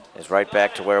is right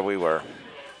back to where we were.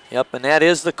 Yep, and that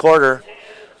is the quarter.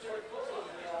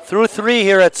 Through 3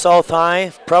 here at South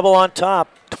High. Preble on top,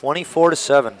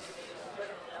 24-7.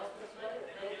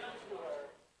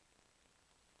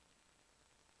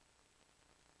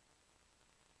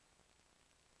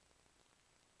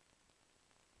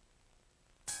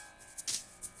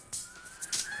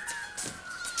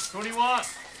 What do you want?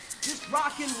 Just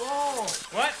rock and roll.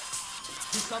 What?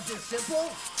 Just something simple.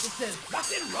 It says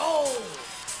rock and roll.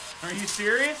 Are you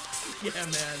serious? Yeah,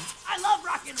 man. I love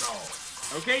rock and roll.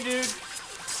 Okay, dude.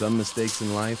 Some mistakes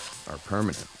in life are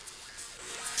permanent,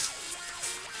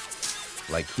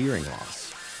 like hearing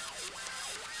loss.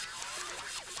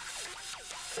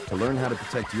 To learn how to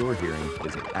protect your hearing,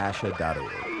 visit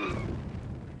asha.org.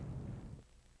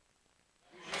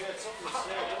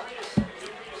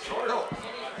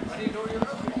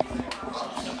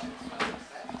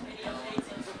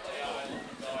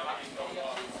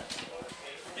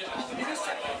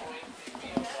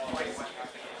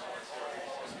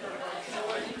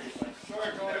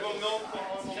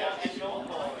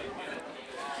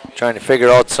 Trying to figure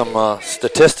out some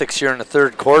statistics here in the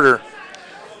third quarter.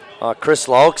 Chris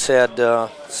Laux had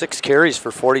 6 carries for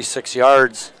 46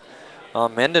 yards.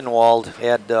 Mendenwald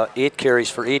had 8 carries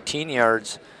for 18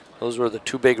 yards. Those were the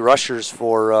 2 big rushers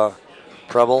for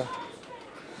Preble.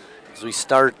 As we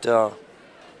start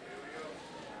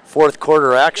fourth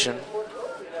quarter action,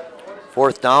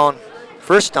 first down,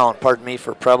 pardon me,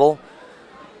 for Preble.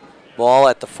 Ball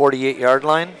at the 48-yard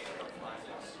line.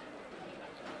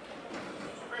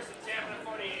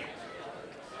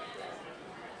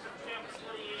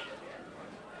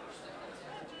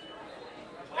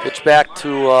 Pitch back to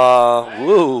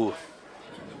Woo.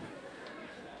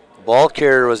 The ball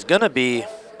carrier was going to be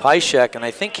Pyshek, and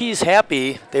I think he's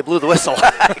happy they blew the whistle.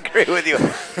 I agree with you.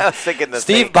 I was thinking the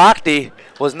Steve same. Bakhti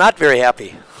was not very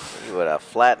happy. He would have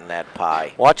flattened that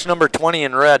pie. Watch number 20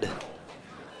 in red.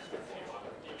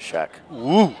 Check.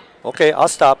 Woo. Okay, I'll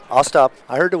stop.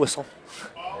 I heard the whistle.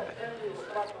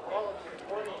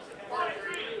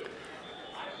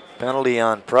 Penalty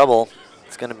on Preble.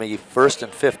 It's going to be 1st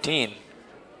and 15.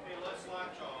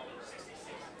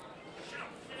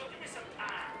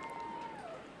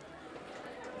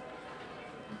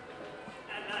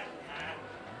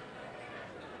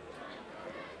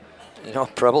 You know,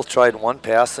 Preble tried 1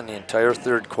 pass in the entire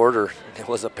third quarter, and it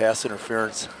was a pass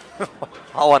interference.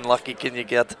 How unlucky can you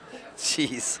get?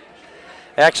 Jeez.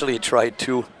 Actually, he tried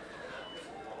 2.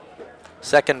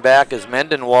 Second back is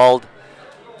Mendenwald.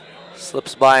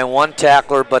 Slips by 1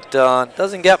 tackler, but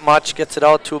doesn't get much. Gets it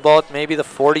out to about maybe the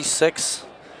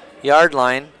 46-yard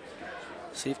line.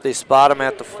 See if they spot him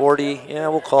at the 40. Yeah,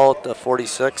 we'll call it the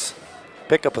 46.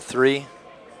 Pick up a 3.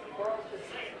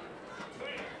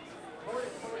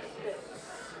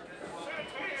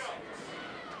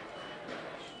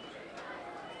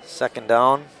 Second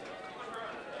down.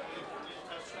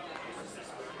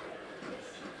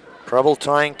 Preble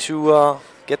trying to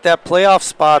get that playoff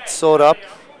spot sewed up,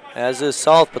 as is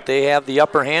South, but they have the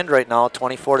upper hand right now,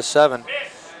 24-7.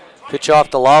 Pitch off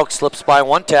to Lauk, slips by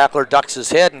 1 tackler, ducks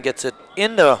his head, and gets it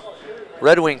into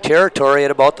Red Wing territory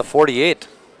at about the 48.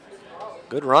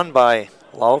 Good run by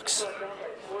Laux.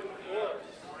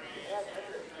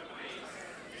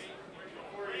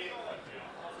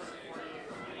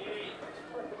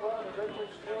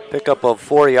 Pickup of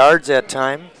 4 yards that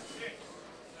time.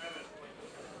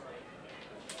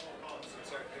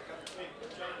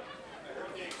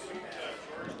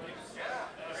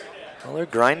 Well, they're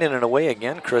grinding it away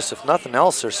again, Chris. If nothing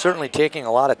else, they're certainly taking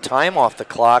a lot of time off the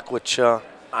clock, which I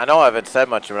know I haven't said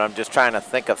much, but I'm just trying to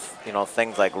think of,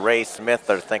 things like Ray Smith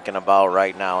are thinking about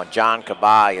right now, and John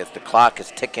Kabai as the clock is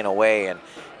ticking away, and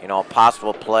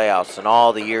possible playoffs and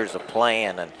all the years of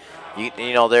playing, and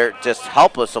they're just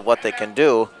helpless of what they can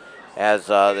do, as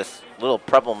this little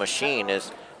Preble machine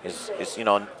is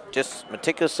just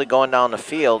meticulously going down the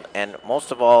field, and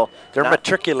most of all, they're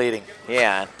matriculating.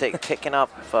 Yeah, taking up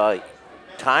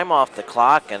time off the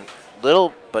clock and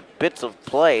little but bits of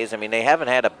plays. I mean, they haven't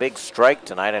had a big strike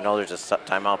tonight. I know there's a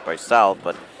timeout by South,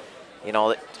 but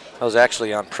that was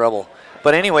actually on Preble.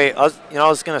 But anyway, I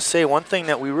was going to say one thing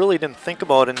that we really didn't think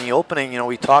about in the opening.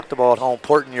 We talked about how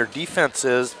important your defense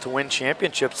is to win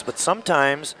championships, but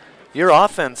sometimes your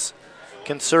offense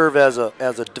can serve as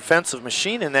a defensive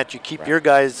machine in that you keep your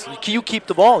guys, you keep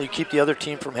the ball, you keep the other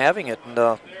team from having it,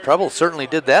 and Preble certainly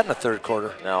did that in the third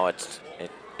quarter. No,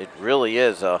 it really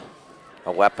is a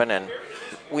weapon, and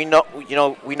we know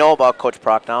about Coach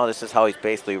Prock now. This is how he's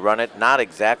basically run it. Not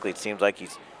exactly. It seems like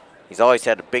he's always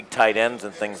had big tight ends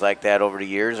and things like that over the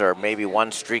years, or maybe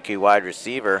one streaky wide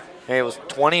receiver. Hey, it was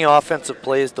 20 offensive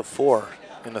plays to 4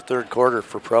 in the third quarter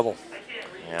for Preble.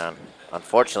 Yeah,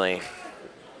 unfortunately,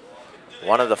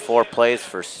 one of the 4 plays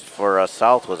for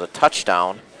South was a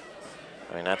touchdown.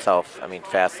 I mean, that's how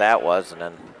fast that was, and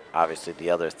then obviously the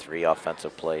other 3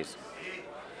 offensive plays.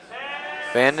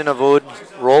 Vandenavood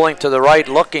rolling to the right,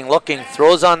 looking,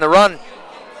 throws on the run,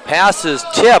 passes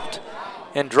tipped,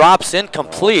 and drops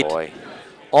incomplete. Oh boy.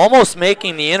 Almost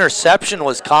making the interception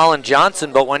was Colin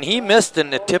Johnson, but when he missed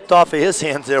and it tipped off of his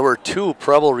hands, there were 2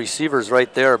 Preble receivers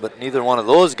right there, but neither one of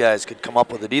those guys could come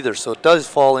up with it either, so it does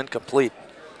fall incomplete.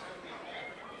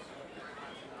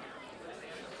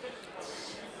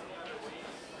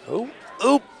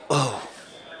 Oh,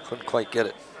 couldn't quite get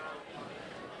it.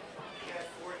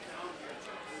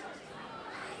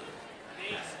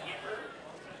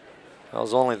 That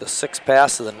was only the 6th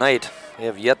pass of the night. They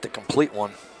have yet to complete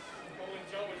one.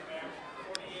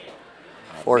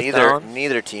 Fourth down.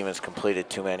 Neither team has completed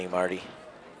too many, Marty.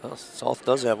 Well, South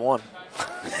does have 1.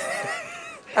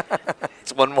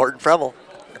 It's 1 more than Preble.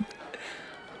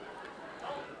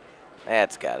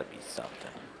 That's got to be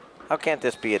something. How can't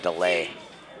this be a delay?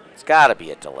 It's got to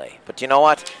be a delay. But you know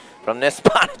what? From this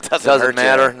spot, it doesn't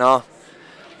matter. No.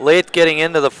 Late getting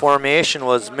into the formation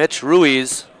was Mitch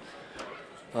Ruiz.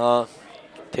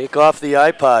 Take off the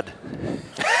iPod.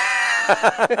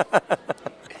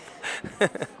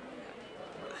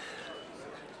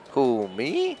 Who,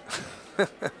 me?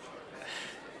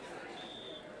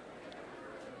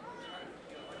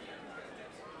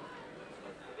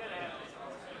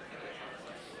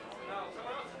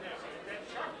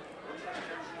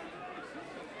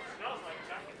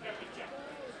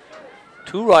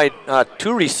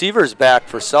 Two receivers back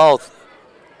for South.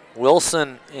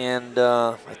 Wilson and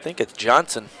I think it's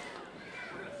Johnson.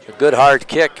 A good hard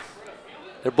kick.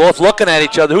 They're both looking at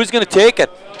each other. Who's going to take it?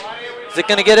 Is it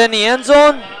going to get in the end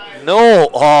zone? No.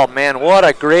 Oh, man, what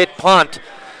a great punt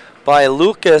by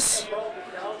Lucas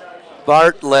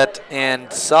Bartlett.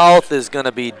 And South is going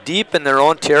to be deep in their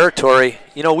own territory.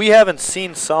 We haven't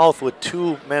seen South with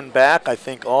 2 men back, I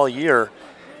think, all year.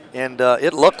 And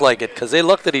it looked like it because they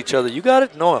looked at each other. You got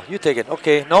it? No, you take it.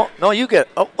 Okay, no, you get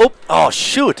it. Oh,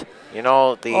 shoot.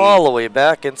 All the way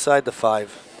back inside the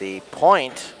 5. The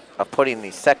point of putting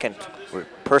the second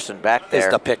person back there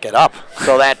is to pick it up.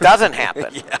 So that doesn't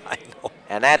happen. Yeah, I know.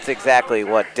 And that's exactly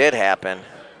what did happen.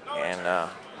 And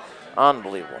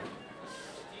unbelievable.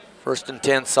 1st and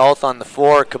 10, South on the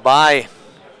 4. Kabai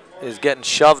is getting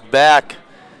shoved back.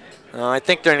 I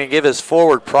think they're going to give his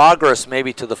forward progress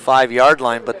maybe to the 5-yard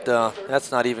line, but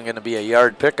that's not even going to be a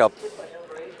yard pickup.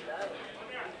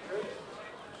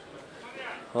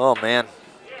 Oh, man.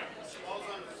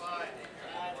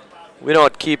 We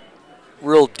don't keep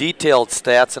real detailed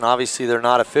stats, and obviously they're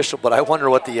not official, but I wonder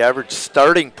what the average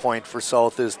starting point for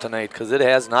South is tonight, because it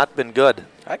has not been good.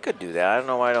 I could do that. I don't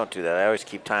know why I don't do that. I always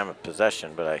keep time of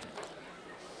possession, but I...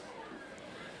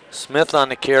 Smith on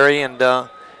the carry, and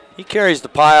he carries the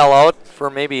pile out for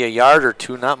maybe a yard or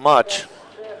two, not much.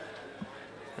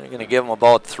 They're going to give him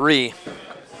about 3.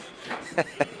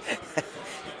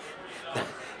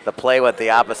 The play went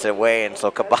the opposite way, and so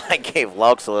Kabay gave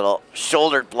Laux a little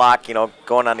shoulder block, you know,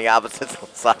 going on the opposite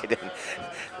side, and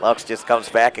Laux just comes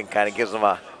back and kind of gives him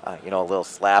a little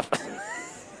slap.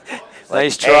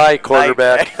 Nice try,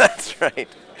 quarterback. That's right.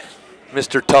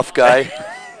 Mr. Tough Guy.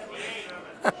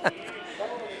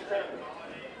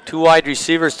 2 wide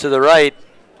receivers to the right.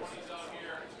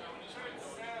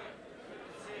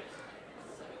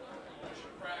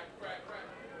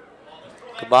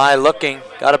 Kabay looking,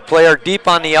 got a player deep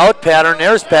on the out pattern.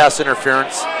 There's pass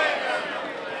interference.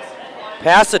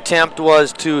 Pass attempt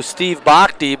was to Steve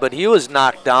Bakhti, but he was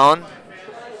knocked down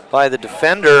by the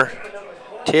defender,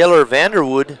 Taylor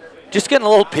Vanderwood. Just getting a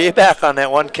little payback on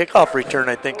that one kickoff return,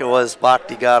 I think it was.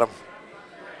 Bakhti got him.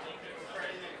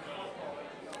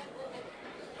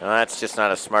 No, that's just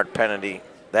not a smart penalty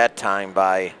that time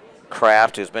by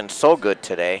Kraft, who's been so good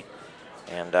today.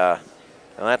 And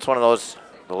that's one of those,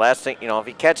 the last thing, if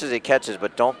he catches, he catches,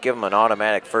 but don't give him an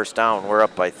automatic first down. We're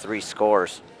up by 3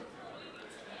 scores.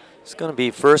 It's going to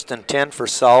be 1st and 10 for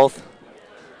South.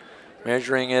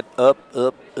 Measuring it up,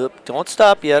 up, up. Don't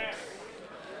stop yet.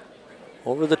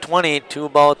 Over the 20 to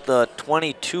about the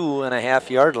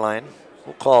 22.5-yard line.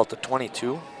 We'll call it the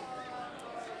 22.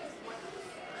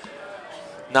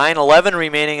 9:11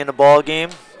 remaining in the ball game.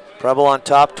 Preble on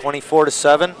top,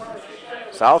 24-7.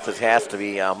 South has to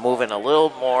be moving a little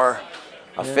more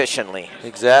efficiently.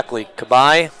 Exactly.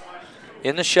 Kabay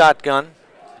in the shotgun.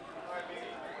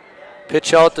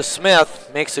 Pitch out to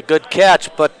Smith, makes a good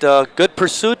catch, but good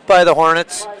pursuit by the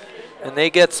Hornets, and they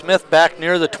get Smith back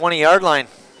near the 20-yard line.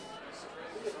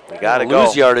 We got to go.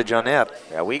 Lose yardage on that.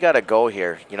 Yeah, we got to go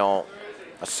here.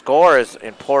 A score is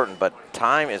important, but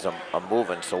time is a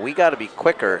moving, so we got to be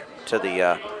quicker to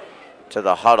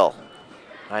the huddle.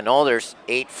 I know there's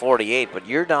 8:48, but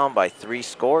you're down by 3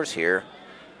 scores here,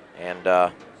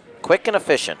 and quick and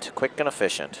efficient. Quick and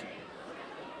efficient.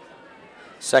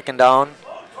 2nd down,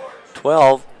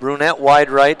 12. Brunette wide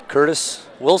right, Curtis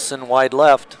Wilson wide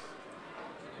left.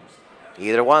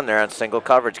 Either one, they're on single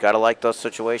coverage. Got to like those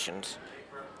situations.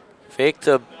 Fake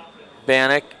to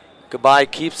Bannock.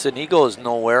 Kabay keeps it, and he goes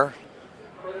nowhere.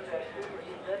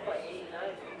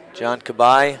 John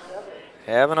Kabay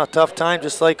having a tough time,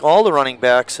 just like all the running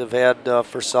backs have had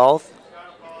for South.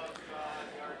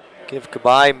 Give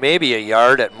Kabay maybe a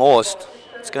yard at most.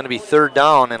 It's going to be 3rd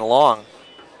down and long.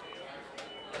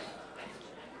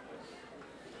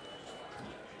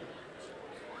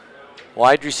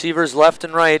 Wide receivers left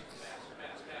and right.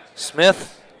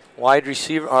 Smith, wide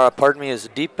receiver, is a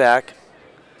deep back.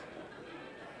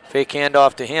 Fake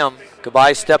handoff to him.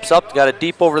 Kabay steps up, got it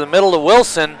deep over the middle to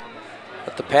Wilson,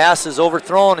 but the pass is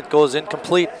overthrown. It goes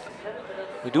incomplete.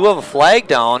 We do have a flag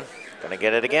down. Gonna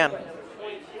get it again.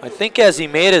 I think as he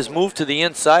made his move to the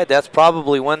inside, that's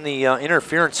probably when the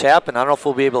interference happened. I don't know if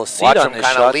we'll be able to see it on this shot.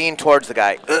 Watch him kind of lean towards the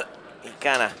guy. He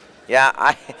kind of,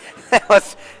 that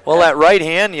was. Well, that right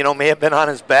hand, may have been on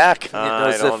his back.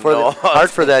 I don't know. Hard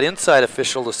for that inside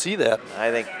official to see that. I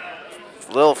think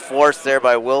a little force there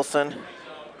by Wilson.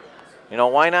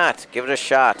 Why not? Give it a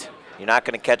shot. You're not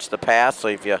going to catch the pass, so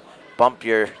if you bump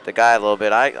the guy a little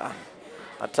bit,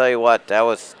 I'll tell you what, that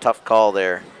was a tough call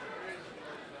there.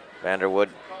 Vanderwood.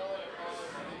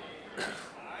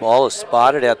 Ball is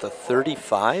spotted at the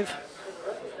 35.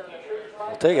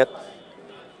 We'll take it.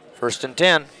 1st and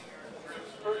 10.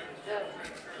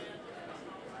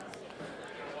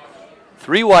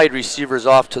 3 wide receivers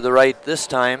off to the right this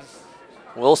time.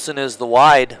 Wilson is the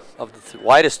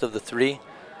widest of the 3.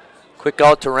 Quick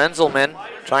out to Renzelman,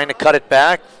 trying to cut it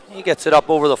back. He gets it up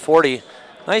over the 40.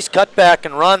 Nice cutback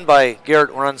and run by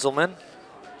Garrett Renzelman.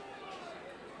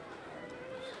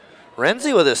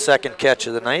 Renzi with his 2nd catch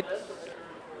of the night.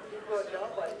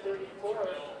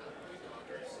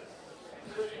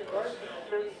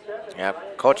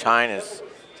 Yep, Coach Hine is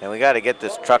saying we got to get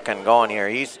this trucking going here.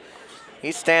 He's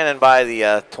standing by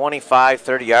the 25,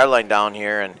 30-yard line down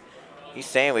here, and he's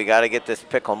saying we got to get this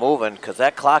pickle moving because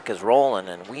that clock is rolling,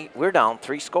 and we're down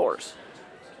 3 scores.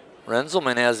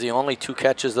 Renzelman has the only 2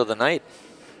 catches of the night.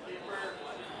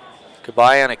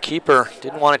 Goodbye on a keeper.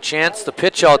 Didn't want a chance to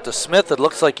pitch out to Smith. It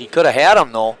looks like he could have had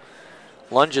him, though.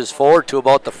 Lunges forward to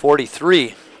about the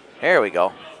 43. Here we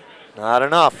go. Not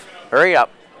enough. Hurry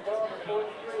up.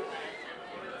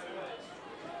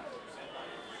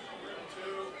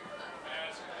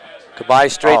 Goodbye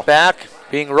straight back.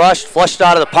 Being rushed, flushed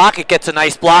out of the pocket. Gets a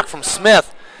nice block from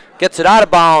Smith. Gets it out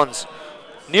of bounds.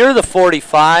 Near the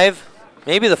 45.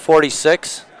 Maybe the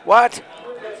 46. What?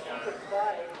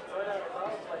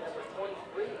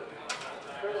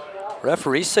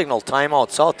 Referee signal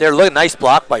timeouts out there. Look, nice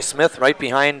block by Smith right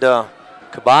behind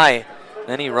Kabai.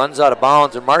 Then he runs out of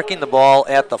bounds. They're marking the ball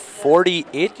at the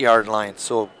 48-yard line.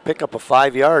 So pick up a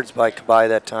 5 yards by Kabai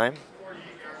that time.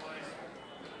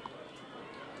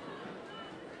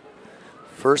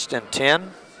 First and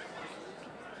 10.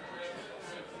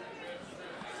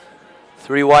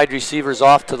 3 wide receivers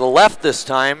off to the left this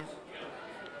time.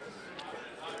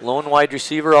 Lone wide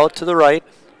receiver out to the right.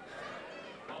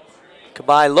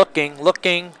 Kabai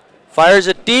looking, fires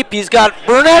it deep. He's got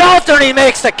Burnett out there and he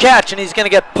makes the catch, and he's going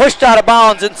to get pushed out of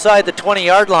bounds inside the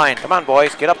 20-yard line. Come on,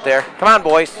 boys, get up there. Come on,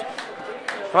 boys.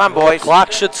 Come on, boys. The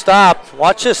clock should stop.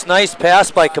 Watch this nice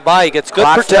pass by Kabai. He gets good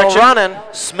Clock's protection. still running.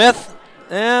 Smith,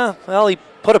 well, he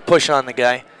put a push on the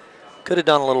guy. Could have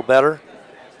done a little better.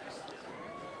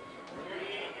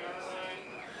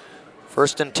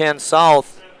 First and 10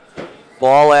 south.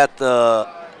 Ball at the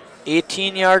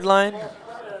 18-yard line.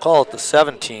 Call it the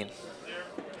 17.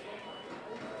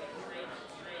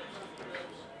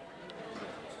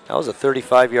 That was a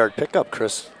 35-yard pickup,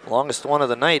 Chris. Longest one of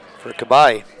the night for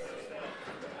Kabai.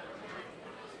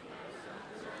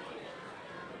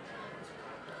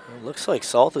 It looks like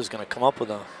South is going to come up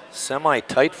with a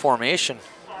semi-tight formation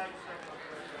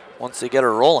once they get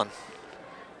her rolling.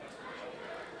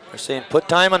 They're saying put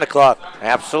time on the clock.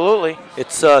 Absolutely.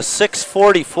 It's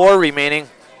 6:44 remaining.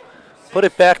 Put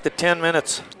it back to 10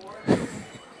 minutes.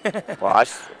 Well,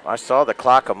 I saw the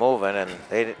clock a moving, and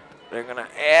they're going to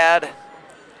add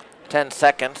 10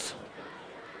 seconds.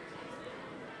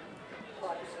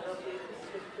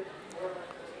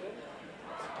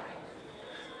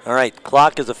 All right,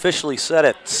 clock is officially set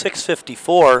at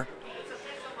 6:54.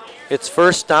 It's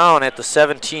first down at the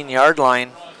 17-yard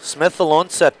line. Smith alone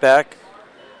setback.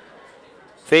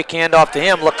 Fake handoff to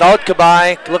him. Look out,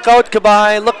 Kabai. Look out,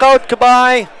 Kabai. Look out,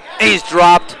 Kabai. He's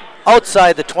dropped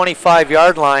outside the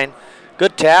 25-yard line.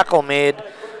 Good tackle made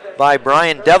by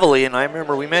Brian Deverly, and I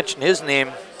remember we mentioned his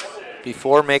name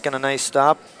before, making a nice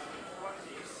stop.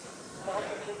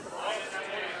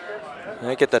 I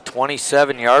think at the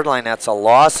 27-yard line, that's a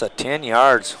loss of 10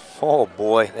 yards. Oh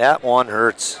boy, that one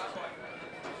hurts.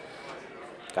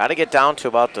 Got to get down to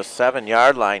about the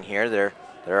 7-yard line here.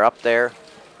 They're up there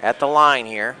at the line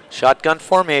here. Shotgun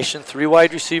formation, 3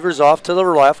 wide receivers off to the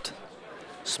left.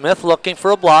 Smith looking for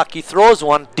a block. He throws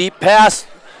one, deep pass.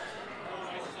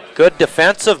 Good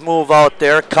defensive move out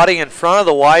there, cutting in front of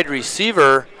the wide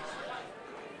receiver.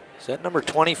 Is that number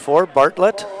 24,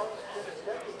 Bartlett?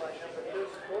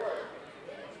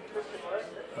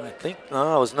 I think,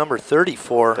 no, it was number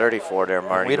 34. 34 there,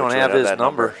 Marty. We don't have his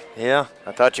number. Yeah.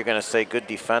 I thought you were going to say good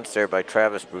defense there by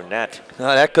Travis Brunette. No,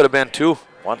 that could have been 2.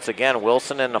 Once again,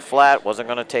 Wilson in the flat, wasn't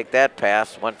going to take that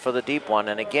pass, went for the deep one,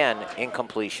 and again,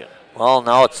 incompletion. Well,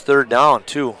 now it's third down,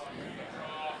 too.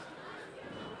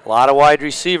 A lot of wide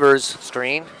receivers.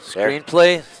 Screen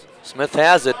play. Smith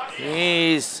has it.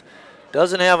 He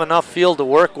doesn't have enough field to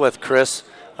work with, Chris.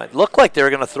 It looked like they were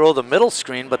going to throw the middle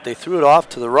screen, but they threw it off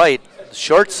to the right, the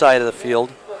short side of the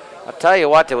field. I'll tell you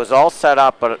what, it was all set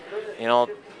up, but, you know,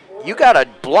 you got to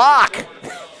block.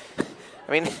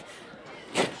 I mean,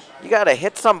 you got to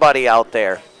hit somebody out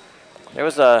there. There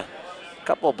was a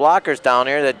couple of blockers down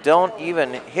here that don't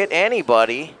even hit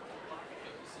anybody.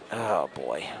 Oh,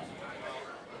 boy.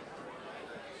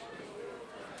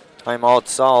 Timeout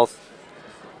South.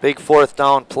 Big fourth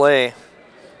down play.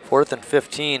 4th and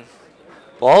 15.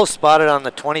 Ball spotted on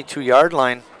the 22-yard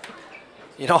line.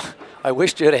 You know, I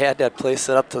wish you had had that play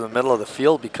set up to the middle of the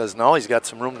field, because now he's got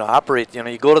some room to operate. You know,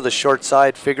 you go to the short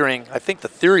side figuring, I think the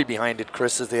theory behind it,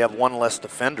 Chris, is they have one less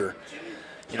defender.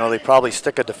 You know, they probably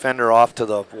stick a defender off to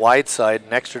the wide side,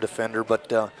 an extra defender,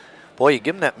 but boy, you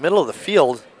give him that middle of the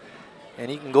field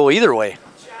and he can go either way.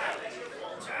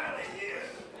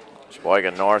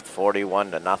 Sheboygan North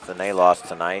 41-0. They lost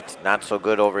tonight. Not so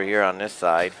good over here on this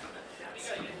side.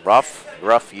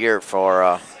 Rough year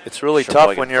for it's really Sheboygan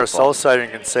tough when you're football. a Southsider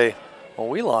and can say, well,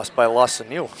 we lost by less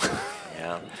than you.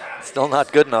 Yeah. Still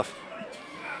not good enough.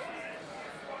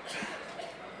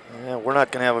 Yeah, we're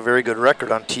not going to have a very good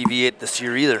record on TV8 this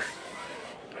year either.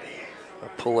 I'll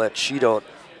pull that sheet out.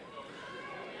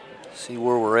 See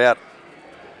where we're at.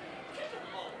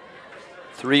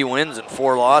 3 wins and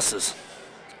 4 losses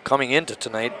coming into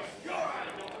tonight.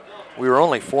 We were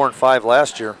only 4-5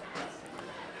 last year.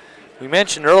 We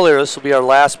mentioned earlier this will be our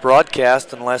last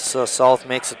broadcast unless South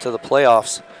makes it to the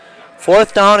playoffs.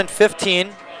 4th down and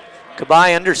 15.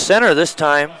 Kabai under center this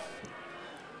time.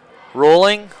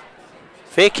 Rolling.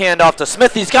 Fake handoff to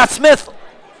Smith. He's got Smith.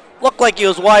 Looked like he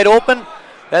was wide open.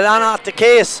 That's not the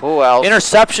case. Who else?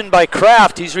 Interception by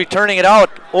Kraft. He's returning it out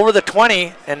over the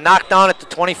 20 and knocked down at the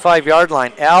 25-yard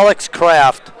line. Alex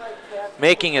Kraft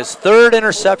making his 3rd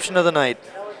interception of the night.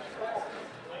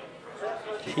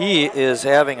 He is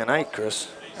having a night, Chris.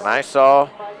 And I saw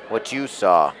what you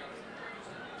saw.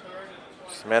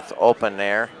 Smith open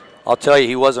there. I'll tell you,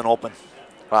 he wasn't open.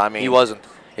 Well, I mean, he wasn't.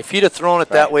 If he'd have thrown it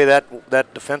that way,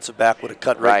 that defensive back would have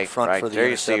cut right in front for the there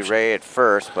interception. You see Ray at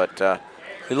first, but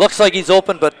it looks like he's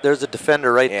open, but there's a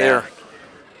defender right there.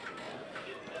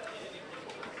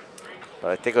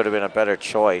 But I think it would have been a better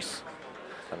choice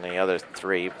than the other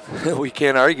 3. We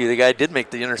can't argue. The guy did make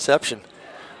the interception.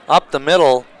 Up the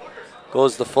middle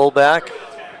goes the fullback.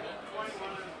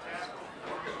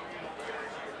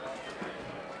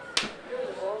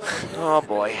 Oh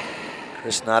boy.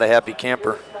 Chris, not a happy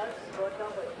camper.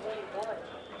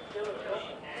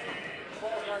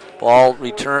 Ball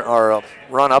return or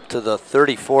run up to the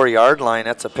 34-yard line.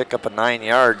 That's a pickup of 9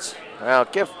 yards. Well,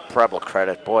 give Preble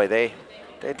credit. Boy, they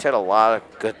did a lot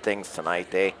of good things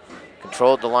tonight. They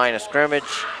controlled the line of scrimmage,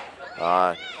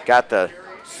 got the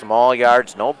small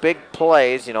yards, no big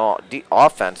plays, you know,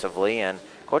 offensively. And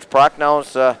Coach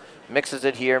Prochnow mixes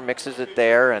it here, mixes it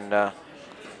there, and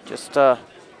just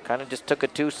kind of just took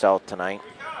it to South tonight.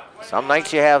 Some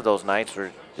nights you have those nights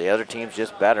where the other team's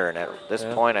just better, and at this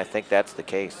point, I think that's the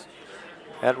case.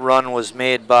 That run was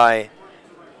made by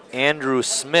Andrew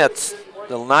Smits.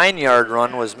 The 9-yard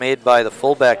run was made by the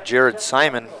fullback Jared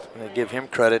Simon. I give him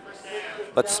credit.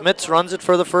 But Smits runs it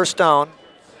for the 1st down.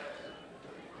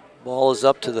 Ball is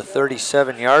up to the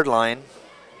 37-yard line.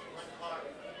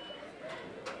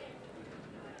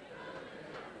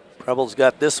 Preble's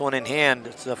got this one in hand.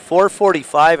 It's a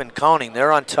 4:45 and counting.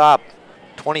 They're on top,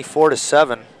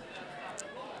 24-7.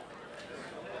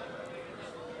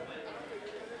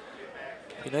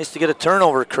 Be nice to get a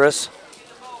turnover, Chris.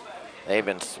 They've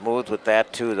been smooth with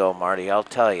that too, though, Marty, I'll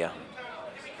tell you.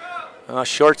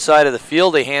 Short side of the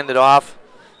field, they hand it off.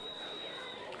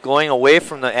 Going away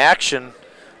from the action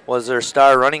was their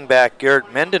star running back,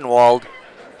 Garrett Mendenwald.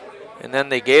 And then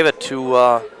they gave it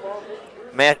to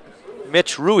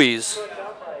Mitch Ruiz.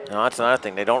 No, that's another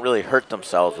thing. They don't really hurt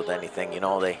themselves with anything. You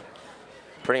know, they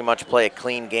pretty much play a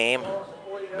clean game,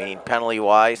 meaning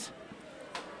penalty-wise.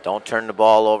 Don't turn the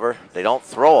ball over. They don't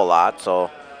throw a lot,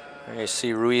 so. There you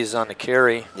see Ruiz on the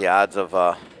carry. The odds of,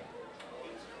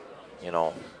 you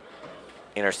know,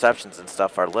 interceptions and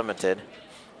stuff are limited.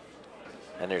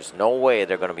 And there's no way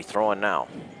they're going to be throwing now.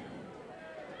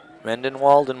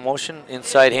 Mendenwald in motion.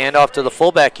 Inside handoff to the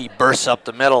fullback. He bursts up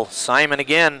the middle. Simon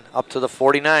again up to the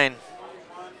 49.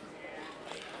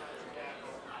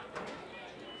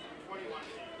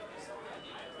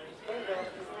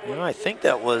 You know, I think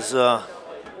that was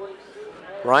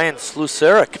Ryan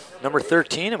Sluceric, number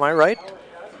 13, am I right? I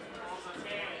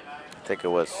think it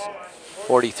was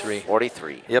 43.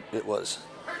 43. Yep, it was.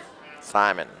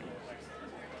 Simon.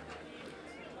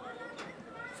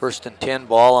 1st and 10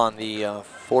 ball on the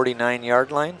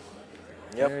 49-yard line.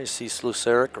 Yep. There you see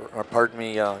Sluceric, or pardon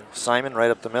me, Simon right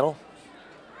up the middle.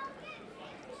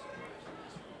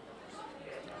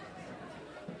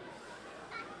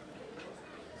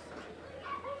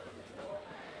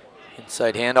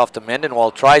 Inside handoff to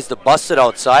Mendenwald, tries to bust it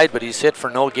outside, but he's hit for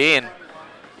no gain.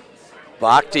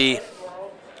 Bhakti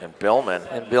and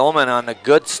Billman on a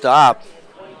good stop.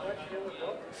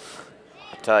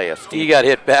 I tell you, Steve. He got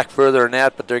hit back further than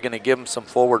that, but they're going to give him some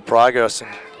forward progress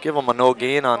and give him a no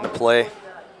gain on the play.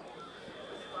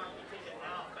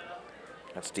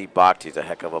 And Steve Bhakti's a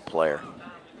heck of a player.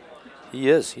 He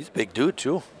is. He's a big dude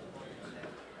too.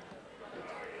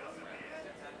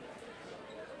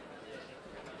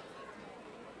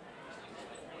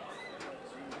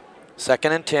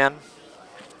 Second and 10.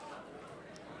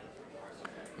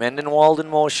 Mendenwald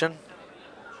in motion.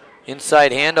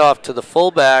 Inside handoff to the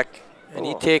fullback, and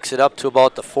he takes it up to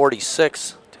about the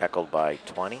 46. Tackled by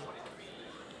 20.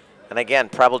 And again,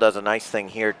 Preble does a nice thing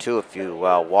here too. If you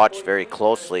watch very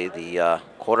closely, the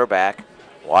quarterback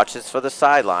watches for the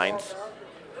sidelines,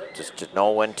 just to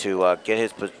know when to get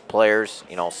his players,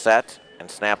 you know, set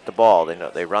and snap the ball.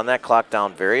 They run that clock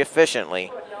down very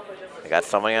efficiently. They got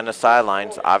somebody on the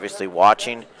sidelines, obviously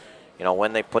watching, you know,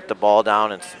 when they put the ball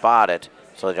down and spot it,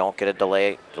 so they don't get a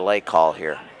delay call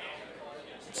here.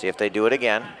 See if they do it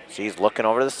again. She's looking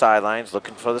over the sidelines,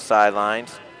 looking for the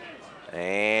sidelines.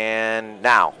 And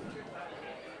now.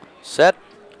 Set.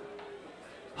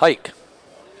 Hike.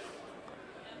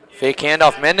 Fake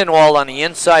handoff. Mendenwald on the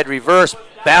inside reverse.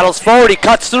 Battles forward. He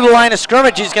cuts through the line of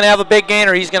scrimmage. He's going to have a big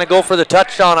gainer. He's going to go for the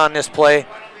touchdown on this play.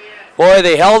 Boy,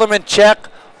 they held him in check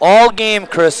all game,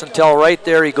 Chris, until right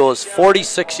there he goes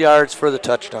 46 yards for the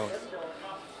touchdown.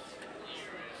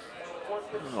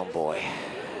 Oh, boy.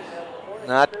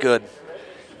 Not good.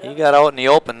 He got out in the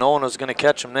open. No one was going to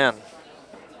catch him then.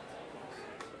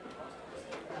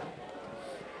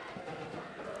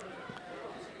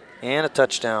 And a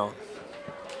touchdown.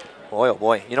 Boy, oh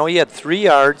boy. You know, he had 3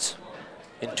 yards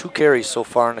in 2 carries so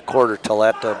far in the quarter till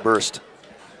that burst.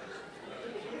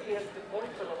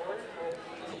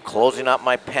 I'm closing up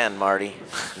my pen, Marty.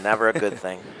 Never a good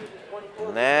thing.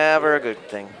 Never a good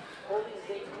thing.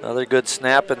 Another good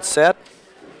snap and set.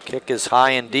 Kick is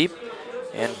high and deep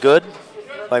and good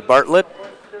by Bartlett.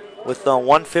 With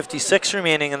 1:56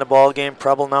 remaining in the ball game,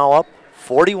 Preble now up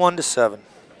 41-7.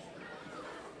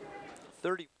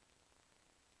 30.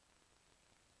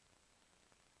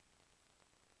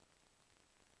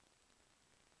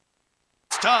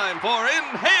 Time for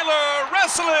Inhaler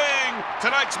Wrestling!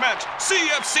 Tonight's match,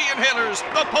 CFC Inhalers,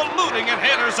 the polluting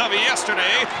inhalers of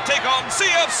yesterday, take on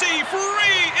CFC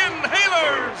Free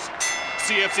Inhalers!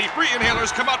 CFC Free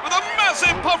Inhalers come out with a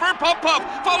massive puffer pump,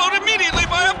 followed immediately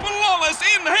by a flawless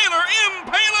Inhaler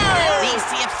Impaler! These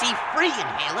CFC Free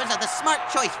Inhalers are the smart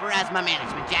choice for asthma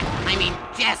management, Jack. I mean,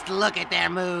 just look at their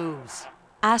moves.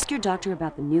 Ask your doctor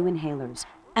about the new inhalers,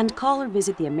 and call or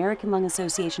visit the American Lung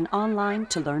Association online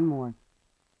to learn more.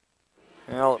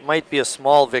 Well, it might be a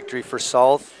small victory for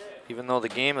South, even though the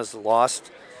game is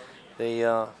lost. They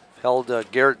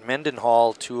held Garrett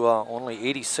Mendenhall to only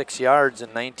 86 yards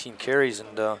and 19 carries,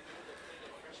 and I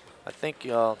think,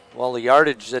 well, the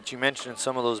yardage that you mentioned in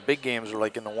some of those big games were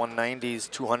like in the 190s,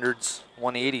 200s,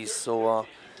 180s. So in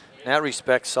that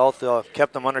respect, South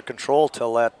kept them under control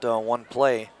till that one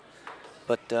play.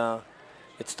 But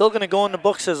it's still going to go in the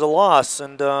books as a loss,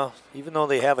 and even though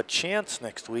they have a chance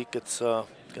next week, it's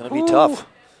going to be tough.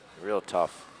 Real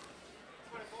tough.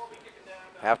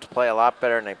 Have to play a lot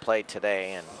better than they played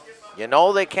today, and you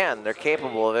know they can. They're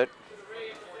capable of it.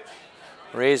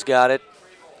 Ray's got it,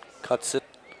 cuts it,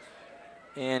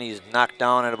 and he's knocked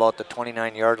down at about the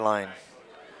 29-yard line.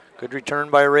 Good return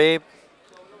by Ray.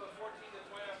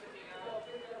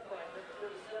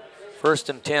 1st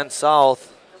and 10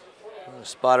 South.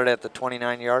 Spotted at the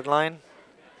 29-yard line.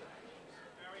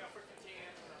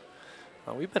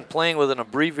 We've been playing with an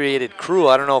abbreviated crew.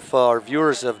 I don't know if our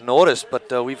viewers have noticed,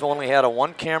 but we've only had a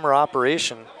 1-camera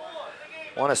operation.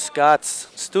 One of Scott's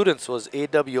students was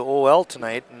AWOL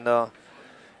tonight, and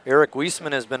Eric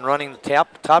Wiesman has been running the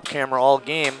top camera all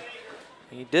game.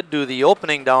 He did do the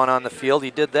opening down on the field.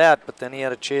 He did that, but then he had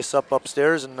to chase up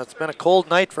upstairs, and it's been a cold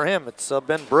night for him. It's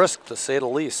been brisk, to say the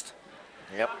least.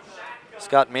 Yep.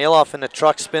 Scott Maloff in the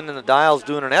truck spinning the dials,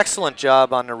 doing an excellent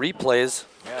job on the replays.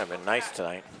 Yeah, been nice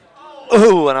tonight.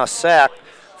 Ooh, and a sack.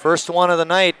 First one of the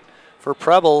night for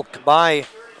Preble. Kabai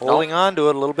holding on to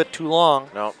it a little bit too long.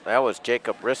 No, that was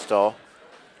Jacob Risto.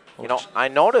 You know, I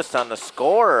noticed on the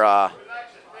score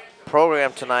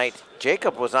program tonight,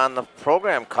 Jacob was on the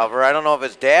program cover. I don't know if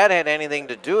his dad had anything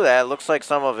to do with that. It looks like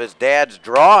some of his dad's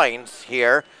drawings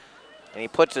here. And he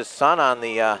puts his son on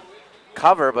the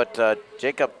cover, but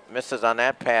Jacob misses on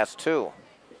that pass too.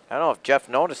 I don't know if Jeff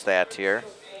noticed that here.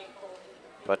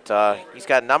 But he's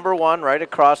got #1 right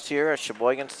across here at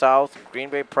Sheboygan South, Green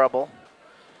Bay Preble.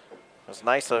 It's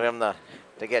nice of him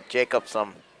to get Jacob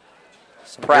some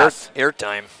press.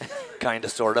 Airtime, kind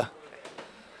of, sort of.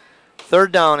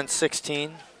 3rd down and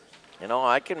 16. You know,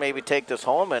 I can maybe take this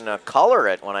home and color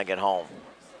it when I get home.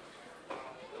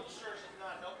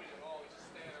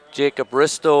 Jacob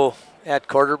Risto at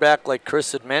quarterback, like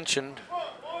Chris had mentioned.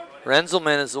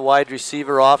 Renzelman is the wide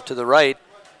receiver off to the right.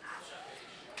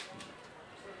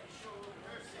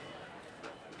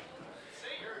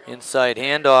 Inside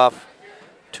handoff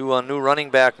to a new running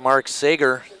back, Mark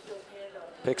Sager.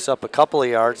 Picks up a couple of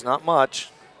yards, not much.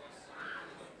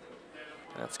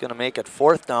 That's going to make it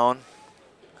 4th down.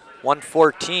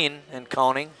 1:14 and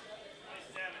counting.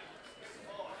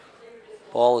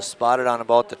 Ball is spotted on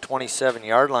about the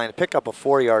 27-yard line. Pick up a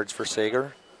 4 yards for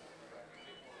Sager.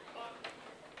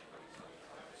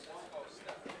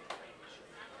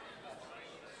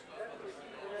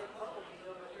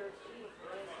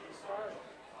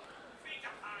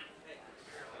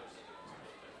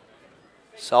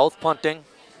 South punting.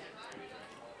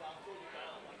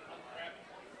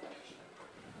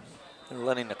 And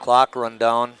letting the clock run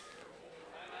down.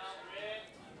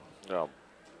 Oh,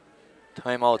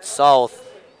 Timeout South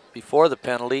before the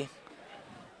penalty.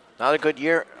 Not a good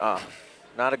year.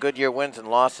 Not a good year wins and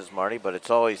losses, Marty, but it's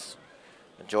always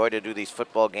a joy to do these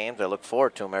football games. I look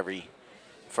forward to them every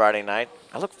Friday night.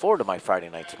 I look forward to my Friday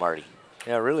nights, Marty.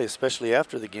 Yeah, really, especially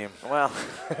after the game. Well,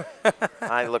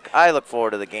 I look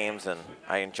forward to the games, and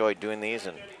I enjoy doing these,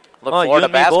 and look forward to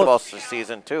basketball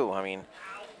season too. I mean,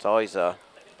 it's always a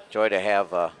joy to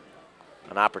have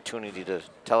an opportunity to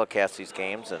telecast these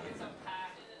games. And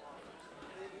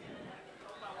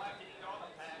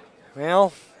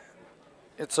well,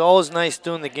 it's always nice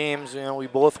doing the games. You know, we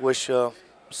both wish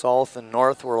South and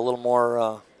North were a little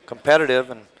more competitive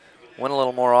and win a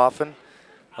little more often.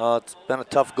 It's been a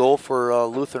tough go for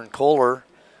Luther and Kohler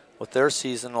with their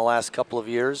season the last couple of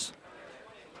years.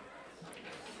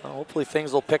 Hopefully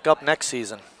things will pick up next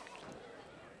season.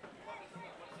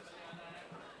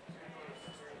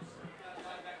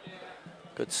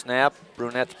 Good snap.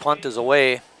 Brunette's punt is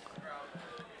away.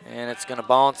 And it's going to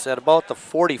bounce at about the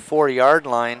 44-yard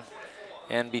line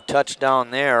and be touched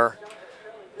down there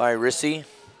by Rissy.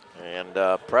 And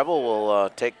Preble will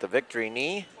take the victory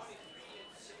knee.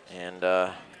 And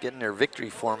getting their victory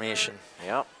formation.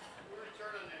 Yep.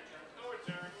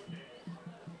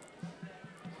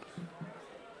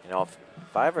 You know,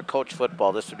 if I ever coached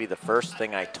football, this would be the first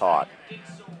thing I taught.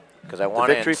 Because I want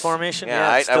the victory formation?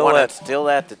 Yeah, I want to instill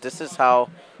that this is how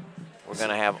we're going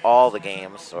to have all the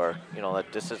games, or, you know,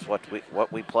 that this is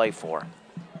what we play for.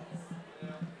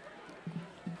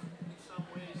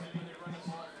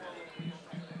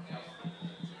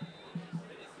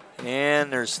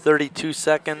 And there's 32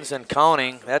 seconds and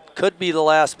counting. That could be the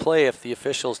last play if the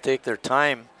officials take their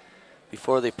time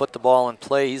before they put the ball in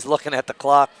play. He's looking at the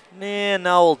clock. Nah,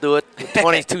 now we'll do it. With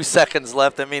 22 seconds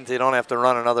left, that means they don't have to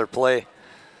run another play.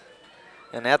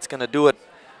 And that's going to do it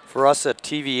for us at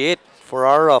TV8 for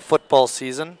our football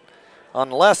season.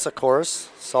 Unless, of course,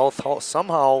 South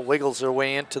somehow wiggles their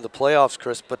way into the playoffs,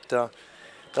 Chris, but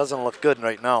doesn't look good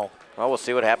right now. Well, we'll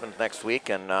see what happens next week.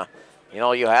 And, you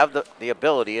know, you have the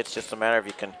ability. It's just a matter of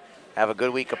you can have a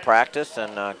good week of practice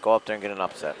and go up there and get an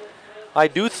upset. I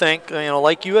do think, you know,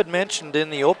 like you had mentioned in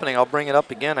the opening, I'll bring it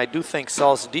up again, I do think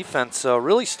South's defense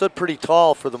really stood pretty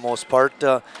tall for the most part.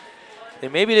 They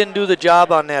maybe didn't do the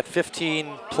job on that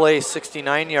 15-play,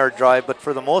 69-yard drive, but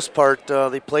for the most part,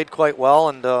 they played quite well,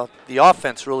 and the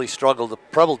offense really struggled. The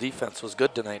Preble defense was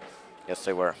good tonight. Yes,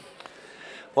 they were.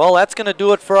 Well, that's going to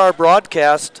do it for our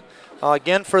broadcast.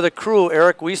 Again, for the crew,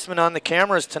 Eric Weisman on the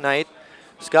cameras tonight.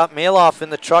 Scott Maloff in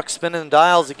the truck spinning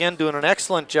dials, again doing an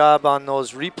excellent job on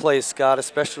those replays, Scott,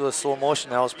 especially the slow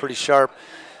motion. That was pretty sharp.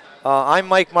 I'm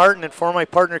Mike Martin, and for my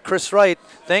partner Chris Wright,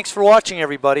 thanks for watching,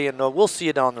 everybody, and we'll see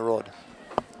you down the road.